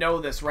let you know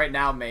this right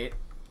now, mate.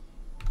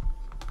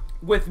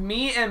 With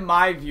me and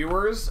my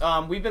viewers,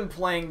 we've been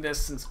playing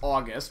this since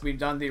August. We've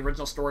done the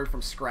original story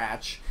from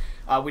scratch.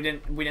 We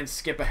didn't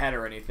skip ahead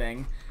or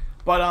anything.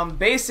 But,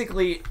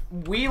 basically,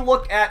 we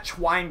look at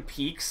Twine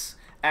Peaks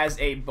as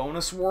a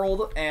bonus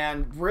world,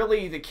 and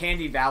really the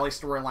Candy Valley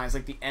storyline is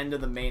like the end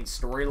of the main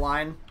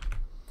storyline.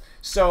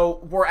 So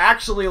we're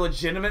actually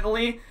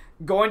legitimately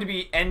going to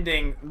be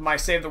ending my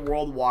Save the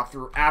World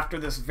walkthrough after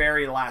this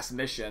very last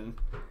mission,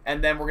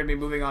 and then we're going to be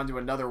moving on to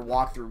another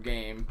walkthrough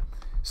game.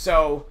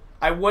 So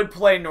I would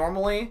play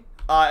normally,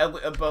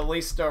 but at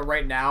least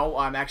right now,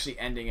 I'm actually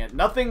ending it.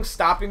 Nothing's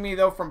stopping me,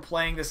 though, from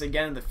playing this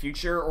again in the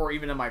future or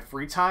even in my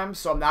free time,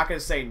 so I'm not going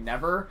to say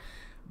never.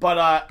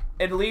 But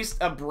at least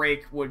a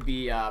break would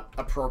be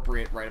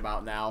appropriate right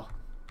about now.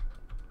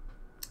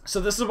 So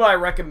this is what I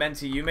recommend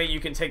to you, mate. You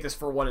can take this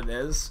for what it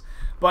is.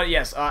 But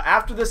yes,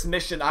 after this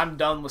mission, I'm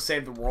done with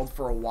Save the World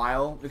for a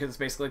while, because it's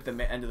basically like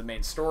the end of the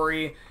main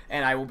story,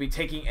 and I will be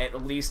taking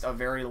at least a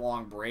very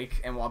long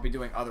break, and I'll be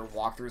doing other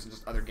walkthroughs and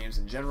just other games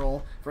in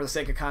general. For the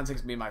sake of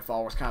context, me and my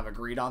followers kind of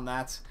agreed on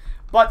that.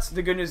 But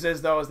the good news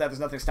is, though, is that there's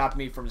nothing stopping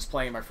me from just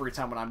playing in my free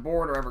time when I'm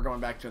bored, or ever going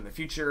back to in the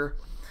future.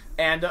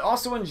 And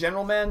also in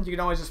general, man, you can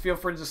always just feel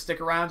free to just stick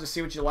around, just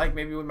see what you like.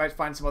 Maybe we might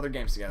find some other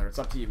games together. It's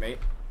up to you, mate.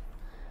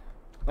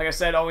 Like I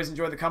said, always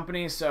enjoy the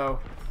company, so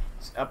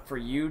it's up for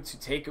you to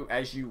take it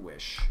as you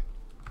wish.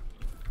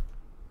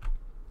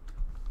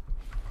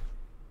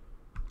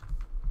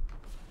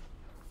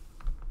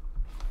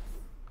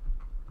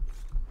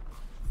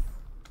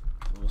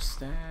 We'll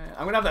stand.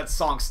 I'm gonna have that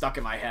song stuck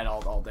in my head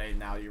all day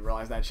now. You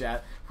realize that,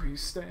 chat? We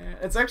stand.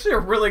 It's actually a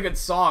really good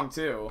song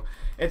too.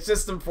 It's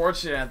just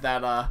unfortunate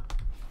that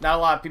not a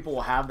lot of people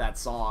will have that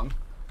song.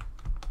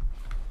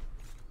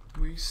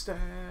 We stand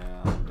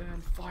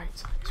and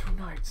fight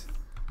tonight.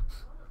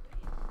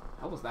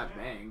 How was that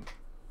bang?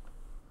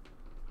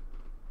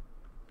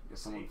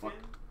 Guess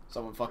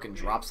someone fucking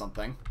dropped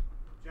something.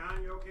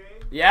 John, you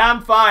okay? Yeah,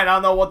 I'm fine. I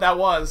don't know what that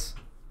was.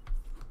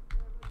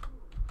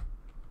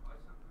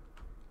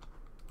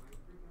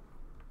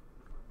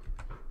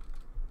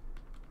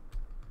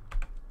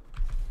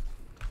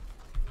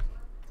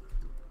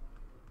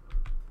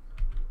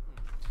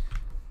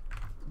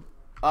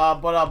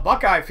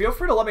 Buckeye, feel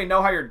free to let me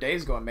know how your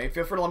day's going, mate.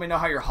 Feel free to let me know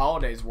how your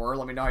holidays were.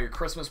 Let me know how your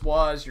Christmas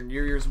was, your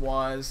New Year's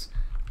was.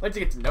 I'd like to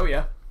get to know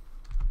you.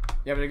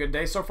 You having a good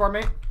day so far,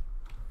 mate?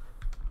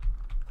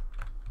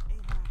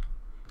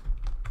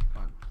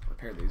 Come on,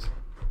 repair these.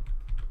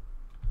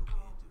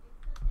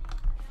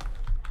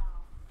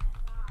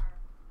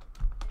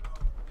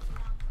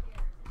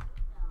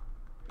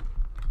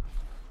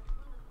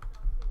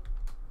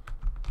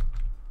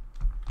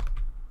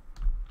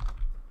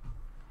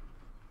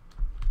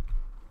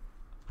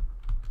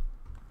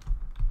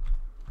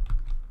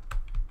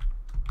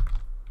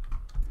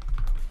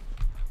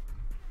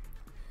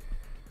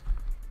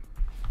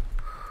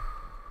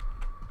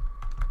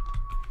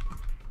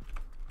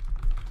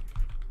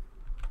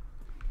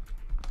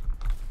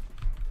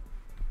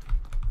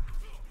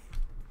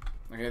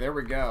 Okay, there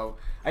we go.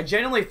 I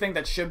genuinely think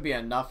that should be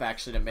enough,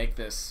 actually, to make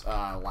this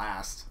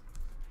last.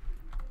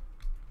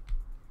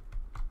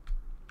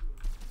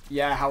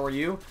 Yeah, how are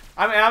you?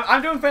 I mean,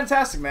 I'm doing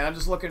fantastic, man. I'm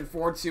just looking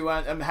forward to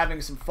I'm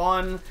having some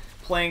fun,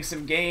 playing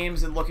some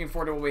games, and looking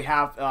forward to what we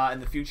have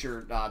in the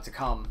future to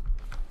come.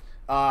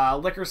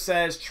 Liquor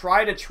says,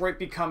 try Detroit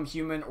Become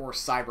Human or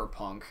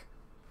Cyberpunk.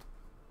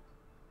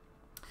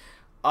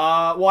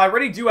 Well, I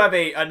already do have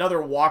another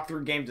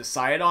walkthrough game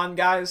decided on,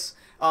 guys.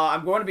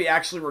 I'm going to be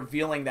actually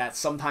revealing that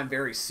sometime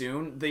very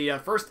soon. The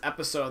first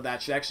episode of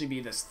that should actually be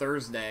this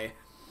Thursday.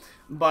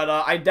 But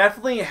I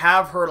definitely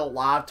have heard a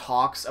lot of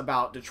talks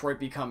about Detroit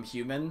Become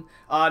Human.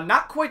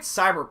 Not quite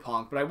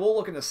Cyberpunk, but I will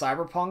look into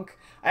Cyberpunk.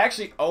 I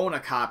actually own a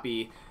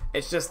copy.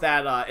 It's just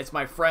that it's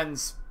my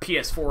friend's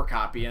PS4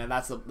 copy, and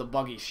that's the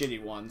buggy,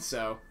 shitty one.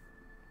 So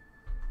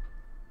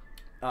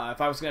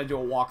if I was going to do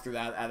a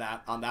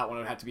walkthrough on that one, it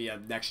would have to be a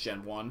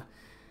next-gen one.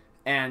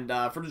 And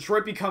for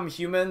Detroit Become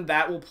Human,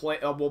 that will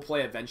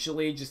play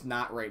eventually, just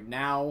not right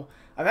now.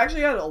 I've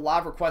actually had a lot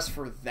of requests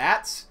for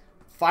that,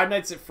 Five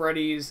Nights at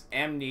Freddy's,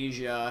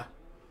 Amnesia,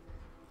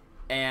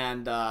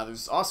 and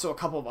there's also a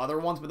couple of other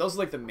ones, but those are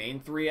like the main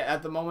three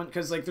at the moment,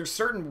 because like there's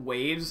certain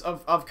waves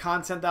of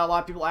content that a lot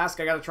of people ask.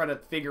 I gotta try to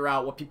figure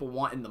out what people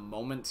want in the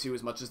moment too,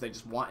 as much as they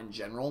just want in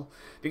general,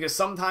 because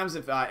sometimes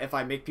if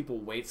I make people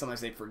wait,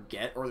 sometimes they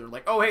forget, or they're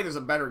like, oh hey, there's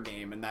a better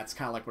game, and that's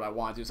kind of like what I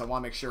want to do. So I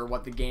want to make sure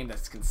what the game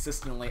that's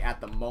consistently at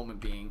the moment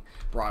being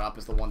brought up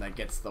is the one that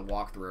gets the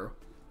walkthrough.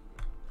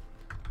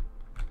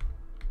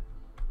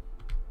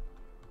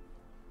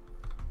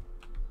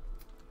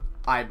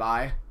 I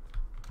buy.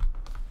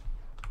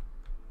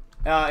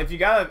 If you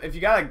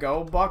gotta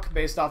go, Buck,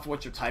 based off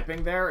what you're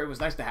typing there, it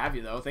was nice to have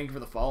you, though. Thank you for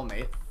the follow,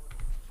 mate.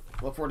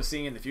 Look forward to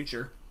seeing you in the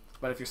future.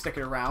 But if you're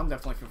sticking around,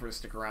 definitely feel free to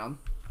stick around.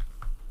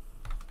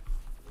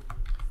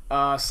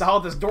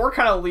 Solid, this door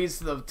kind of leads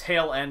to the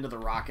tail end of the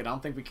rocket. I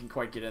don't think we can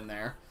quite get in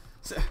there.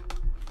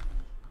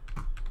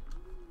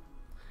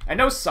 I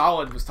know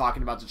Solid was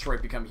talking about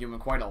Detroit Become Human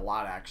quite a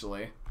lot,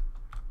 actually.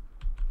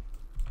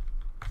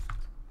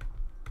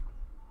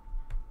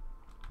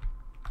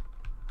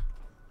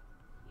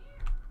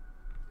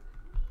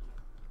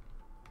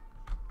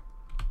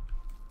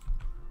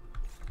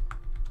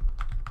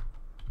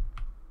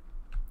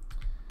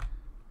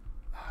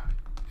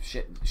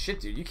 Shit,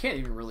 dude, you can't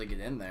even really get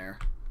in there.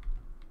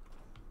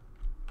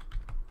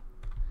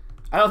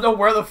 I don't know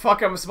where the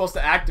fuck I'm supposed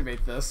to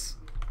activate this.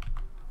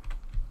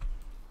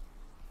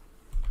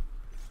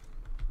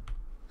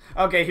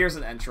 Okay, here's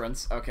an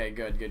entrance. Okay,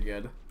 good, good,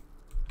 good.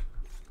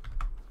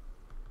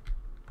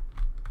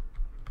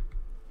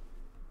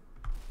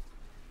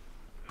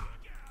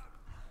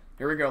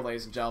 Here we go,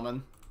 ladies and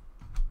gentlemen.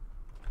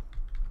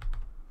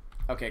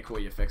 Okay, cool,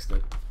 you fixed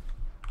it.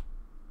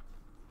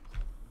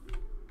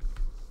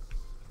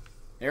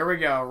 Here we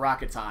go,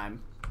 rocket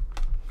time.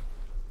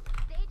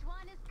 Stage 1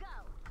 is go.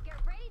 Get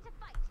ready to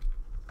fight.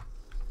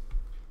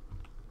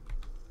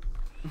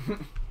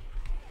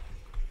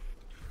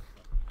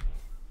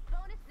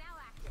 Bonus now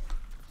active.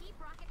 Keep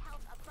rocket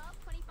health above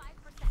 25%.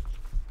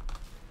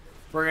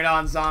 Bring it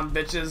on,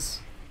 bitches.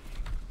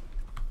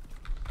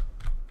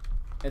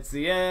 It's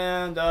the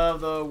end of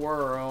the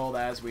world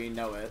as we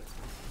know it.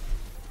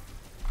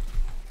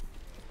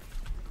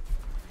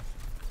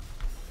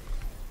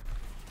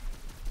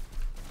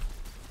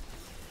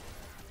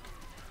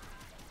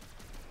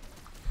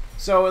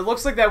 So it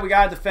looks like that we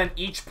gotta defend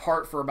each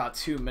part for about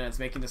 2 minutes,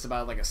 making this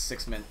about like a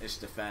 6-minute-ish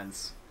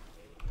defense.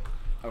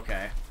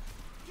 Okay.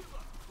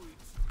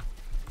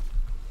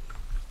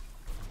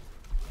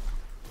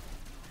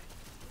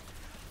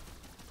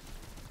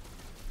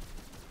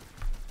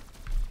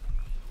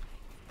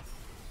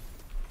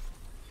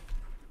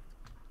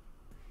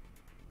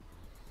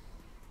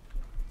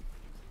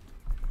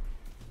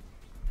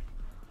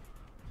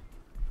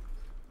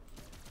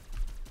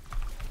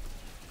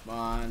 Come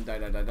on,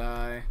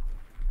 die.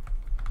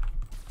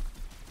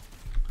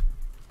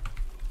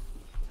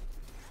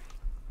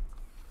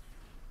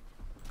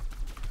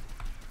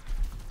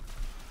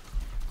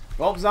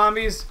 Well,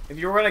 zombies, if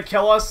you were gonna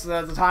kill us,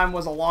 the time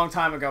was a long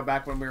time ago,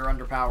 back when we were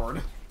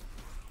underpowered.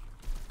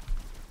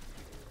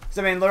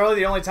 So, I mean, literally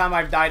the only time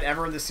I've died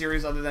ever in the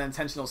series other than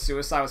intentional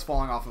suicide was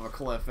falling off of a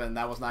cliff, and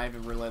that was not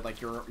even really,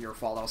 like, your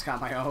fault. That was kind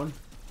of my own.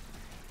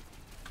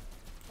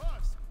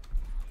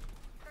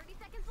 30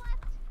 seconds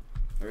left.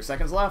 30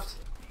 seconds left.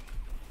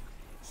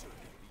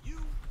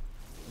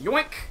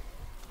 Yoink!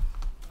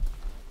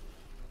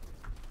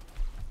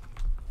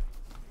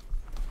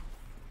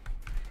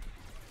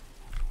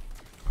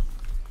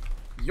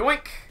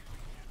 Yoink!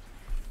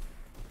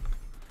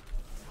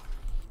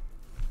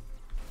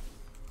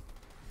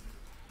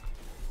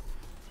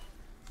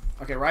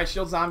 Okay, right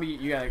shield zombie,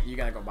 you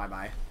gotta go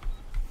bye-bye.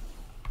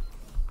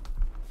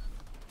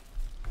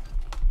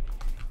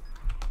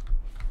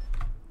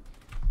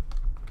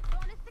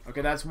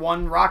 Okay, that's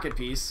one rocket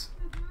piece.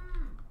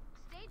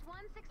 Stage 1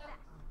 success.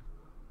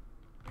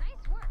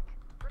 Nice work.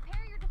 Repair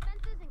your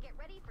defenses and get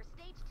ready for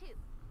stage 2.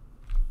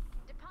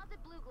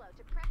 Deposit blue glow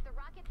to prep the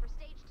rocket for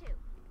stage 2.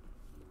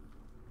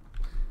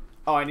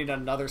 Oh, I need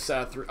another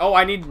set of 3. Oh,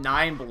 I need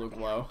 9 blue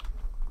glow.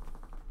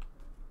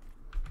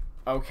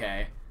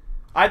 Okay.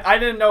 I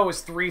didn't know it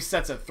was 3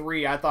 sets of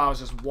 3. I thought it was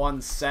just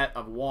 1 set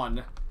of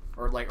 1.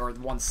 Or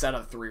 1 set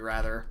of 3,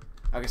 rather.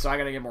 Okay, so I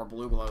gotta get more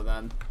blue glow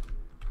then.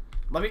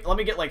 Let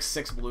me get like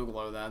 6 blue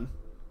glow then.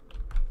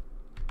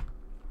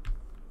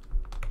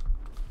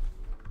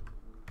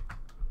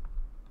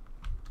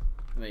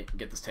 Let me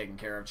get this taken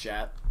care of,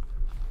 chat.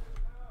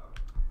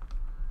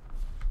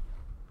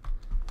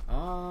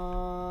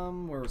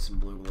 Where would some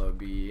blue glow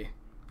be?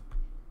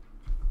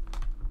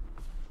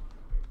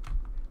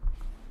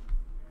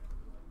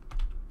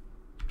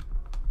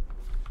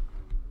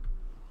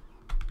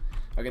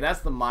 Okay, that's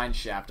the mine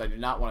shaft. I do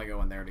not want to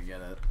go in there to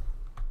get it.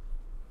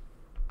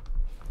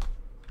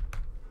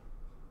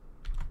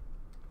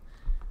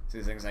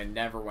 These things, I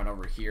never went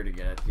over here to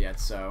get it yet,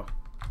 so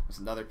there's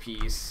another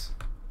piece.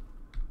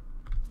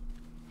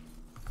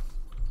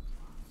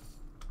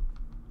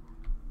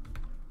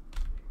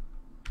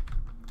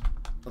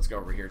 Let's go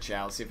over here,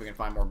 chat. Let's see if we can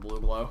find more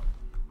blue glow.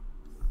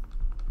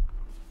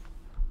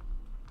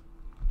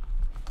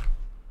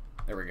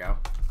 There we go.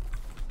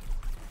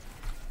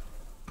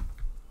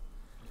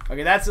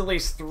 Okay, that's at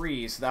least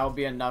 3, so that will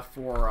be enough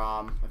for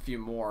a few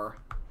more.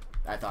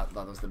 I thought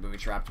that was the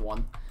booby-trapped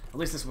one. At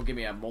least this will give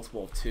me a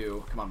multiple of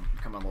 2. Come on,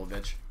 little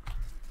bitch.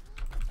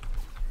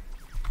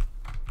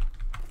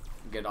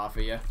 Get off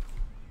of you.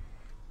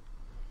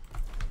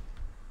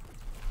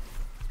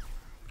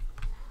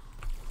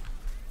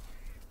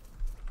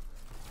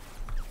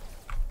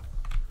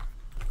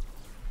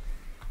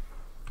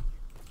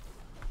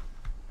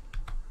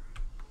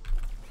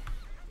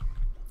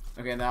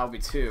 Okay, that'll be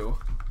 2.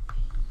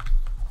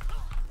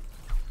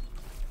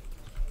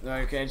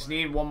 Okay, I just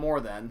need 1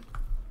 more then.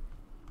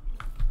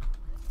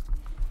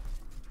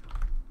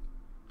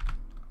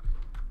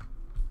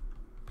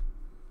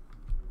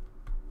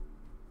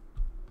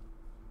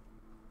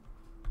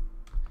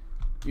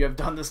 You have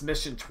done this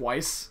mission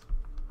twice?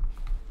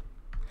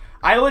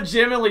 I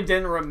legitimately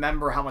didn't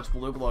remember how much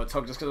blue glow it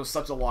took just because it was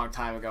such a long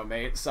time ago,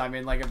 mate. So, I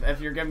mean, like,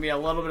 if you're giving me a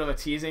little bit of a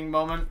teasing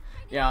moment,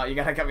 yeah, you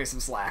gotta cut me some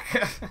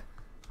slack.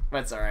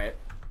 But it's alright.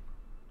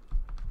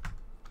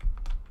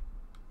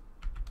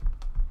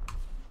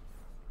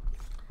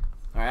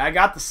 Alright, I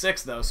got the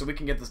 6, though, so we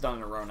can get this done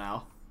in a row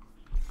now.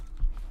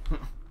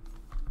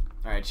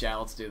 Alright, chat,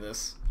 let's do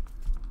this.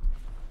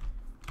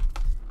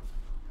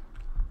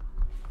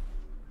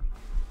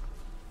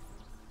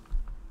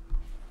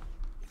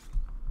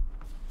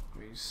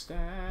 We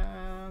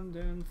stand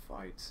and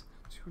fight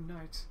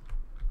tonight.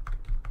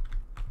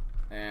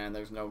 And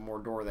there's no more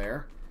door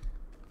there.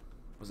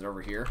 Was it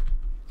over here?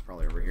 It's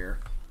probably over here.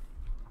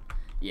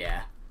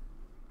 Yeah.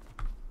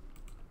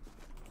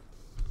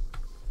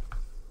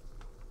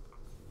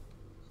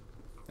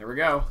 There we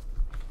go.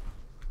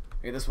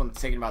 Okay, this one's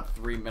taking about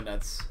 3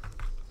 minutes.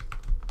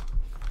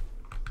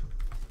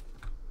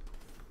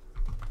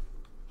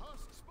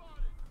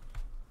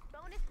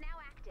 Bonus now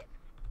active.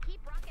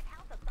 Keep rocket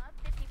health above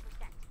 50%.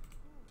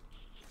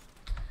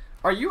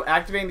 Are you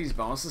activating these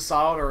bonuses,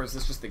 Solid, or is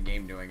this just the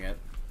game doing it?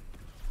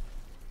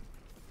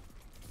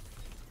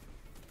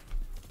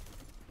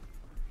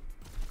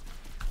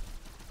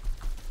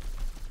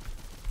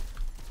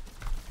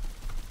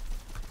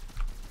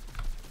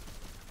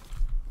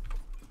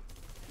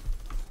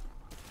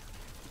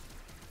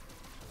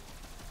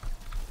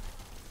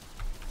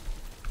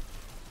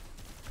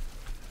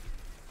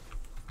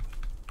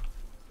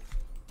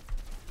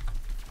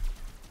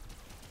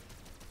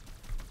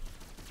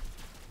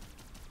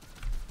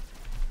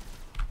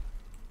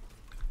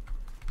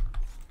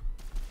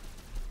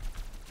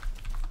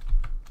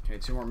 Okay,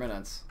 2 more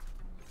minutes.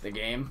 The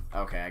game?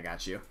 Okay, I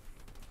got you.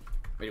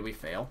 Wait, did we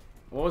fail?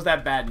 What was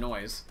that bad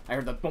noise? I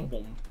heard the boom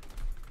boom.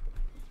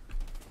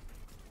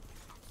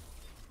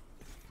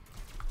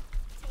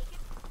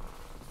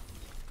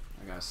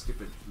 I got a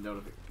stupid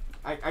notification.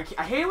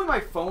 I hate when my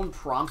phone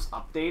prompts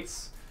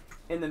updates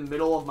in the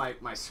middle of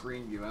my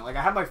screen viewing. Like,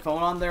 I have my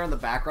phone on there in the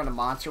background to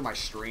monitor my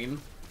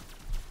stream.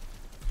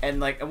 And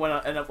like when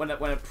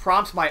it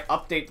prompts my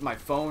update my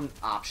phone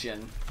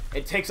option,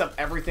 it takes up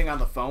everything on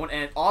the phone,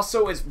 and it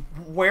also is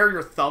where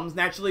your thumbs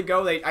naturally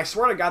go. I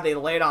swear to God, they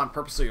lay it on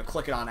purpose so you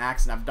click it on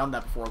accident. I've done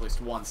that before at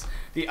least once.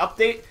 The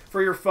update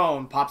for your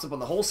phone pops up on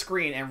the whole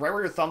screen, and right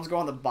where your thumbs go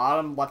on the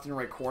bottom left and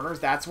right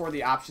corners, that's where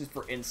the options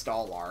for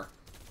install are.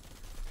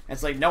 And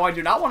it's like, no, I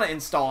do not want to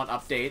install an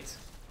update.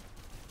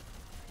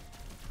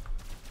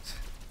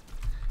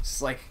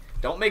 It's like,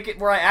 don't make it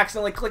where I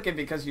accidentally click it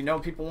because you know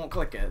people won't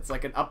click it. It's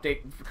like an update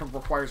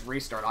requires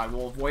restart. I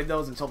will avoid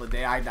those until the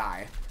day I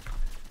die.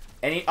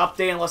 Any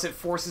update, unless it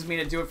forces me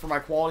to do it for my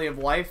quality of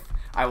life,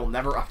 I will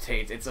never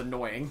update. It's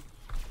annoying.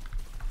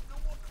 No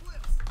more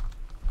clips.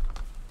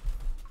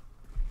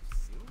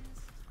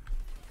 Serious?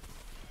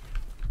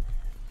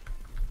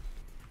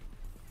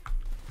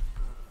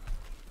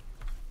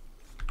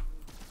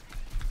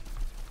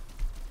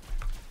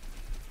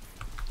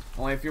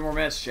 Only a few more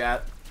minutes,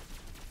 chat.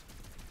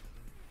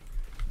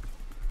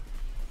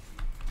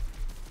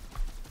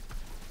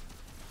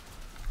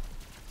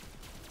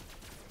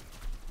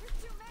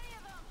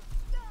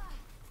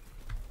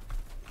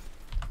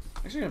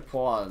 I'm actually gonna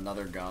pull out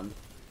another gun.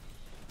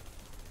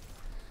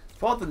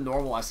 Pull out the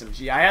normal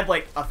SMG. I had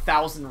like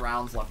 1,000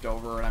 rounds left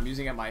over, and I'm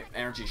using up my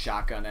energy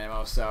shotgun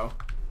ammo, so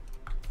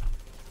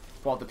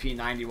pull out the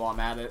P90 while I'm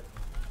at it.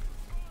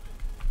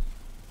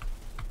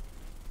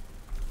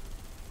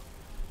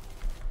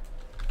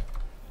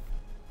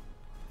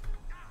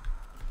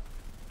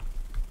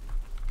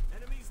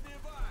 Enemies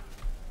nearby.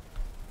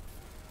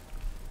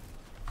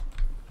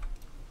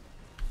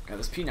 God,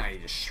 this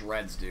P90 just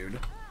shreds, dude.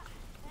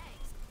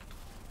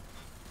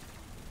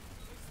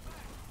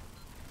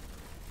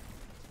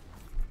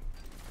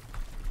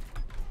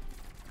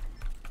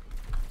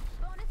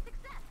 Bonus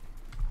success.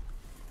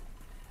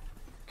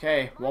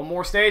 Okay, one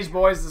more stage,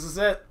 boys. This is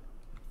it.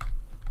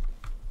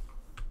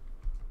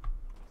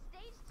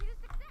 Stage 2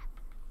 success.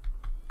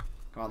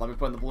 Come on, let me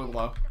put in the blue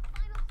glow. The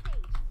final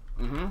stage.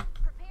 Mm-hmm.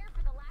 Prepare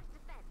for the last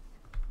defense.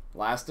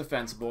 Last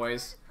defense,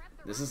 boys. Prep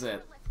the This is rocket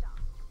it. for liftoff.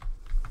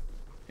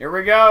 Here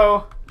we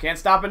go. Can't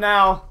stop it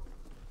now.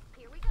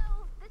 Here we go.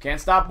 This Can't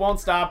stop, won't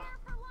stop.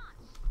 prepare for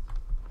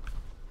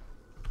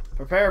launch.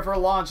 Prepare for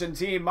launch in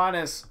T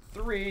minus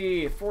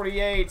 3:48.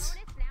 Bonus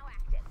now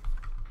active.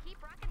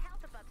 Keep rocket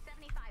health above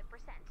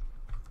 75%.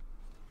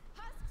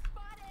 Husk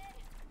spotted.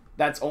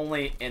 That's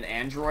only an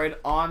Android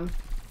on.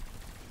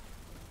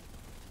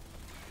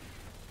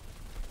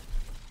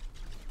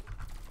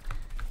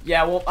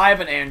 Yeah, well, I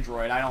have an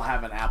Android. I don't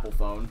have an Apple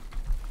phone.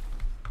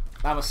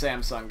 I'm a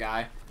Samsung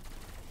guy.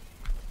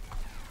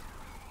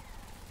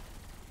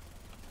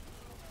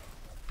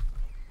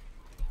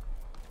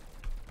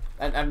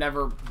 I've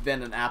never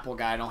been an Apple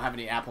guy. I don't have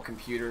any Apple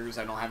computers.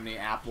 I don't have any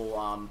Apple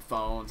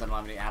phones. I don't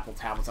have any Apple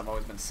tablets. I've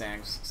always been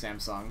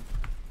Samsung.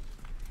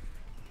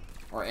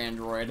 Or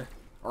Android.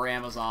 Or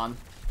Amazon.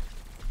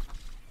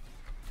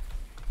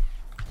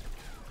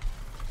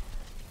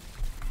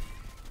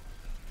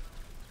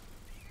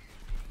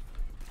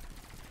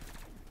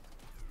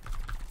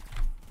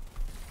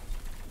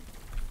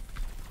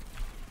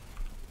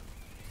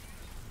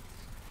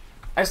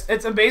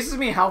 It amazes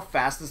me how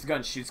fast this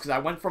gun shoots, because I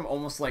went from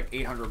almost like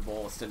 800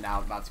 bullets to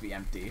now about to be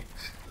empty.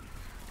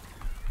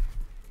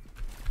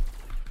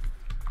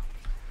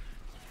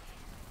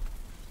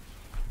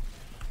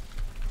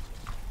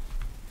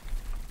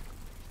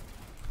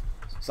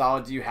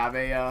 Solid, do you have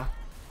a,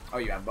 Oh,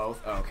 you have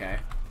both? Oh, okay.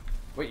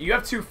 Wait, you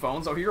have 2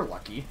 phones? Oh, you're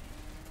lucky. You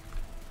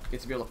get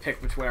to be able to pick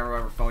between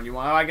whatever phone you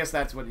want. Oh, I guess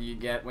that's what you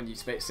get when you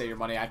save your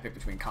money. I pick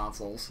between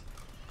consoles.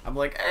 I'm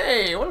like,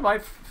 hey,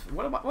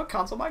 what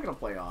console am I gonna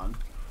play on?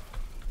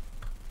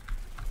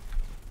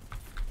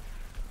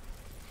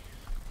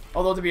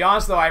 Although, to be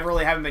honest, though, I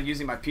really haven't been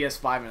using my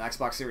PS5 and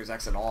Xbox Series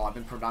X at all. I've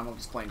been predominantly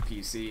just playing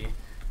PC.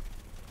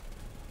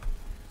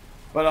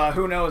 But,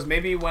 who knows?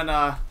 Maybe when,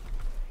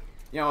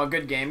 you know, a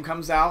good game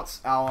comes out,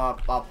 I'll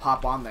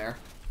pop on there.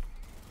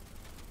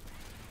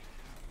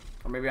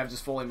 Or maybe I've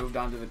just fully moved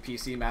on to the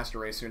PC Master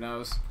Race, who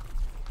knows?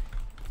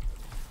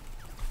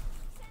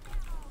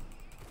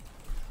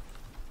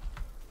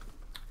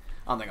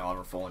 I don't think I'll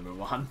ever fully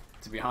move on,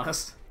 to be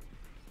honest.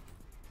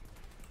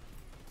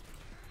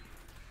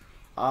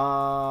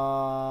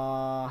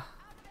 Nah,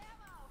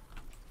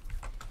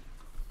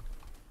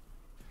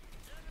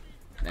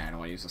 I don't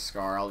want to use a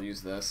Scar. I'll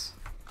use this.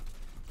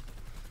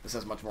 This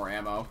has much more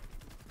ammo.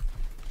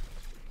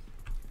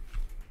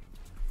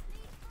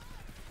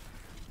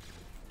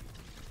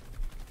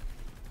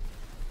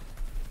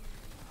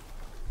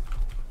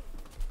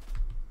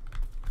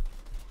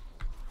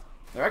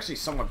 They're actually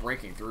somewhat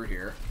breaking through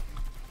here.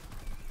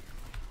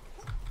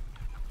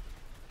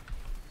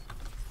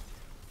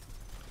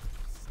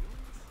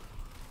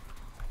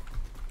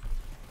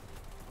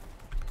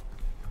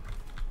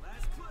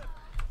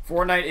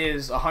 Fortnite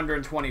is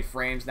 120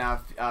 frames now,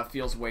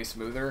 feels way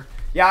smoother.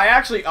 Yeah, I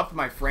actually upped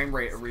my frame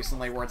rate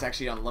recently where it's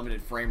actually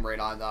unlimited frame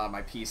rate on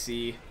my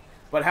PC.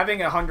 But having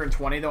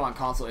 120 though on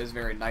console is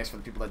very nice for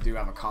the people that do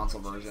have a console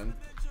version.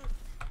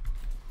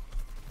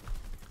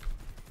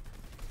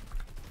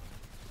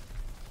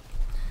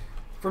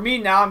 For me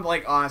now, I'm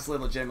like honestly,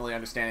 legitimately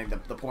understanding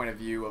the point of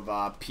view of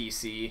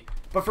PC.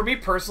 But for me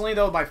personally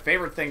though, my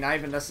favorite thing, not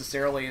even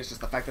necessarily is just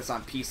the fact that it's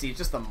on PC, it's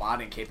just the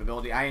modding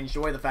capability. I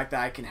enjoy the fact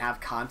that I can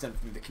have content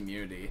from the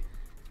community.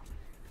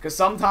 Because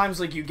sometimes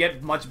like you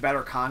get much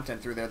better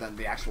content through there than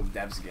the actual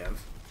devs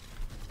give.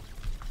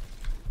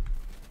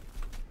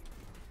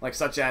 Like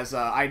such as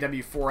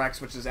IW4X,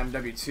 which is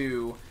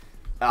MW2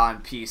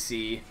 on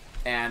PC,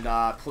 and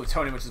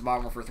Plutonium, which is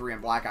Modern Warfare 3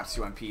 and Black Ops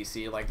 2 on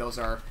PC. Like those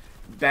are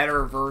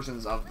better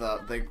versions of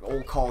the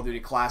old Call of Duty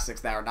classics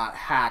that are not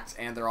hacked,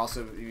 and they're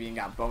also even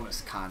got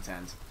bonus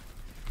content.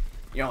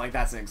 You know, like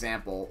that's an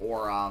example.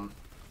 Or,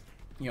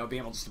 you know,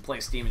 being able just to play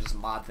Steam and just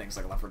mod things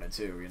like Left 4 Dead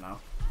 2, you know?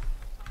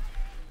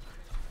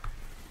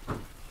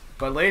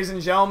 But ladies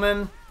and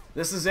gentlemen,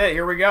 this is it.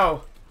 Here we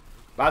go.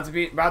 About to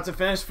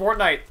finish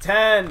Fortnite.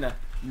 10,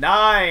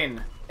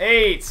 9,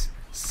 8,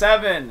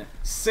 7,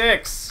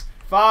 6,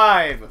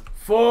 5,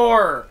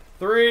 4,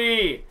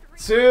 3,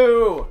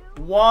 2,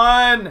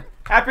 1.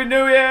 Happy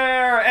New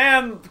Year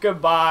and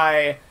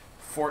goodbye,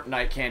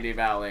 Fortnite Candy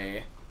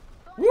Valley.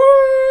 Woo!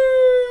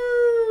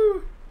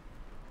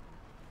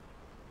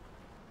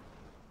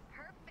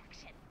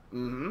 Perfection.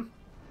 Mm-hmm.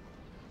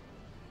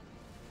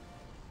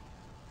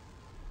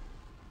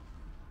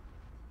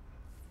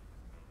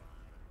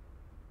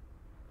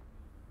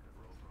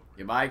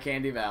 Goodbye,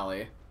 Candy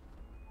Valley.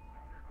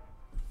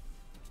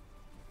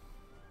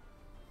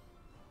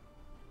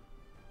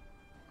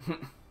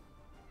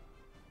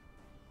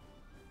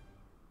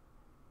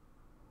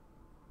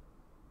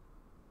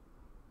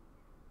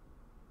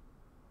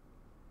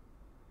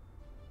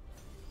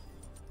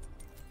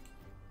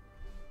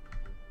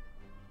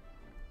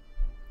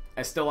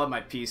 I still have my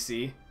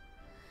PC.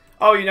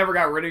 Oh, you never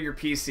got rid of your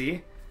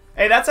PC?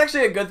 Hey, that's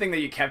actually a good thing that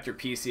you kept your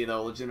PC,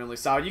 though, legitimately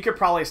solid. You could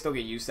probably still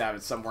get used to have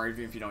it somewhere,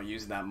 even if you don't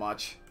use it that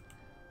much.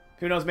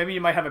 Who knows, maybe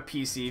you might have a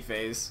PC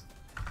phase.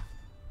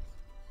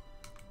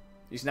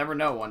 You just never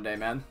know one day,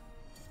 man.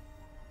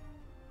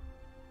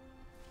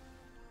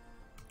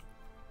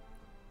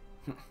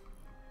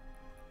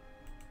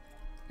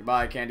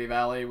 Goodbye, Candy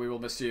Valley. We will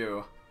miss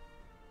you.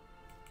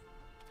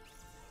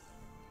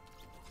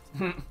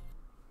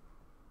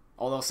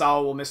 Although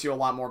Sawa will miss you a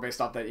lot more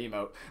based off that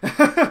emote.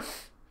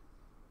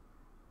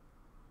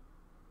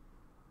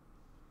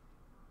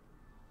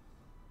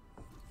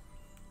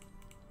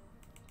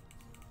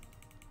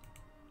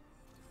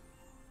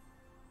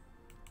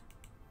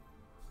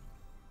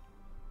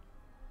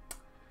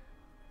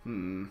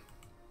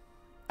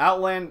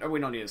 Outlander. We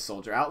don't need a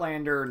soldier.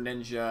 Outlander,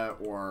 ninja,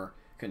 or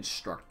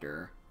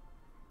constructor.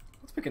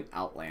 Let's pick an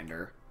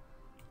Outlander.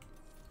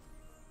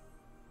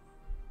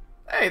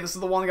 Hey, this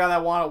is the one guy that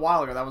I wanted a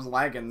while ago. That was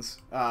Lagan's,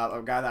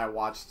 a guy that I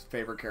watched,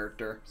 favorite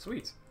character.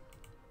 Sweet.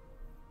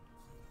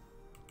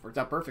 Worked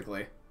out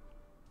perfectly.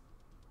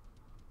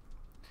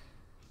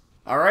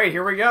 Alright,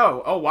 here we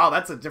go. Oh, wow,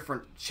 that's a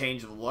different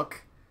change of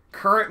look.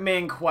 Current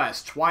main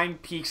quest, Twine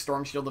Peak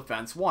Storm Shield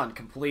Defense 1.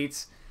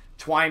 Completes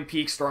Twine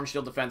Peak Storm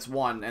Shield Defense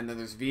 1. And then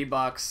there's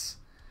V-Bucks.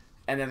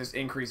 And then there's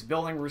increased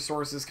building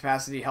resources,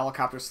 capacity,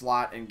 helicopter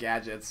slot, and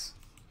gadgets.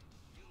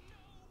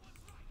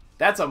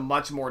 That's a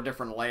much more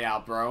different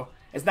layout, bro.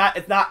 It's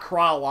not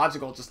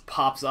chronological, it just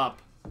pops up.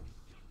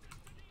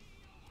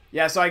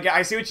 Yeah, so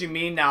I see what you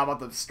mean now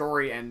about the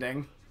story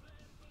ending.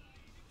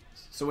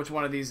 So which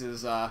one of these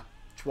is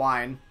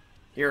Twine?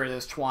 Here it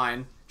is,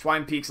 Twine.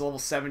 Twine Peaks level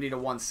 70 to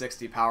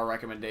 160 power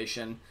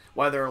recommendation.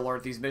 Weather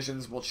alert, these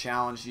missions will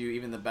challenge you,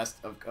 even the best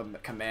of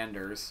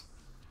commanders.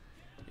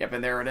 Yep,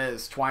 and there it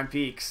is, Twine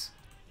Peaks.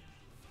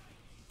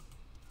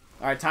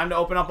 Alright, time to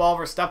open up all of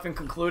our stuff and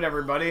conclude,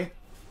 everybody.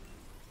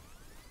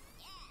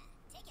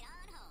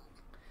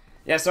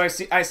 Yeah, so I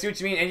see what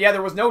you mean. And yeah,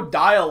 there was no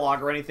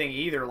dialogue or anything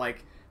either.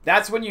 Like,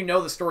 that's when you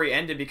know the story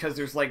ended, because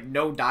there's, like,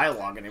 no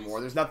dialogue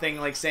anymore. There's nothing,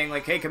 like, saying,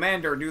 like, hey,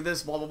 Commander, do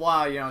this, blah, blah,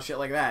 blah, you know, shit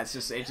like that.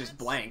 It's just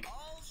blank.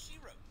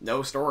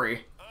 No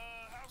story.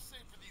 How safe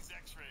are these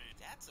X-rays?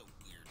 That's a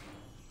weird.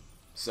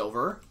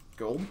 Silver.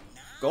 Gold.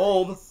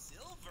 Gold.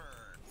 Silver.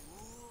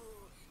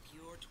 Ooh,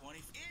 pure 20.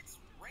 It's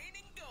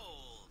raining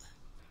gold.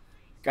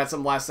 Got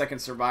some last-second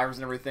survivors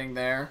and everything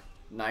there.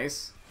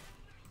 Nice.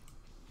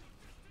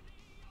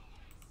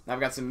 Now I've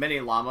got some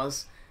mini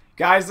llamas.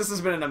 Guys, this has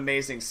been an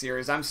amazing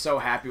series. I'm so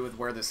happy with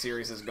where the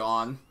series has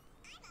gone.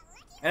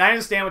 And I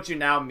understand what you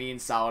now mean,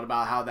 Solid,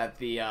 about how that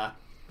the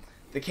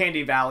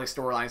Candy Valley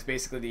storyline is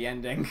basically the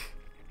ending.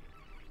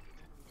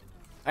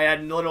 I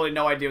had literally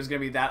no idea it was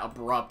going to be that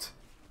abrupt.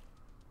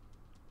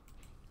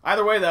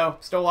 Either way, though,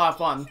 still a lot of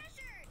fun.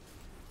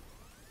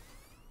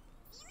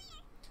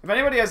 If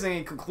anybody has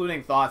any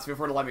concluding thoughts, feel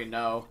free to let me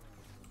know.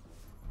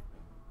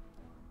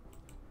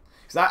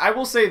 Because I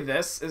will say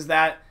this, is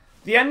that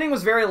the ending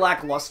was very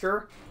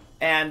lackluster,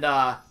 and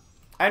I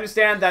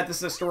understand that this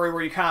is a story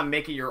where you kind of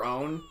make it your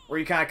own, where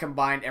you kind of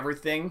combine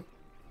everything.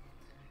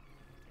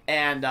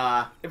 And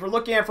if we're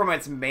looking at it from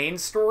its main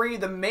story,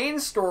 the main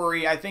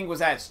story, I think,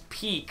 was at its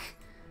peak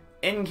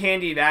in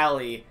Candy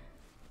Valley,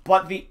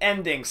 but the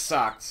ending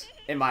sucked,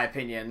 in my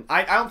opinion.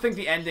 I don't think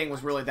the ending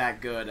was really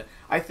that good.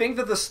 I think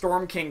that the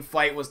Storm King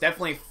fight was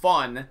definitely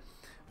fun,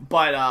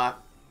 but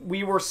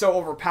we were so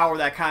overpowered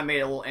that kind of made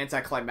it a little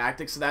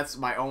anticlimactic, so that's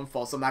my own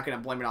fault, so I'm not going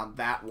to blame it on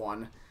that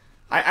one.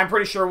 I'm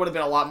pretty sure it would have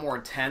been a lot more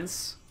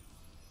intense.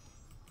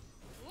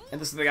 And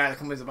this is the guy that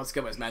complains about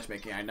skill-based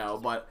matchmaking, I know,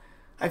 but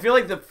I feel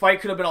like the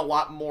fight could have been a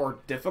lot more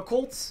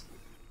difficult.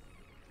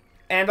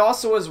 And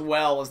also, as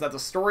well, is that the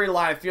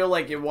storyline, I feel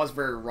like it was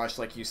very rushed,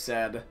 like you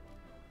said.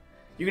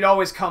 You could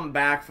always come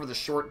back for the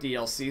short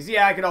DLCs.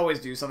 Yeah, I could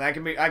always do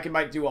something. I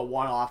might do a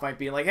one-off. Might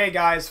be like, hey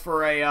guys,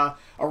 for a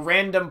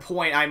random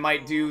point, I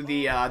might do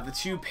the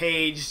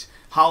 2-page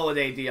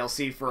holiday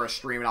DLC for a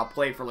stream, and I'll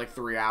play for like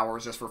 3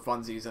 hours just for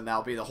funsies, and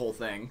that'll be the whole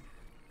thing.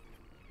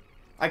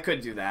 I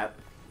could do that.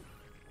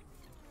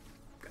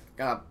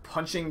 Got a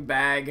punching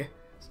bag,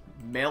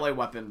 melee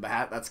weapon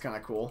bat. That's kind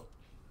of cool.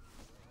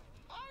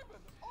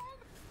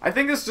 I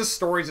think this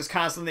story is just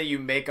kind of something that you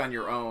make on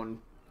your own.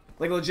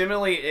 Like,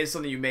 legitimately, it is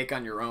something you make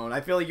on your own.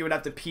 I feel like you would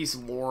have to piece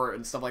lore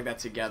and stuff like that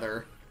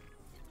together.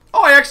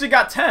 Oh, I actually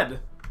got Ted!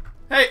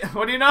 Hey,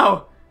 what do you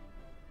know?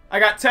 I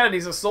got Ted,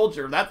 he's a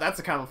soldier. That's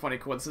a kind of a funny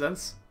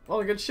coincidence.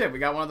 Well, good shit, we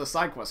got one of the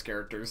side quest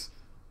characters.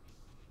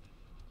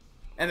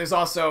 And there's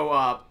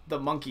also, the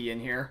monkey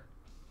in here.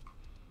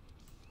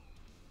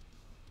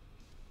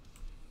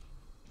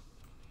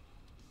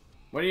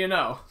 What do you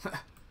know?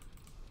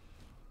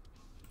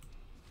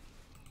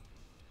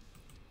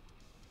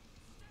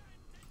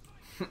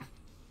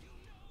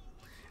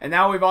 And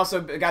now we've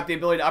also got the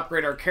ability to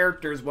upgrade our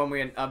characters when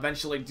we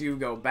eventually do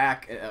go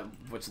back,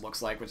 which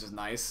is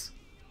nice.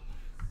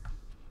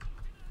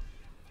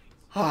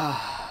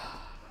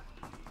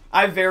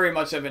 I very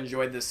much have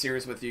enjoyed this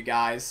series with you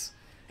guys.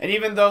 And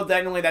even though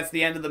technically that's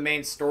the end of the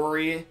main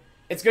story,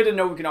 it's good to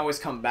know we can always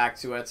come back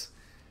to it.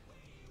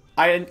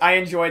 I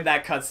enjoyed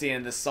that cutscene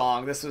in this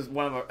song. This was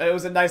it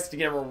was nice to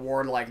get a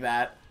reward like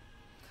that.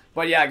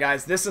 But yeah,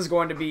 guys, this is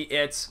going to be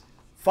it.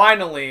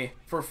 Finally,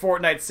 for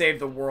Fortnite Save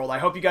the World. I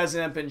hope you guys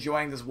end up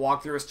enjoying this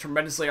walkthrough. It's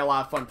tremendously a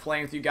lot of fun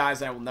playing with you guys,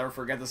 and I will never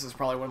forget this is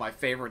probably one of my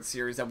favorite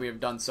series that we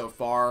have done so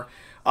far.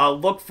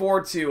 Look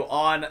forward to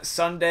on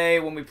Sunday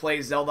when we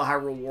play Zelda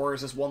Hyrule Warriors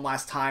just one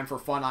last time for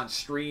fun on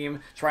stream,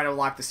 trying to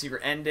unlock the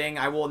secret ending.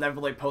 I will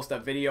inevitably post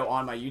that video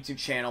on my YouTube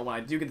channel when I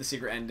do get the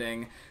secret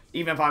ending,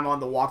 even if I'm on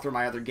the walkthrough of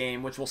my other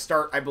game, which will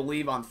start, I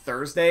believe, on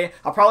Thursday.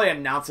 I'll probably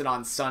announce it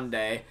on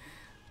Sunday.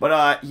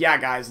 But, yeah,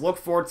 guys, look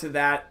forward to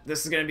that.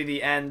 This is going to be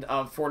the end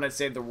of Fortnite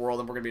Save the World,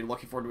 and we're going to be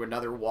looking forward to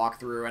another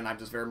walkthrough, and I'm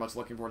just very much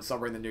looking forward to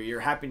celebrating the new year.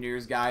 Happy New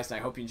Year's, guys, and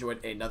I hope you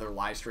enjoyed another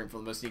live stream for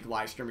the most unique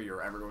live streamer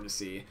you're ever going to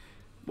see.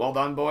 Well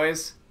done,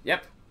 boys.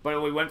 Yep, but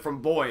we went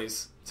from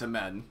boys to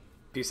men.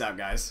 Peace out,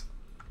 guys.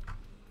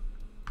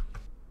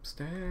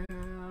 Stand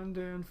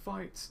and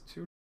fight to